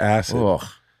 Fuck acid. Ugh.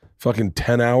 Fucking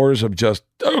 10 hours of just,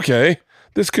 okay,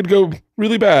 this could go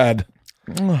really bad.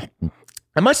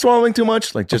 Am I swallowing too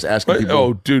much? Like just asking people.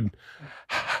 Oh, dude.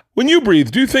 When you breathe,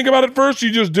 do you think about it first?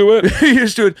 You just do it? You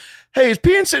just do it. Hey, is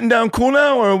peeing sitting down cool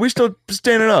now, or are we still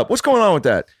standing up? What's going on with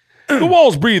that? The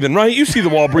wall's breathing, right? You see the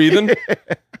wall breathing.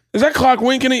 Is that clock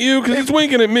winking at you? Because it's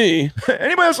winking at me.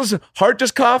 Anybody else listen? Heart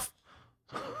just cough?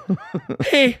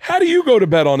 Hey, how do you go to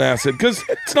bed on acid? Because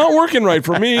it's not working right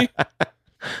for me.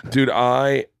 Dude,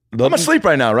 I'm asleep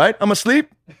right now, right? I'm asleep.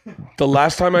 The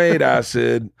last time I ate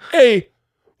acid, hey,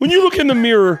 when you look in the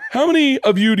mirror, how many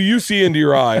of you do you see into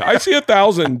your eye? I see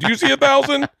 1,000. Do you see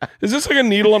 1,000? Is this like a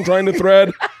needle I'm trying to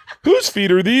thread? Whose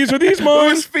feet are these? Are these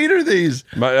mine? Whose feet are these?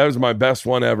 That was my best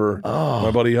one ever. My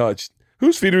buddy Hutch.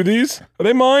 Whose feet are these? Are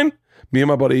they mine? Me and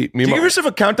my buddy. Do you give yourself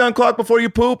a countdown clock before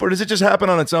you poop, or does it just happen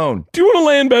on its own? Do you want to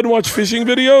lay in bed and watch fishing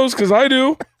videos? Because I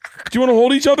do. Do you want to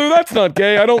hold each other? That's not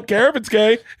gay. I don't care if it's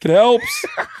gay. It helps.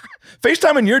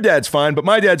 FaceTiming your dad's fine, but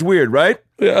my dad's weird, right?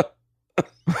 Yeah.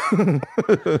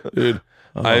 Dude,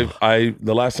 the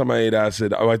last time I ate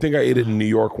acid, I think I ate it in New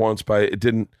York once, but it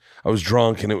didn't. I was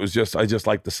drunk, and it was just I just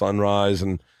liked the sunrise,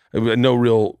 and it was no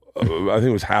real. I think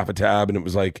it was half a tab, and it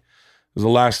was the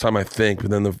last time I think.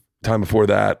 But then the time before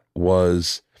that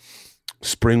was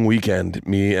spring weekend.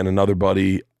 Me and another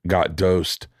buddy got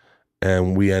dosed,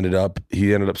 and he ended up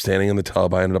standing in the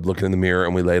tub. I ended up looking in the mirror,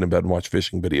 and we laid in bed and watched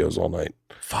fishing videos all night.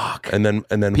 Fuck. And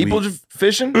then people just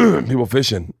fishing. People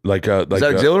fishing like is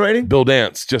that exhilarating? Bill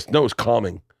Dance. Just no, it was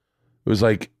calming. It was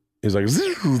like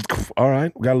all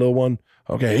right, we got a little one.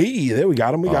 Okay, hey, there we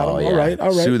got him. We got him. Yeah. All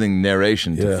right. Soothing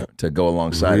narration to go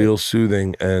alongside. Real it.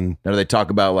 soothing. And now they talk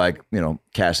about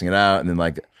casting it out, and then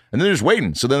they're just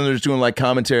waiting. So then they're just doing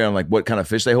commentary on what kind of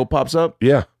fish they hope pops up.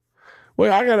 Yeah.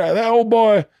 Well, I got that old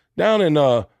boy down in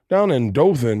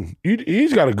Dothan.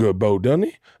 He's got a good boat, doesn't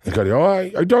he? All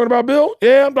right. Are you talking about Bill?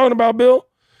 Yeah, I'm talking about Bill.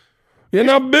 Yeah,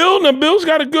 now Bill's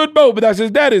got a good boat, but that's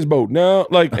his daddy's boat. Now,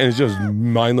 and it's just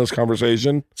mindless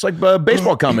conversation. It's like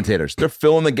baseball commentators. They're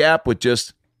filling the gap with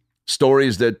just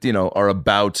stories that, are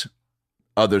about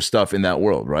other stuff in that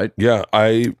world, right? Yeah,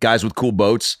 guys with cool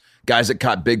boats, guys that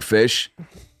caught big fish.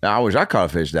 I wish I caught a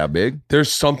fish that big.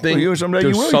 There's something. Well, you someday you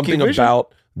there's will. You something keep fishing.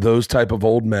 about those type of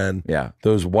old men. Yeah.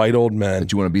 Those white old men.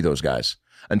 That you want to be those guys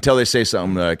until they say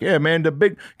something like, "Yeah, man,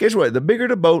 guess what? The bigger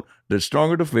the boat, the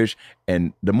stronger the fish,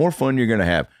 and the more fun you're gonna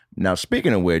have." Now,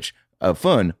 speaking of which,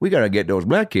 fun, we gotta get those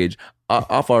black kids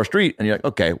off our street. And you're like,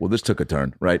 okay, well, this took a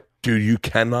turn, right? Dude, you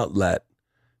cannot let.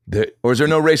 Or is there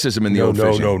no racism in the old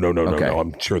fishing? No. Okay.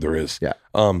 I'm sure there is. Yeah.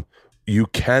 You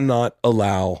cannot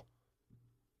allow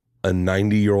a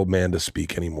 90-year-old man to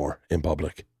speak anymore in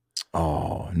public.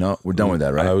 Oh no, we're done with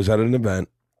that, right? I was at an event.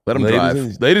 Let him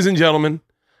drive. Ladies and gentlemen,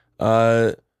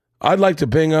 I'd like to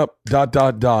bring up ...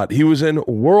 He was in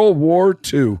World War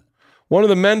II. One of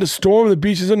the men to storm the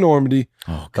beaches of Normandy.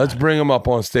 Oh, God. Let's bring him up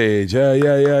on stage. Yeah.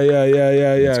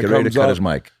 Let's get ready to cut his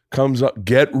mic. Comes up.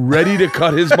 Get ready to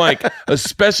cut his mic,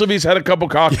 especially if he's had a couple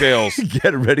cocktails.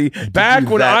 Get ready. Back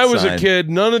when I was a kid,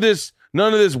 none of this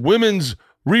women's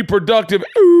reproductive.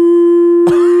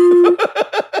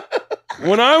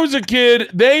 When I was a kid,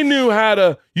 they knew how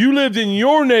to. You lived in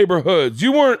your neighborhoods.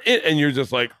 You weren't in, and you're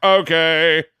just like,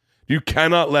 okay. You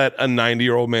cannot let a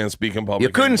 90-year-old man speak in public. You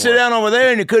couldn't anymore. sit down over there,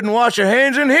 and you couldn't wash your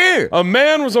hands in here. A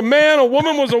man was a man. A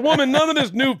woman was a woman. None of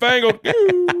this newfangled.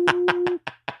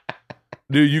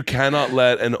 Dude, you cannot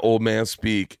let an old man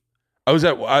speak. There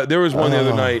was one the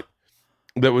other night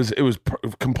that was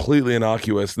completely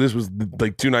innocuous. This was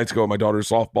like 2 nights ago at my daughter's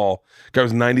softball. Guy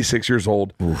was 96 years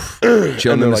old.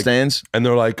 Chilling in the stands. And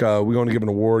they're like, we're going to give an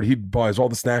award. He buys all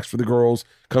the snacks for the girls,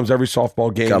 comes every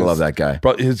softball game. Gotta love that guy.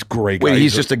 But he's great. Wait,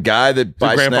 he's just a guy that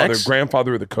buys snacks?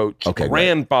 Grandfather of the coach. Okay,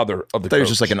 grandfather of the I thought coach. he was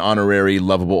just like an honorary,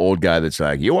 lovable old guy that's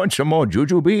like, you want some more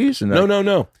jujubes? And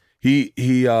No.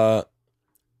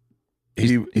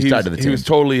 He's tied to the team. He was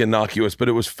totally innocuous, but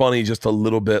it was funny just a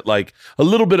little bit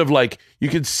of like you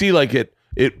could see like it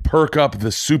perk up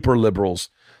the super liberals.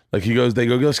 Like they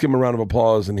go, let's give him a round of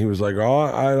applause. And he was like, oh,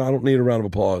 I don't need a round of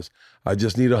applause. I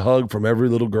just need a hug from every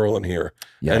little girl in here.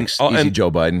 Yikes. Easy Joe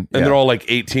Biden. And they're all like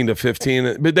 18 to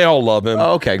 15, but they all love him.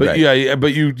 Oh, okay, but great. Yeah,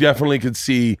 but you definitely could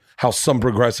see how some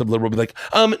progressive liberal would be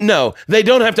like, no, they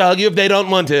don't have to hug you if they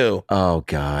don't want to. Oh,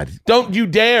 God. Don't you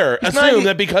dare assume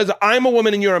that because I'm a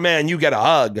woman and you're a man, you get a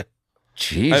hug.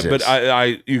 Jesus. But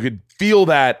you could feel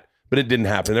that, but it didn't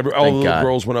happen. All the little God.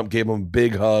 girls went up, gave him a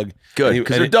big hug. Good,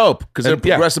 because they're dope, because they're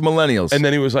progressive millennials. And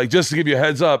then he was like, just to give you a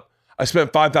heads up, I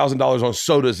spent $5,000 on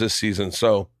sodas this season,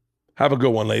 so have a good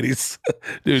one, ladies.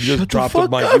 Dude, just dropped the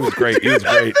mic. He was great. He was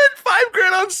great.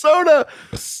 $5,000 on soda.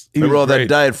 Remember all that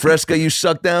Diet Fresca you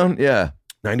sucked down? Yeah.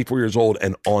 94 years old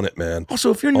and on it, man. Also,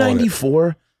 if you're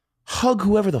 94, hug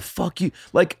whoever the fuck you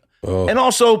like. And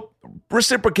also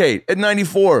reciprocate at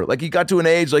 94. Like you got to an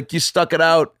age, like you stuck it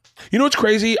out. You know what's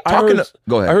crazy? Go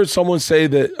ahead. I heard someone say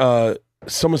that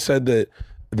someone said that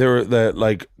that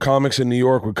like comics in New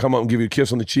York would come up and give you a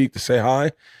kiss on the cheek to say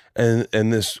hi. And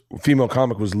this female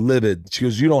comic was livid. She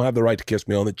goes, "You don't have the right to kiss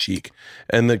me on the cheek."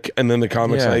 And then the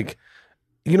comic's like,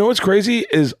 you know what's crazy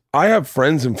is I have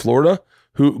friends in Florida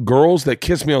girls that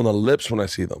kiss me on the lips when I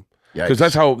see them. Because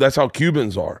that's how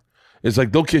Cubans are. It's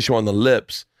like they'll kiss you on the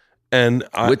lips. And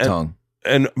tongue.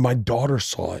 And my daughter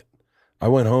saw it. I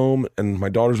went home and my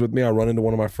daughter's with me. I run into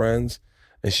one of my friends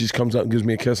and she just comes up and gives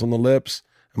me a kiss on the lips.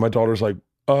 And my daughter's like,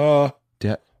 do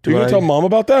you gonna tell mom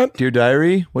about that? Dear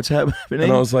diary, what's happening?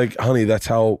 And I was like, honey, that's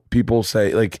how people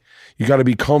say, like, you got to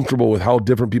be comfortable with how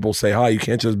different people say hi. You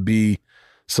can't just be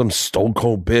some stone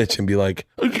cold bitch and be like,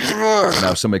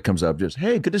 now somebody comes up, just,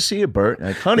 hey, good to see you, Bert.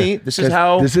 Like, honey, this is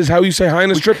how you say hi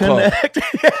in a strip club.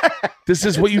 Yeah. This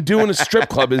is what you do in a strip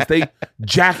club is they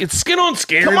it's skin on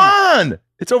skin. Come on.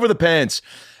 It's over the pants.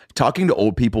 Talking to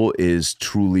old people is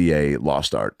truly a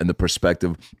lost art. And the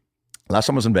perspective, last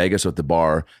time I was in Vegas at the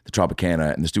bar, the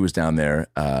Tropicana, and this dude was down there,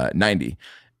 90.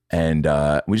 And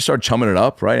we just started chumming it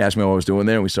up, right? He asked me what I was doing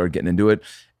there, and we started getting into it.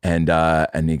 And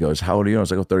he goes, how old are you? I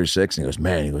was like, 36. And he goes,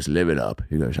 man, live it up.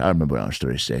 He goes, I remember when I was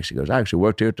 36. He goes, I actually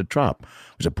worked here at the Trop. I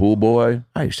was a pool boy.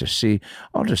 I used to see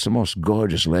all just the most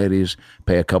gorgeous ladies,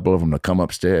 pay a couple of them to come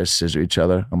upstairs, scissor each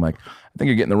other. I'm like, I think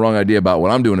you're getting the wrong idea about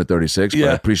what I'm doing at 36, but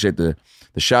I appreciate the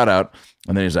shout out.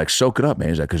 And then he's like, soak it up, man.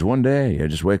 He's like, because one day you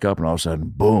just wake up and all of a sudden,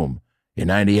 boom, you're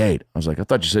 98. I was like, I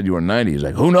thought you said you were 90. He's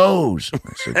like, who knows? I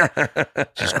said,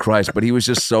 Jesus Christ. But he was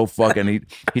just so fucking,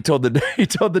 he told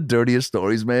the dirtiest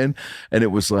stories, man. And it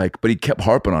was like, but he kept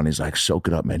harping on, he's like, soak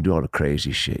it up, man. Do all the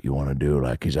crazy shit you want to do.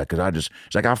 Like, he's like, he's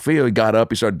like, I feel, he got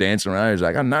up, he started dancing around. He's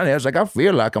like, I'm 90. I was like, I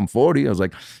feel like I'm 40. I was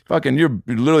like, fucking, you're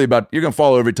literally you're going to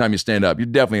fall every time you stand up. You're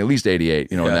definitely at least 88,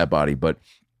 in that body. But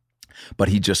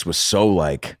he just was so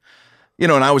like,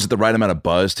 and I was at the right amount of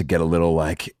buzz to get a little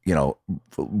like, a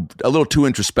little too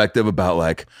introspective about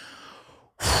like,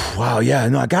 wow, yeah,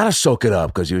 no, I gotta soak it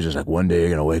up, because he was just like, one day you're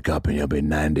gonna wake up and you'll be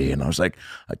 90, and I was like,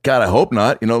 God, I hope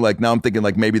not. Like now I'm thinking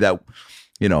like maybe that,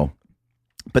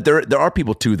 but there are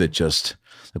people too that just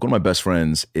like, one of my best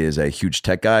friends is a huge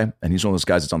tech guy, and he's one of those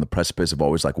guys that's on the precipice of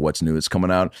always like what's new that's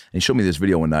coming out. And he showed me this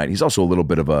video one night. He's also a little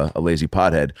bit of a lazy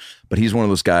pothead, but he's one of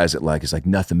those guys that like is like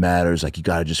nothing matters. Like you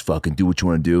gotta just fucking do what you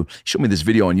want to do. He showed me this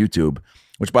video on YouTube.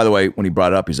 Which, by the way, when he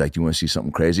brought it up, he's like, do you want to see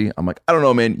something crazy? I'm like, I don't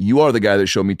know, man. You are the guy that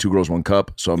showed me 2 Girls, 1 Cup.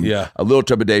 So I'm a little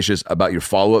trepidatious about your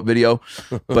follow-up video.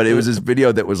 But it was this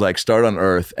video that was like start on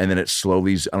Earth, and then it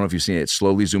slowly, I don't know if you've seen it, it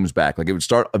slowly zooms back. Like it would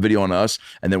start a video on us,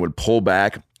 and then would pull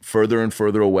back further and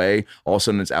further away. All of a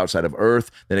sudden it's outside of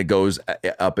Earth. Then it goes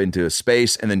up into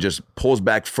space, and then just pulls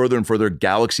back further and further,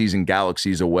 galaxies and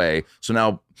galaxies away. So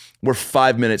now we're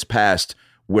 5 minutes past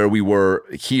where we were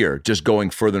here, just going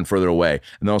further and further away.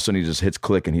 And then all of a sudden he just hits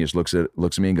click, and he just looks at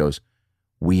me and goes,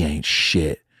 we ain't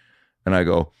shit. And I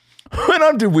go,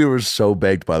 dude, we were so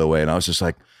baked, by the way. And I was just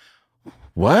like,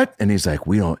 what? And he's like,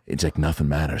 it's like nothing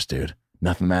matters, dude.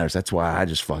 Nothing matters. That's why I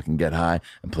just fucking get high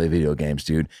and play video games,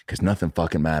 dude, because nothing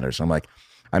fucking matters. I'm like,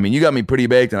 I mean, you got me pretty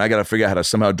baked, and I got to figure out how to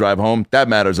somehow drive home. That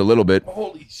matters a little bit.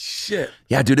 Holy shit.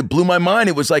 Yeah, dude, it blew my mind.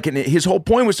 It was like, and his whole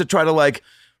point was to try to like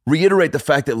reiterate the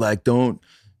fact that like, don't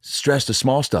stress the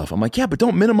small stuff. I'm like, yeah, but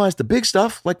don't minimize the big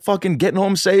stuff, like fucking getting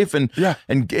home safe and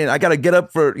I got to get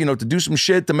up for, to do some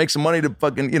shit, to make some money, to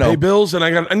fucking, pay bills, and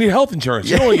I need health insurance.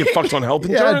 You don't want to get fucked on health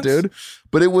insurance. Yeah, dude.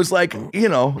 But it was like, I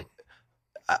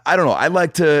don't know. I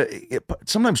like to,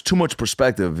 sometimes too much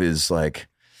perspective is like,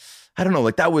 I don't know,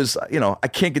 like that was, I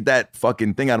can't get that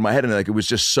fucking thing out of my head. And like, it was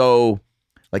just so,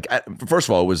 like, first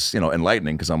of all, it was,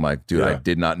 enlightening, because I'm like, dude, I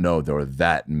did not know there were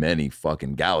that many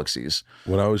fucking galaxies.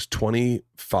 When I was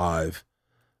 25,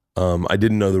 I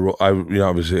didn't know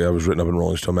obviously I was written up in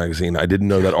Rolling Stone magazine. I didn't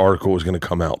know that article was going to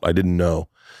come out. I didn't know.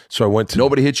 So I went to...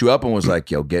 Nobody hit you up and was like,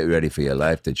 yo, get ready for your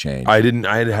life to change. I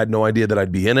had no idea that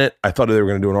I'd be in it. I thought they were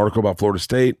going to do an article about Florida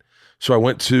State. So I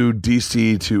went to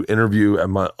DC to interview at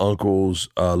my uncle's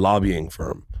lobbying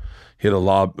firm. He had a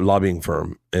lobbying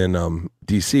firm in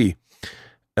DC.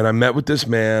 And I met with this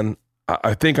man.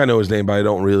 I think I know his name, but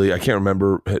I can't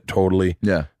remember it totally.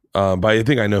 Yeah. But I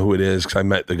think I know who it is, because I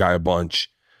met the guy a bunch.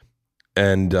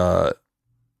 And I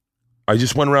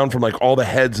just went around from like all the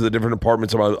heads of the different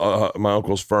departments of my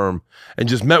uncle's firm, and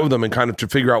just met with them, and kind of to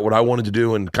figure out what I wanted to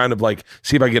do, and kind of like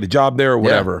see if I get a job there or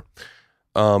whatever.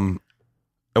 Yeah.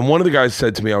 And one of the guys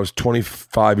said to me, I was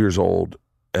 25 years old,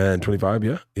 and 25,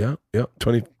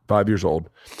 25 years old.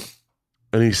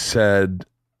 And he said,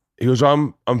 he goes,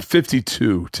 I'm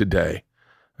 52 today.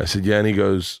 I said, yeah. And he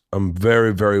goes, I'm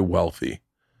very, very wealthy.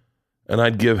 And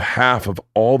I'd give half of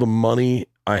all the money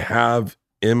I have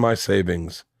in my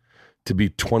savings to be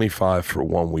 25 for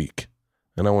 1 week.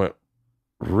 And I went,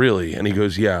 really? And he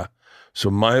goes, yeah. So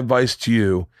my advice to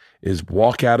you is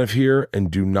walk out of here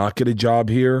and do not get a job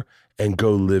here and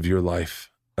go live your life.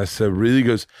 I said, really? He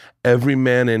goes, every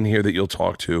man in here that you'll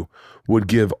talk to would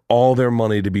give all their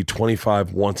money to be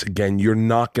 25 once again. You're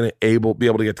not going to be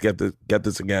able to get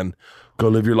this again. Go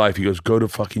live your life. He goes, go to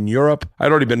fucking Europe. I'd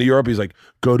already been to Europe. He's like,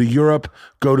 go to Europe,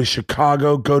 go to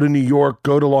Chicago, go to New York,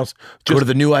 go to go to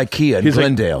the new IKEA in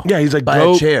Glendale. Like, yeah, he's like, buy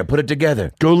a chair, put it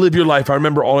together. Go live your life. All I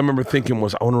remember thinking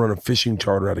was, I want to run a fishing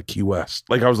charter out of Key West.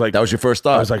 Like I was like, that was your first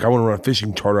thought. I was like, I want to run a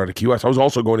fishing charter out of Key West. I was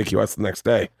also going to Key West the next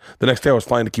day. The next day I was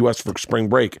flying to Key West for spring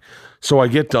break. So I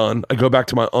get done. I go back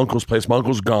to my uncle's place. My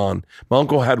uncle's gone. My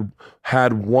uncle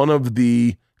had one of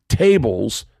the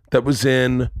tables that was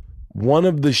in one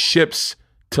of the ships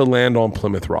to land on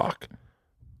Plymouth Rock.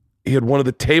 He had one of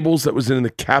the tables that was in the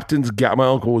captain's galley. My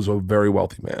uncle was a very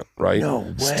wealthy man, right? No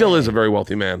way. Still is a very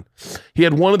wealthy man. He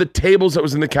had one of the tables that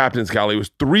was in the captain's galley. It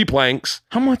was 3 planks.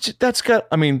 How much? That's got,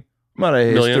 I mean, I'm not a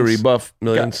history buff.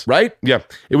 Millions. Right? Yeah.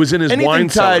 It was in his wine cellar. Anything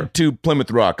tied to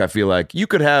Plymouth Rock, I feel like. You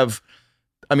could have,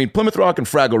 I mean, Plymouth Rock and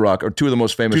Fraggle Rock are 2 of the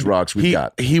most famous rocks we've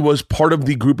got. He was part of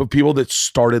the group of people that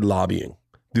started lobbying.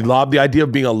 The idea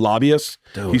of being a lobbyist,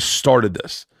 he started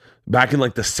this. Back in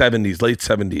like the 70s, late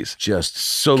 70s. Just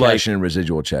so cashing in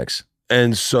residual checks.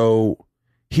 And so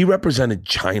he represented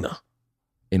China.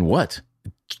 In what?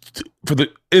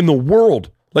 In the world.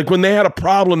 Like when they had a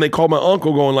problem, they called my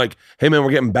uncle going like, hey man,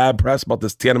 we're getting bad press about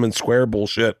this Tiananmen Square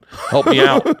bullshit. Help me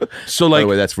out. So like, by the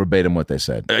way, that's verbatim what they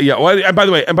said. Yeah. Well, and by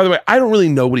the way, I don't really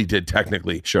know what he did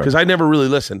technically. Sure. Because I never really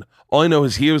listened. All I know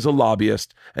is he was a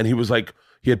lobbyist, and he was like,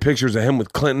 he had pictures of him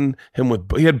with Clinton,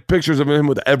 he had pictures of him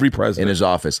with every president. In his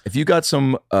office. If you got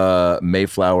some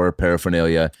Mayflower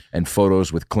paraphernalia and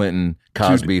photos with Clinton,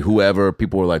 Cosby, whoever,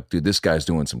 people were like, dude, this guy's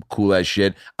doing some cool ass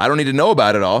shit. I don't need to know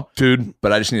about it all. Dude.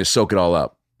 But I just need to soak it all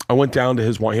up. I went down to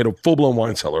his wine. He had a full-blown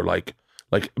wine cellar, like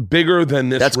like bigger than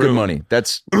this. That's room. good money.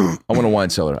 That's I want a wine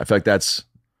cellar. I feel like that's,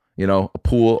 you know, a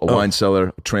pool, a wine cellar,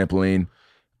 a trampoline.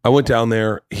 I went down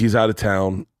there. He's out of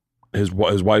town. His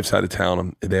wife's out of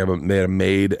town. They had a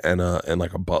maid and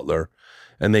like a butler,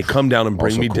 and they come down and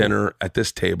bring Also me cool. dinner at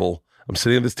this table. I'm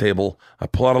sitting at this table. I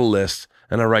pull out a list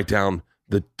and I write down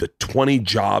the 20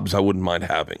 jobs I wouldn't mind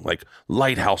having, like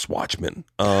lighthouse watchman,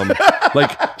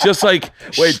 like just like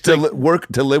Wait, to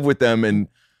like, live with them and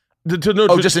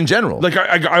no, just in general. Like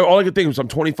I all I could think was I'm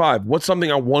 25. What's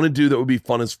something I want to do that would be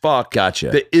fun as fuck?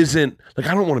 Gotcha. That isn't like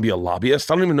I don't want to be a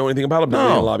lobbyist. I don't even know anything about being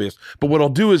a lobbyist. But what I'll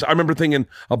do is I remember thinking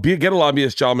get a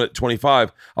lobbyist job at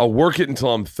 25. I'll work it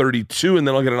until I'm 32, and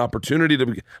then I'll get an opportunity to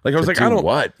be like I was To like do I don't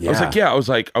what? I was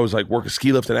like I was like work a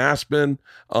ski lift in Aspen.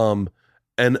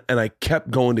 And I kept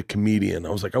going to comedian. I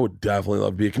was like I would definitely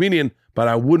love to be a comedian, but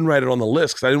I wouldn't write it on the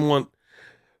list because I didn't want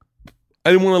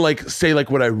to like say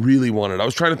like what I really wanted. I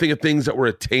was trying to think of things that were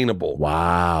attainable.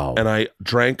 Wow. And I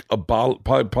drank a bottle,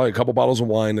 probably a couple bottles of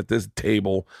wine at this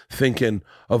table, thinking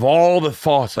of all the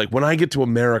thoughts. Like when I get to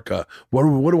America, what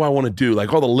do I want to do?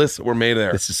 Like all the lists that were made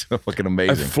there. This is so fucking I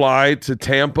amazing. fly to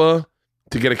Tampa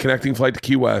to get a connecting flight to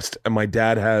Key West, and my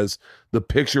dad has the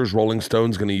pictures Rolling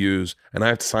Stone's going to use, and I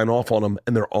have to sign off on them,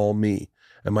 and they're all me.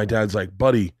 And my dad's like,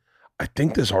 buddy, I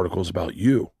think this article is about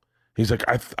you. He's like,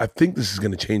 I think this is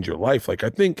going to change your life. Like, I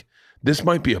think this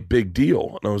might be a big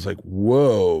deal. And I was like,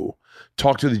 whoa.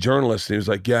 Talk to the journalist. And he was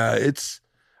like, yeah,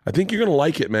 I think you're going to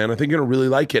like it, man. I think you're going to really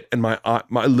like it. And my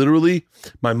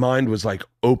mind was like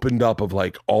opened up of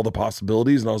like all the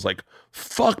possibilities. And I was like,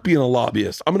 fuck being a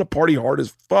lobbyist. I'm going to party hard as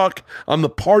fuck. I'm the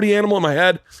party animal in my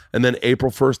head. And then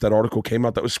April 1st, that article came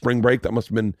out. That was spring break. That must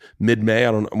have been mid-May.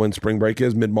 I don't know when spring break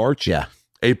is, mid-March. Yeah.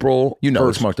 April. You know, 1st.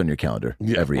 it's marked on your calendar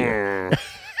every year.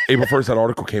 April 1st, that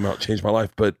article came out, changed my life.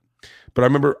 But I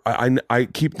remember I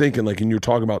keep thinking, like, and you're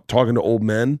talking about talking to old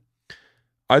men.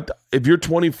 If you're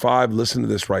 25, listen to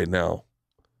this right now,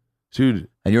 dude.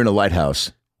 And you're in a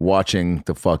lighthouse watching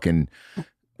the fucking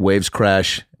waves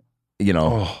crash, you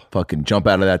know, fucking jump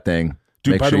out of that thing.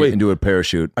 Dude, Make by sure the way, you can do a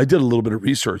parachute. I did a little bit of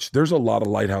research. There's a lot of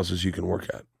lighthouses you can work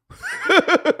at.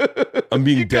 I'm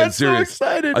being dead serious. So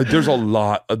excited. There's a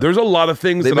lot. There's a lot of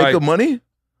things They that make good money?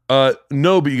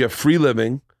 no, but you get free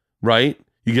living, right?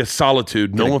 You get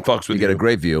solitude. No one fucks with you. You get a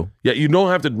great view. Yeah, you don't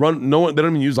have to run. No one. They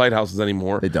don't even use lighthouses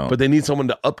anymore. They don't. But they need someone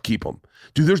to upkeep them.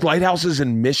 Dude, there's lighthouses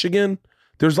in Michigan.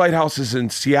 There's lighthouses in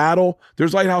Seattle.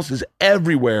 There's lighthouses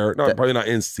everywhere. Probably not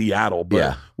in Seattle, but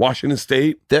Yeah. Washington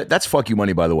State. That's fuck you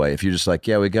money, by the way. If you're just like,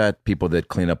 yeah, we got people that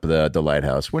clean up the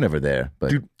lighthouse. We're never there.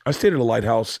 But Dude, I stayed at a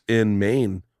lighthouse in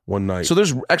Maine one night. so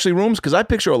there's actually rooms because I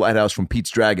picture a lighthouse from Pete's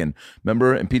Dragon.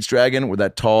 Remember in Pete's Dragon, where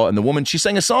that tall and the woman, she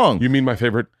sang a song. You mean my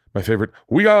favorite?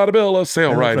 We gotta build a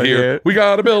sail right here. We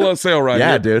gotta build a sail right Yeah,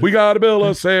 here. dude. We gotta build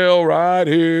a sail right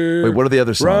here. Wait, what are the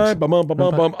other songs? Right, bum, bum, bum,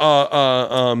 bum,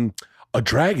 bum. A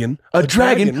dragon. A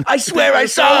dragon. I swear I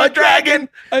saw a dragon.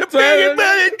 A Big dragon.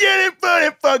 it, get it for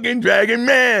the fucking dragon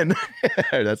man.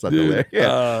 That's not the lyric.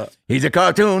 Yeah. He's a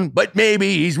cartoon, but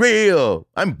maybe he's real.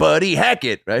 I'm Buddy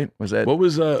Hackett, right? Was that? What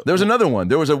was There was another one.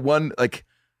 There was a one like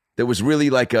that was really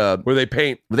like where they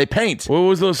paint? where they paint. What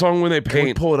was the song when they Can we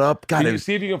paint? pull it up? God, Can it, you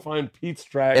see if you can find Pete's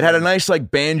Dragon? it had a nice like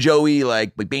banjo-y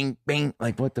like bing bing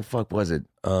like what the fuck was it?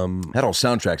 that whole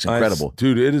soundtrack's incredible.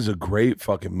 dude. It is a great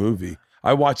fucking movie.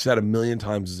 I watched that 1,000,000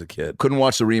 times as a kid. Couldn't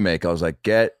watch the remake. I was like,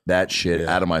 get that shit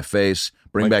out of my face.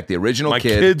 Bring back the original My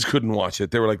kid. kids couldn't watch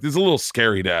it. They were like, "This is a little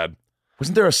scary, Dad."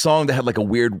 Wasn't there a song that had like a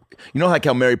weird, you know, like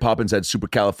how Mary Poppins had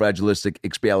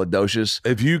supercalifragilisticexpialidocious?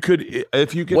 If you could,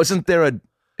 Wasn't there a,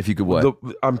 if you could what?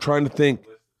 I'm trying to think.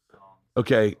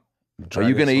 Okay, Are you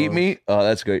Dragon going to eat song. me? Oh,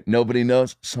 that's great. Nobody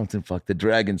knows. Something, fuck, the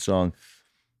dragon song.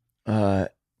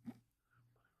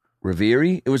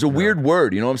 Reverie? It was a weird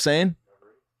word. You know what I'm saying?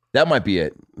 That might be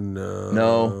it.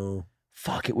 No.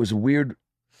 Fuck, it was a weird,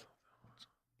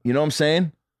 you know what I'm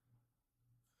saying?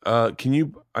 Can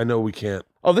you? I know we can't.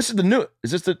 Oh, this is the new,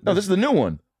 is this the, no, this is the new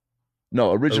one.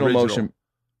 No, original motion.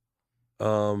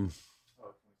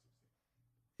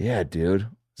 Yeah, dude.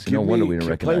 So no wonder we didn't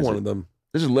recognize play one it. of them.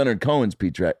 This is Leonard Cohen's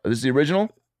Pete Track. This is the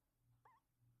original?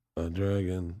 A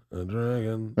dragon.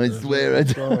 I swear I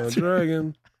saw a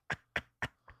dragon.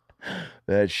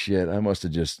 That shit. I must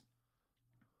have just.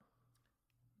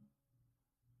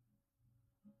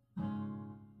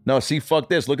 No, see, fuck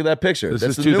this. Look at that picture. This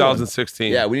That's is the new one.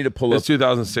 2016. Yeah, we need to pull It's up.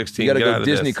 2016. You got to Get out go of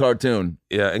Disney this. cartoon.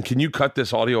 Yeah, and can you cut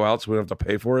this audio out so we don't have to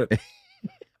pay for it?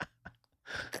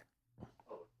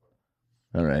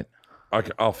 All right.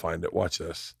 I'll find it. Watch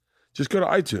this. Just go to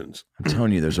iTunes. I'm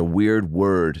telling you, there's a weird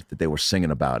word that they were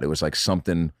singing about. It was like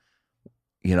something,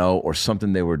 you know, or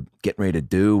something they were getting ready to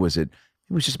do. Was it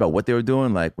it was just about what they were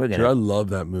doing. Like, we're Dude, gonna I love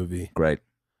that movie. great.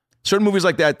 Certain movies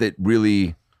like that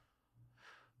really,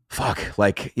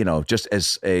 like, you know, just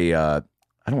as a, I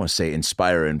don't want to say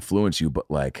inspire or influence you, but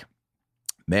like,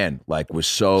 man, like was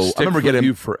so. Stick I remember with getting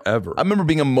you forever. I remember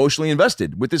being emotionally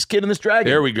invested with this kid and this dragon.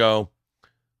 There we go.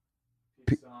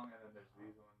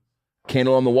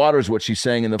 Candle on the Water is what she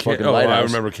sang in the fucking lighthouse. I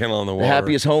remember Candle on the Water. The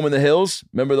Happiest Home in the Hills.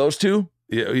 Remember those two?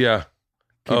 Yeah.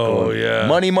 Keep Oh, going. yeah.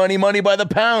 Money, money, money by the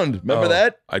pound. Remember Oh,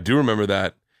 that? I do remember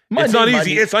that. Money, it's not easy.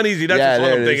 money. It's not easy. That's Yeah, just what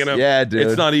there I'm it thinking is. of. Yeah, dude.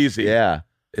 It's not easy. Yeah.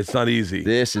 It's not easy.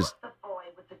 This is. The boy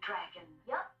with the dragon.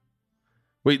 Yep,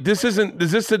 Wait, this isn't.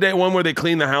 Is this the day one where they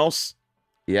clean the house?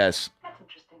 Yes. that's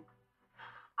interesting.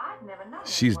 I've never known.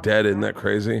 She's dead. Isn't that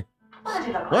crazy? What does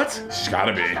he look like? What? She's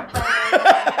gotta be.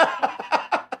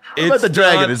 What about the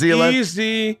dragon? Is he alive?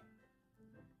 Easy.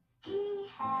 He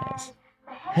has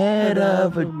the Head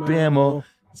of a camel.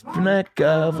 Neck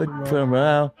of a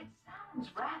corral. sounds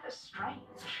rather strange.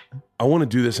 I want to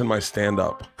do this in my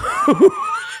stand-up.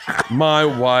 My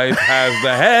wife has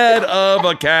the head of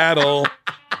a cattle.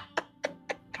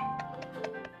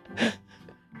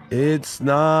 It's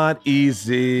not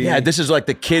easy. Yeah, this is like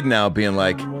the kid now being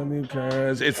like,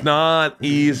 It's not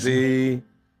easy.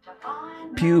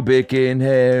 pubic in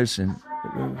hairs and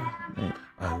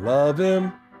I love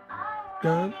him.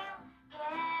 God.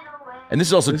 and this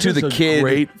is also This to is the a kid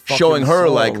great fucking showing her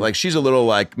song. like she's a little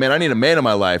like, man, I need a man in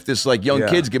my life. This like young Yeah.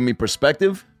 kids giving me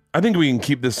perspective. I think we can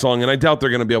keep this song, and I doubt they're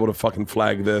going to be able to fucking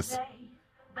flag this.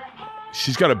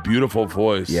 She's got a beautiful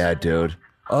voice. Yeah, dude.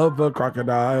 Of a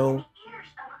crocodile.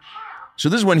 So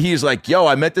this is when he's like, yo,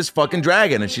 I met this fucking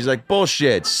dragon. And she's like,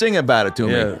 bullshit. Sing about it to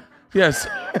me. Yeah. Yes.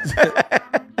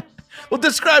 Well,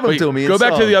 describe him Wait, to me. go in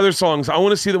back to song. the other songs. I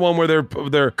want to see the one where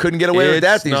they're Couldn't get away with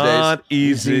that these days. It's not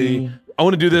easy. I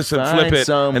want to do this and flip Find it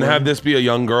someone. and have this be a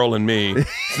young girl and me.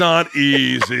 It's not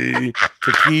easy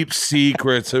to keep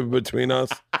secrets in between us.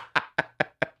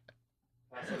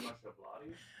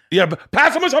 Yeah, but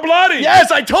Passamo Shablati.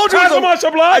 Yes, I told you. Passamo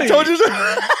Shablati. I told you.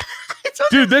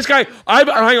 Dude, this guy,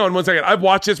 hang on one second. I've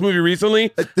watched this movie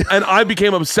recently, and I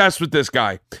became obsessed with this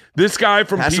guy. This guy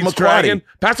from Pete's Passamaquoddy. Dragon.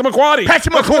 Passamaquoddy.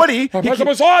 Passamaquoddy.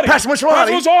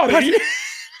 Passamaquoddy.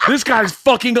 This guy's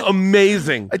fucking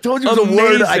amazing. I told you it was a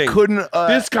word I Amazing. couldn't.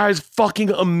 This guy's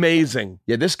fucking amazing.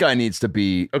 Yeah, this guy needs to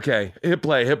be. Okay, hit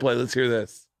play. Let's hear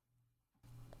this.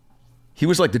 He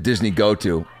was like the Disney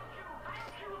go-to.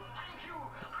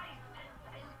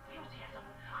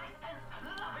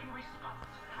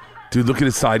 Dude, look at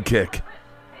his sidekick.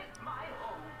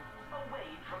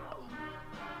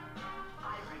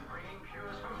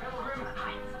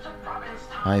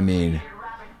 I mean,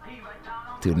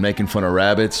 dude, making fun of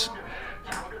rabbits.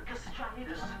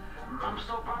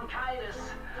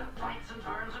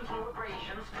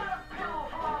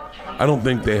 I don't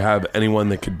think they have anyone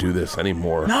that could do this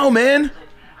anymore. No, man.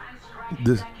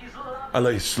 This, I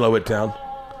let you slow it down.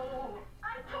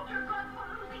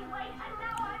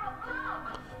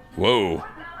 Whoa.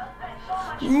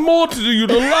 More to you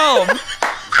to love.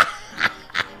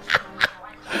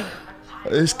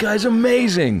 This guy's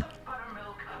amazing.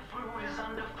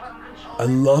 I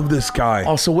love this guy.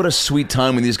 Also, what a sweet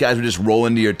time when these guys would just roll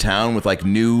into your town with like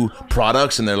new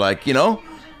products and they're like, you know,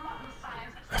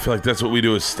 I feel like that's what we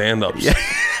do as stand-ups.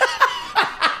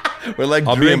 we're like,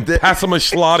 I'll be in dreamt it.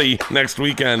 Passamaquoddy next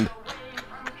weekend.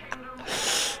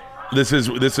 This is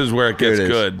where it Here gets it is.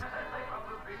 good.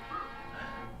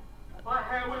 My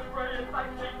hair was gray if I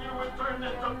think you would turn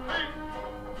it to pink.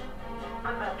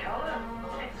 And that color,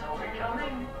 it's so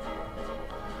becoming.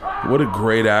 What a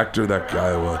great actor that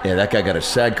guy was. Yeah, that guy got a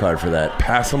SAG card for that.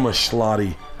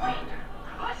 Passamaquoddy.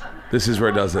 This is where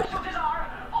it does it. What is our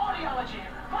audiology,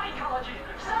 mycology,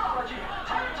 cellology,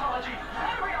 teratology,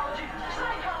 embryology,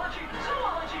 psychology,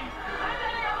 zoology, and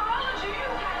any other ology you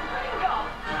can think of?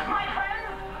 My friend,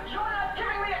 you're not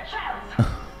giving me a chance.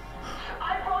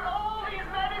 I brought all these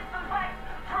medicines back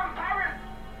from Paris.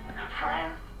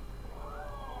 Friend.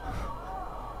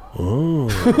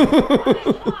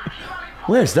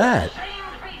 Where's that?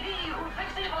 Famed be he who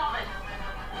thinks evil of it.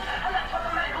 And that's what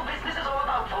the medical business is all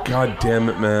about, folks. God damn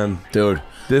it, man. Dude,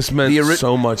 This meant The ori-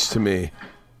 so much to me.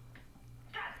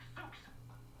 Stooks,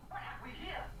 what have we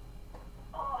here?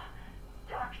 Oh,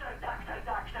 doctor.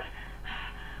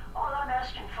 All I'm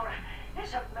asking for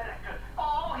is a miracle.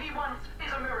 All he wants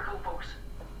is a miracle, folks.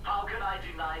 How can I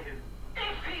deny him?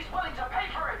 If he's willing to pay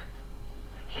for it,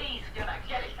 he's gonna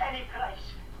get it any price.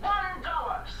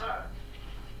 $1, sir.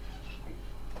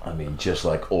 I mean, just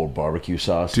like old barbecue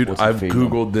sauce. Dude, What's the I've fee?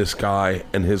 Googled this guy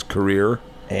and his career.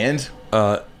 And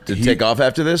did He- it take off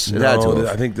after this? It had No,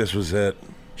 to. I think this was it.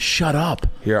 Shut up.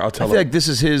 Here, I'll I tell feel him. like this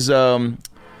is his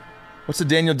What's the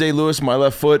Daniel Day-Lewis? My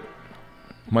left foot,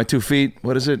 my 2 feet.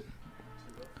 What is it?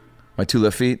 My 2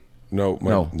 left feet. No,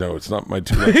 No. it's not my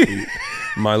 2 left feet.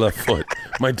 My left foot.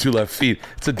 My 2 left feet.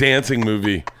 It's a dancing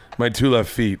movie. My 2 left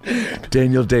feet.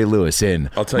 Daniel Day-Lewis in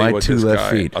I'll tell you My what, 2 this left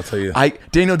guy- feet. I'll tell you.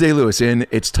 Daniel Day-Lewis in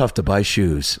It's Tough to Buy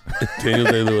Shoes. Daniel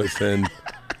Day-Lewis and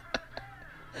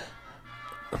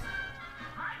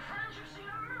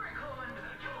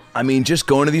I mean, just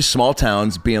going to these small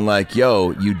towns, being like,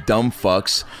 "Yo, you dumb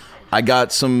fucks, I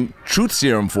got some truth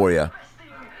serum for you."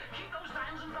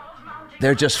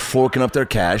 They're just forking up their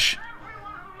cash.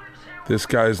 this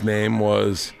guy's name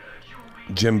was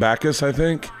Jim Backus, I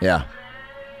think. Yeah.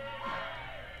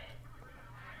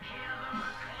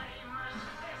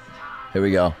 Here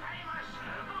we go.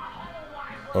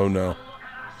 Oh no.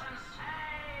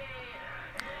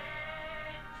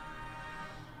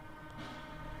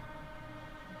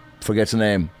 Forgets the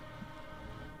name.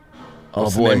 Oh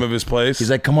What's boy. the name of his place?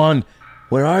 He's like, "Come on,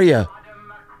 where are you?"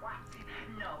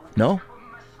 No?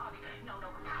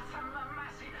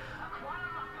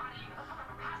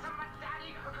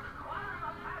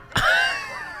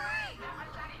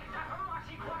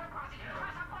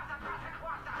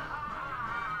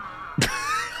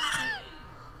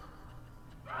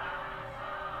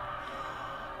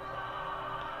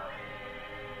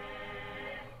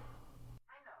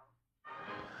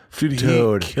 Dude, he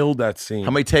Dude. killed that scene.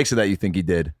 How many takes of that you think he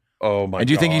did? Oh my god. And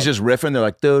do you think he's just riffing? They're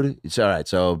like, "Dude, it's all right.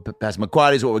 So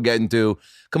Passamaquoddy is what we're getting to.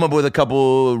 Come up with a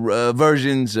couple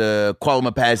versions.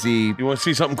 Qualamapassi." You want to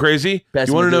see something crazy? Pass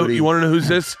You him want to the know? duty. You want to know who's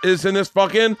this is in this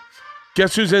fucking?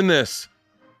 Guess who's in this?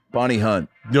 Bonnie Hunt.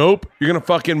 Nope. You're gonna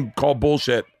fucking call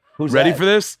bullshit. Who's Ready that? for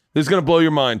this? This is gonna blow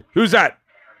your mind. Who's that?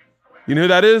 You know who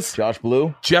that is? Josh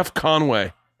Blue? Jeff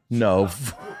Conway. No.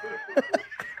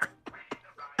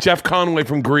 Jeff Conway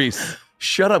from Greece.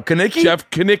 Shut up, Kaneki. Jeff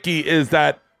Kanicki is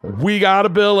that. We got a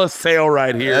bill of sale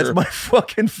right here. That's my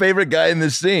fucking favorite guy in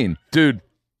this scene. dude.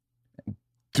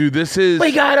 This is.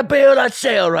 We got a bill of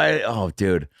sale, right? Oh,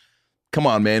 dude. Come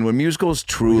on, man. When musicals We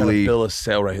got a truly. bill of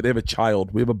sale right here. They have a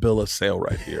child. We have a bill of sale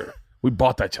right here. We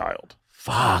bought that child.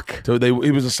 Fuck. So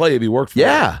he was a slave. He worked for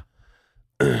Yeah.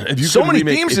 If you So could many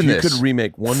remake, themes if in you this. could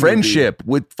remake one Friendship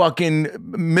with fucking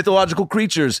mythological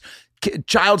creatures,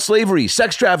 child slavery,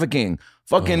 sex trafficking,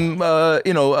 fucking,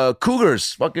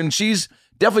 cougars. Fucking, she's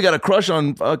definitely got a crush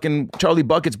on fucking Charlie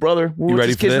Bucket's brother. movie, you What's ready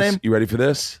his for kid's this? name? You ready for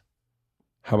this?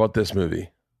 How about this movie?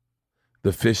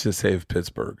 The Fish That Saved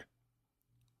Pittsburgh.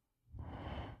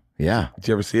 Yeah. Did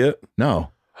you ever see it? No.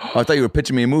 Oh, I thought you were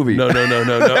pitching me a movie. No. That Oh was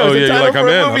yeah, the you're title like, for I'm a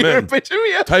in. movie I'm you were in. pitching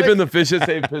me. I was Type like- in The Fish That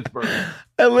Saved Pittsburgh.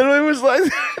 I literally was like, I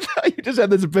thought you just had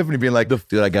this epiphany being like,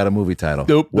 dude, I got a movie title.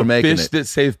 Nope. We're The making Fish it. That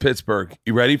Saved Pittsburgh.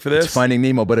 You ready for this? It's Finding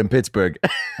Nemo, but in Pittsburgh.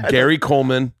 Gary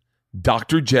Coleman,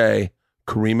 Dr. J,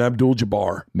 Kareem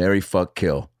Abdul-Jabbar. Marry, fuck,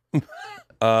 kill.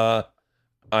 I'm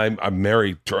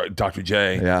married to Dr.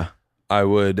 J. Yeah.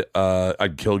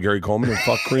 I'd kill Gary Coleman and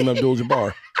fuck Kareem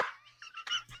Abdul-Jabbar.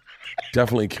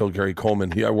 Definitely kill Gary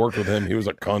Coleman. I worked with him. He was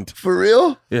a cunt. For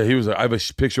real? Yeah, he was. I have a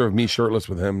picture of me shirtless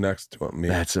with him next to me.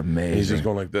 That's And he's amazing. just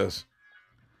going like this.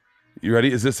 You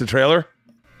ready? Is this the trailer?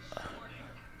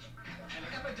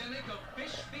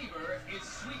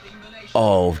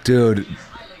 Oh, dude.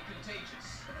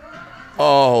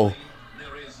 Oh.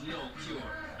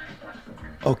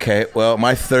 Okay, well,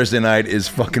 my Thursday night is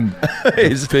fucking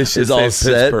is Fish is that all saved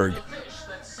set. Pittsburgh.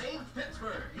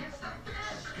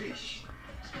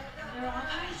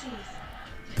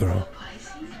 They're all-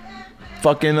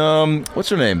 Fucking what's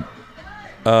her name?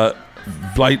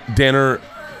 Blight Danner.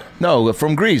 No,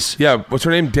 from Greece. Yeah, what's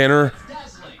her name? Danner.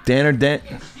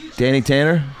 Danny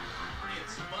Tanner.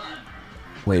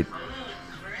 Wait.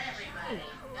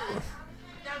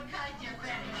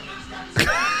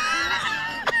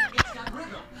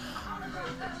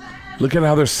 Look at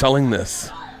how they're selling this.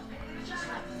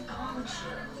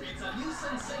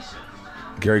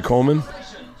 Gary Coleman.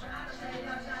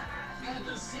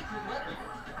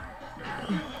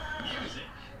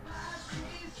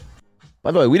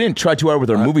 By the way, we didn't try too hard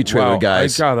with our movie trailer wow,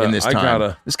 guys in this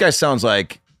time. This guy sounds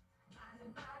like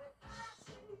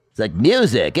it's like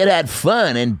music. It had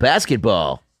fun and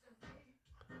basketball.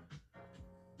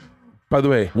 By the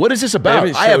way, What is this about?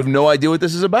 haven't I have showed- no idea what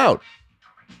this is about.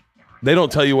 they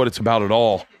don't tell you what it's about at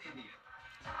all.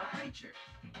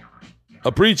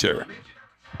 A preacher.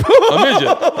 A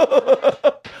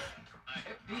midget.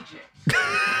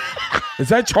 Is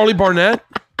that Charlie Barnett?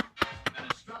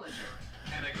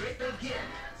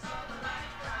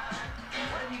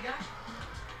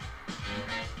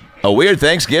 A weird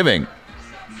Thanksgiving.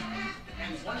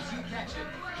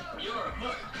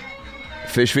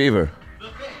 Fish fever.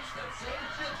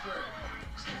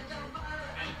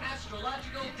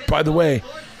 By the way,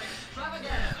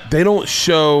 they don't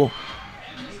show.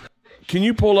 Can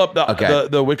you pull up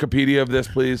the Wikipedia of this,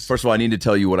 please? First of all, I need to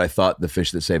tell you what I thought The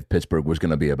Fish That Saved Pittsburgh was going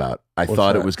to be about. I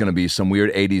thought it was going to be some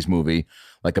weird 80s movie,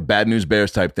 like a Bad News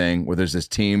Bears type thing, where there's this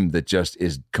team that just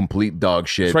is complete dog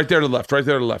shit. It's right there to the left. Right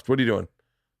there to the left. What are you doing?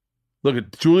 Look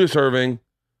at Julius Erving.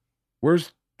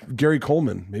 Where's Gary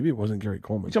Coleman? Maybe it wasn't Gary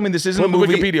Coleman. I mean, this isn't Pull a up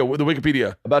movie the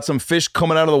Wikipedia about some fish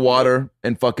coming out of the water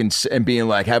and being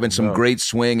like having some great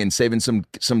swing and saving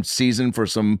some season for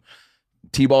some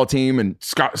T-ball team and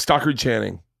Stockard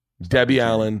Channing, Debbie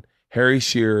Allen, Harry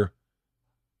Shearer.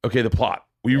 Okay, the plot.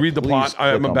 Will you read the plot?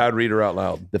 I'm a bad reader out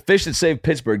loud. The Fish That Saved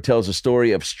Pittsburgh tells a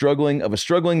story of a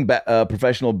struggling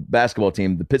professional basketball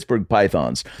team, the Pittsburgh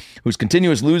Pythons, whose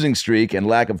continuous losing streak and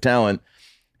lack of talent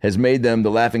has made them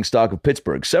the laughingstock of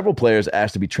Pittsburgh. Several players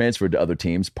asked to be transferred to other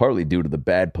teams, partly due to the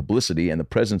bad publicity and the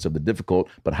presence of the difficult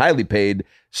but highly paid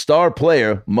star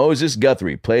player Moses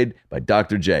Guthrie, played by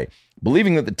Dr. J.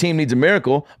 Believing that the team needs a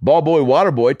miracle, ball boy,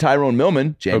 water boy Tyrone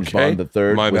Millman, James Bond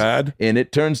III, in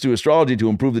it, turns to astrology to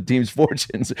improve the team's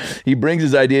fortunes. He brings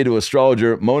his idea to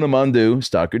astrologer Mona Mandu,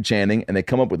 Stockard Channing, and they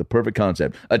come up with a perfect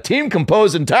concept. A team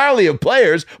composed entirely of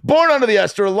players born under the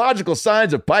astrological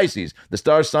signs of Pisces, the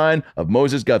star sign of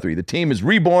Moses Guthrie. The team is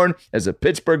reborn as the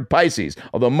Pittsburgh Pisces.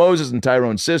 Although Moses and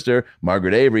Tyrone's sister,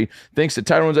 Margaret Avery, thinks that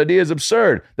Tyrone's idea is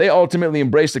absurd, they ultimately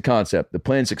embrace the concept. The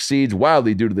plan succeeds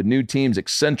wildly due to the new team's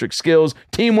eccentric skills,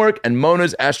 teamwork, and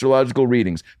Mona's astrological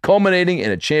readings, culminating in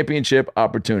a championship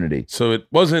opportunity. So it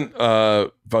wasn't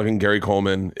fucking Gary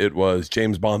Coleman. It was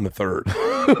James Bond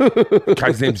III.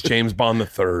 Guy's name's James Bond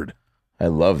III. I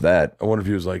love that. I wonder if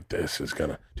he was like, this is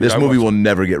gonna... This movie will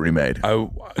never get remade.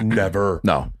 Never.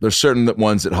 No. There's certain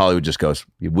ones that Hollywood just goes,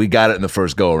 we got it in the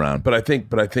first go around. But I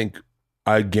think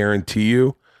I guarantee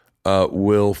you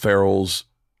Will Ferrell's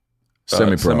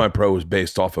Semi-Pro was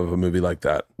based off of a movie like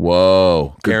that.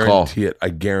 Whoa. Good call. I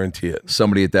guarantee it.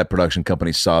 Somebody at that production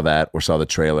company saw that or saw the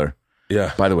trailer.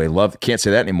 Yeah. By the way, can't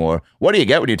say that anymore. What do you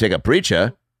get when you take a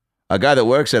preacher? A guy that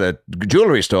works at a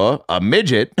jewelry store, a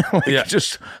midget.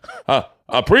 Just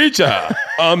a preacher,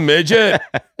 a midget.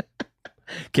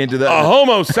 Can't do that. A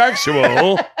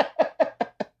homosexual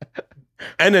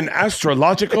and an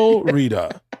astrological reader.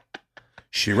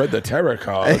 She read the tarot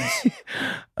cards.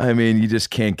 I mean, you just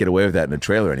can't get away with that in a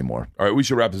trailer anymore. All right, we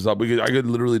should wrap this up. I could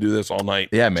literally do this all night.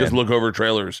 Yeah, man. Just look over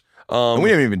trailers. And we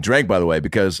haven't even drank, by the way,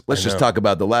 because let's just talk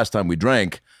about the last time we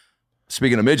drank.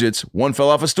 Speaking of midgets, one fell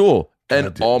off a stool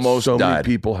and almost died. So many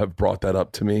people have brought that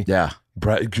up to me. Yeah.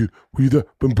 Brad, were you there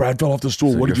when Brad fell off the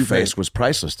stool? So what did you think? Your face was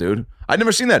priceless, dude. I'd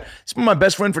never seen that. It's been my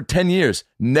best friend for 10 years.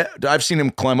 I've seen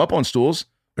him climb up on stools,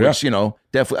 which,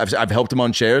 definitely, I've helped him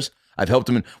on chairs. I've helped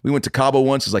him. We went to Cabo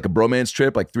once as like a bromance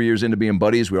trip, like 3 years into being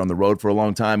buddies. We were on the road for a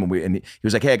long time, and he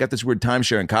was like, "Hey, I got this weird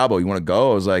timeshare in Cabo. You want to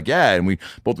go?" I was like, "Yeah." And we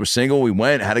both were single. We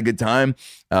went, had a good time.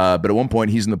 But at one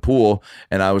point, he's in the pool,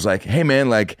 and I was like, "Hey, man,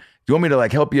 like, do you want me to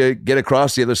like help you get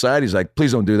across the other side?" He's like,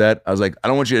 "Please don't do that." I was like, "I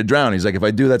don't want you to drown." He's like, "If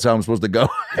I do, that's how I'm supposed to go."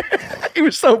 He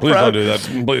was so Please proud. don't do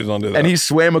that. Please don't do that. And he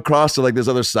swam across to like this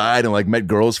other side and like met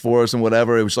girls for us and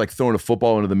whatever. It was like throwing a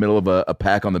football into the middle of a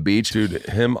pack on the beach. Dude,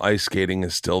 him ice skating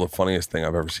is still the funniest thing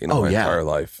I've ever seen in my entire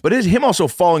life. But him also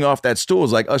falling off that stool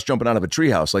is like us jumping out of a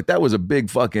treehouse. Like that was a big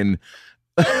fucking...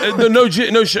 no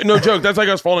joke. That's like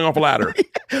us falling off a ladder.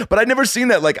 But I'd never seen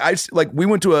that. Like we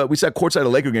sat courtside at a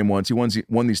Laker game once. He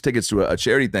won these tickets to a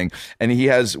charity thing, and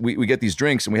we get these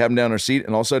drinks, and we have him down our seat,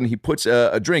 and all of a sudden he puts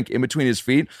a drink in between his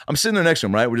feet. I'm sitting there next to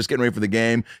him, right? We're just getting ready for the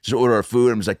game, just order our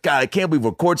food. I'm just like, God, I can't believe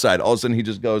we're courtside. All of a sudden he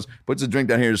just goes, puts his drink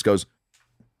down here, just goes,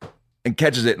 and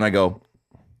catches it, and I go,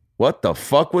 what the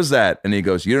fuck was that? And he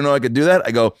goes, you don't know I could do that?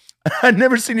 I go, I've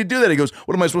never seen you do that. He goes,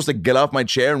 what am I supposed to get off my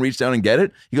chair and reach down and get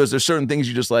it? He goes, there's certain things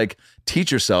you just like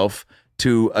teach yourself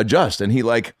to adjust. And he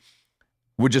like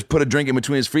would just put a drink in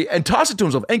between his feet and toss it to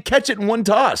himself and catch it in one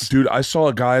toss. Dude, I saw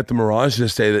a guy at the Mirage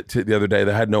the other day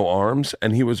that had no arms,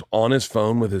 and he was on his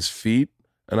phone with his feet.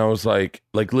 And I was like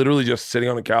literally just sitting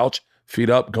on the couch, feet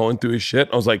up, going through his shit.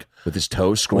 I was like, with his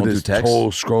toes scrolling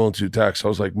through text. I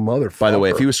was like, motherfucker. By the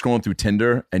way, if he was scrolling through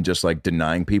Tinder and just like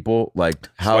denying people, like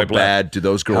how bad do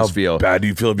those girls feel? How bad do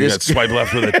you feel if you got swipe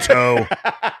left with a toe?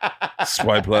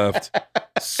 Swipe left.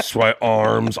 Swipe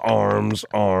arms.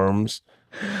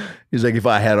 He's like, if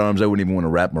I had arms, I wouldn't even want to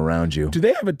wrap them around you. Do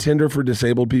they have a Tinder for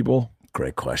disabled people?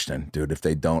 Great question, dude. If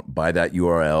they don't, buy that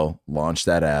URL, launch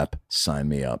that app, sign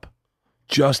me up.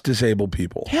 Just disabled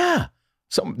people. Yeah.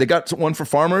 They got one for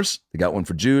farmers. They got one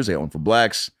for Jews. They got one for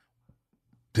blacks.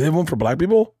 Do they have one for black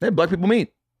people? They have black people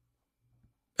meet.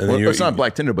 And well, it's not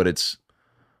Black Tinder, but it's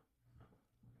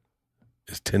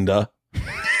Tinder.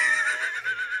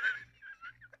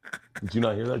 Did you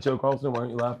not hear that, Joe Carlson? Why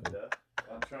aren't you laughing?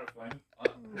 I'm trying to find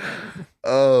it.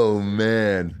 Oh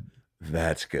man,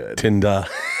 that's good. Tinder.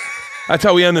 That's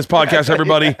how we end this podcast,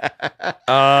 everybody.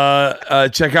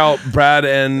 Check out Brad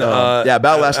and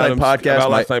About Last Night podcast.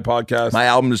 About Last Night podcast. My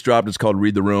album just dropped. It's called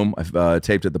Read the Room. I've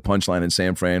taped at the Punchline in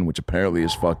San Fran, which apparently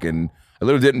is fucking. I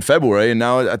literally did it in February, and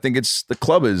now I think the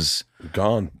club is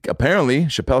gone. Apparently,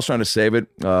 Chappelle's trying to save it.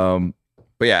 But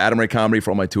yeah, Adam Ray Comedy for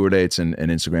all my tour dates and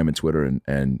Instagram and Twitter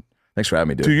and. Thanks for having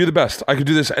me, dude. Dude, you're the best. I could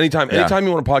do this anytime. Yeah. Anytime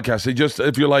you want a podcast.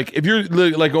 If you're like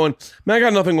going, man, I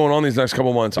got nothing going on these next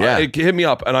couple months. Yeah. Hit me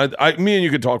up, and me and you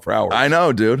could talk for hours. I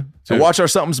know, dude. So watch our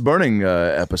Something's Burning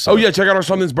episode. Oh yeah, check out our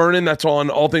Something's Burning. That's on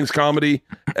All Things Comedy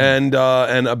and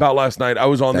About Last Night. I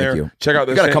was on Thank there. you. Check out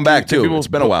this. You got to come back too. People, It's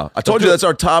been a while. I told you that's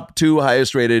our top 2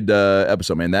 highest rated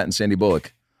episode, man. That and Sandy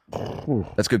Bullock.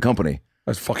 That's good company.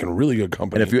 That's fucking really good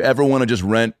company. And if you ever want to just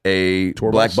rent a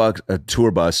tour bus,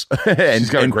 and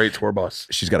she's got a great tour bus.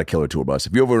 She's got a killer tour bus.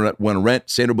 If you ever want to rent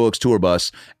Sandra Bullock's tour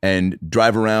bus and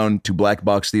drive around to black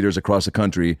box theaters across the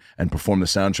country and perform the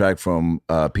soundtrack from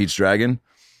Pete's Dragon,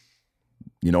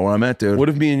 you know where I'm at, dude. What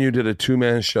if me and you did a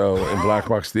 2-man show in black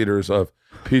box theaters of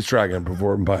Pete's Dragon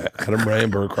performed by Adam Ray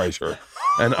and Bert Kreischer,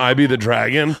 and I be the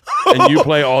dragon and you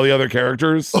play all the other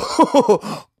characters?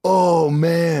 Oh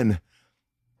man.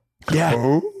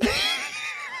 Yeah.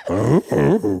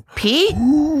 Pete?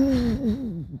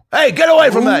 Hey, get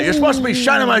away from that. You're supposed to be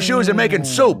shining my shoes and making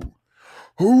soup.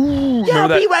 Yeah, I'll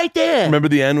be right there. Remember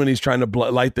the end when he's trying to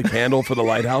light the candle for the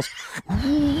lighthouse?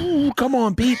 Ooh, come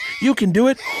on, Pete. You can do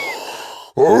it.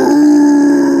 Yeah,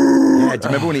 do you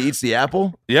remember when he eats the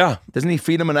apple? Yeah. Doesn't he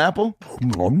feed him an apple?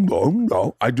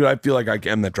 No. I feel like I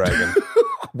am the dragon.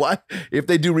 What? If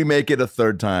they do remake it a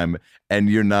third time and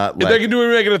you're not if they can do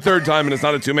remake it a third time and it's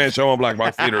not a 2-man show on black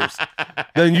box theaters,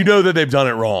 then you know that they've done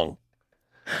it wrong.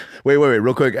 Wait,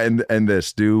 real quick, and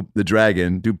this. Do the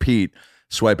dragon, do Pete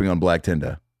swiping on Black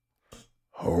Tinder.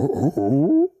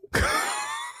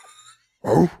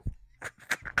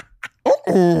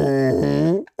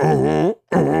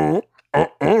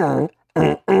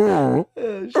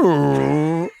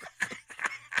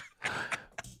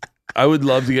 I would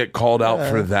love to get called out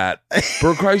for that.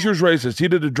 Bert Kreischer's racist. He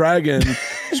did a dragon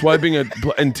swiping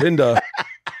in Tinder.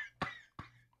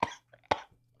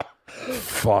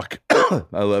 Fuck. I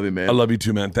love you, man. I love you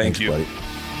too, man. Thanks, you. Buddy.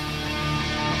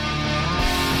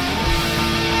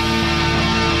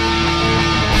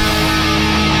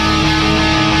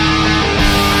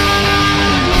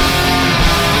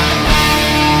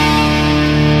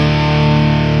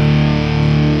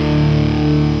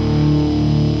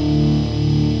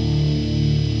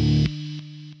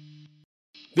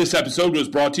 This episode was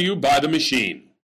brought to you by The Machine.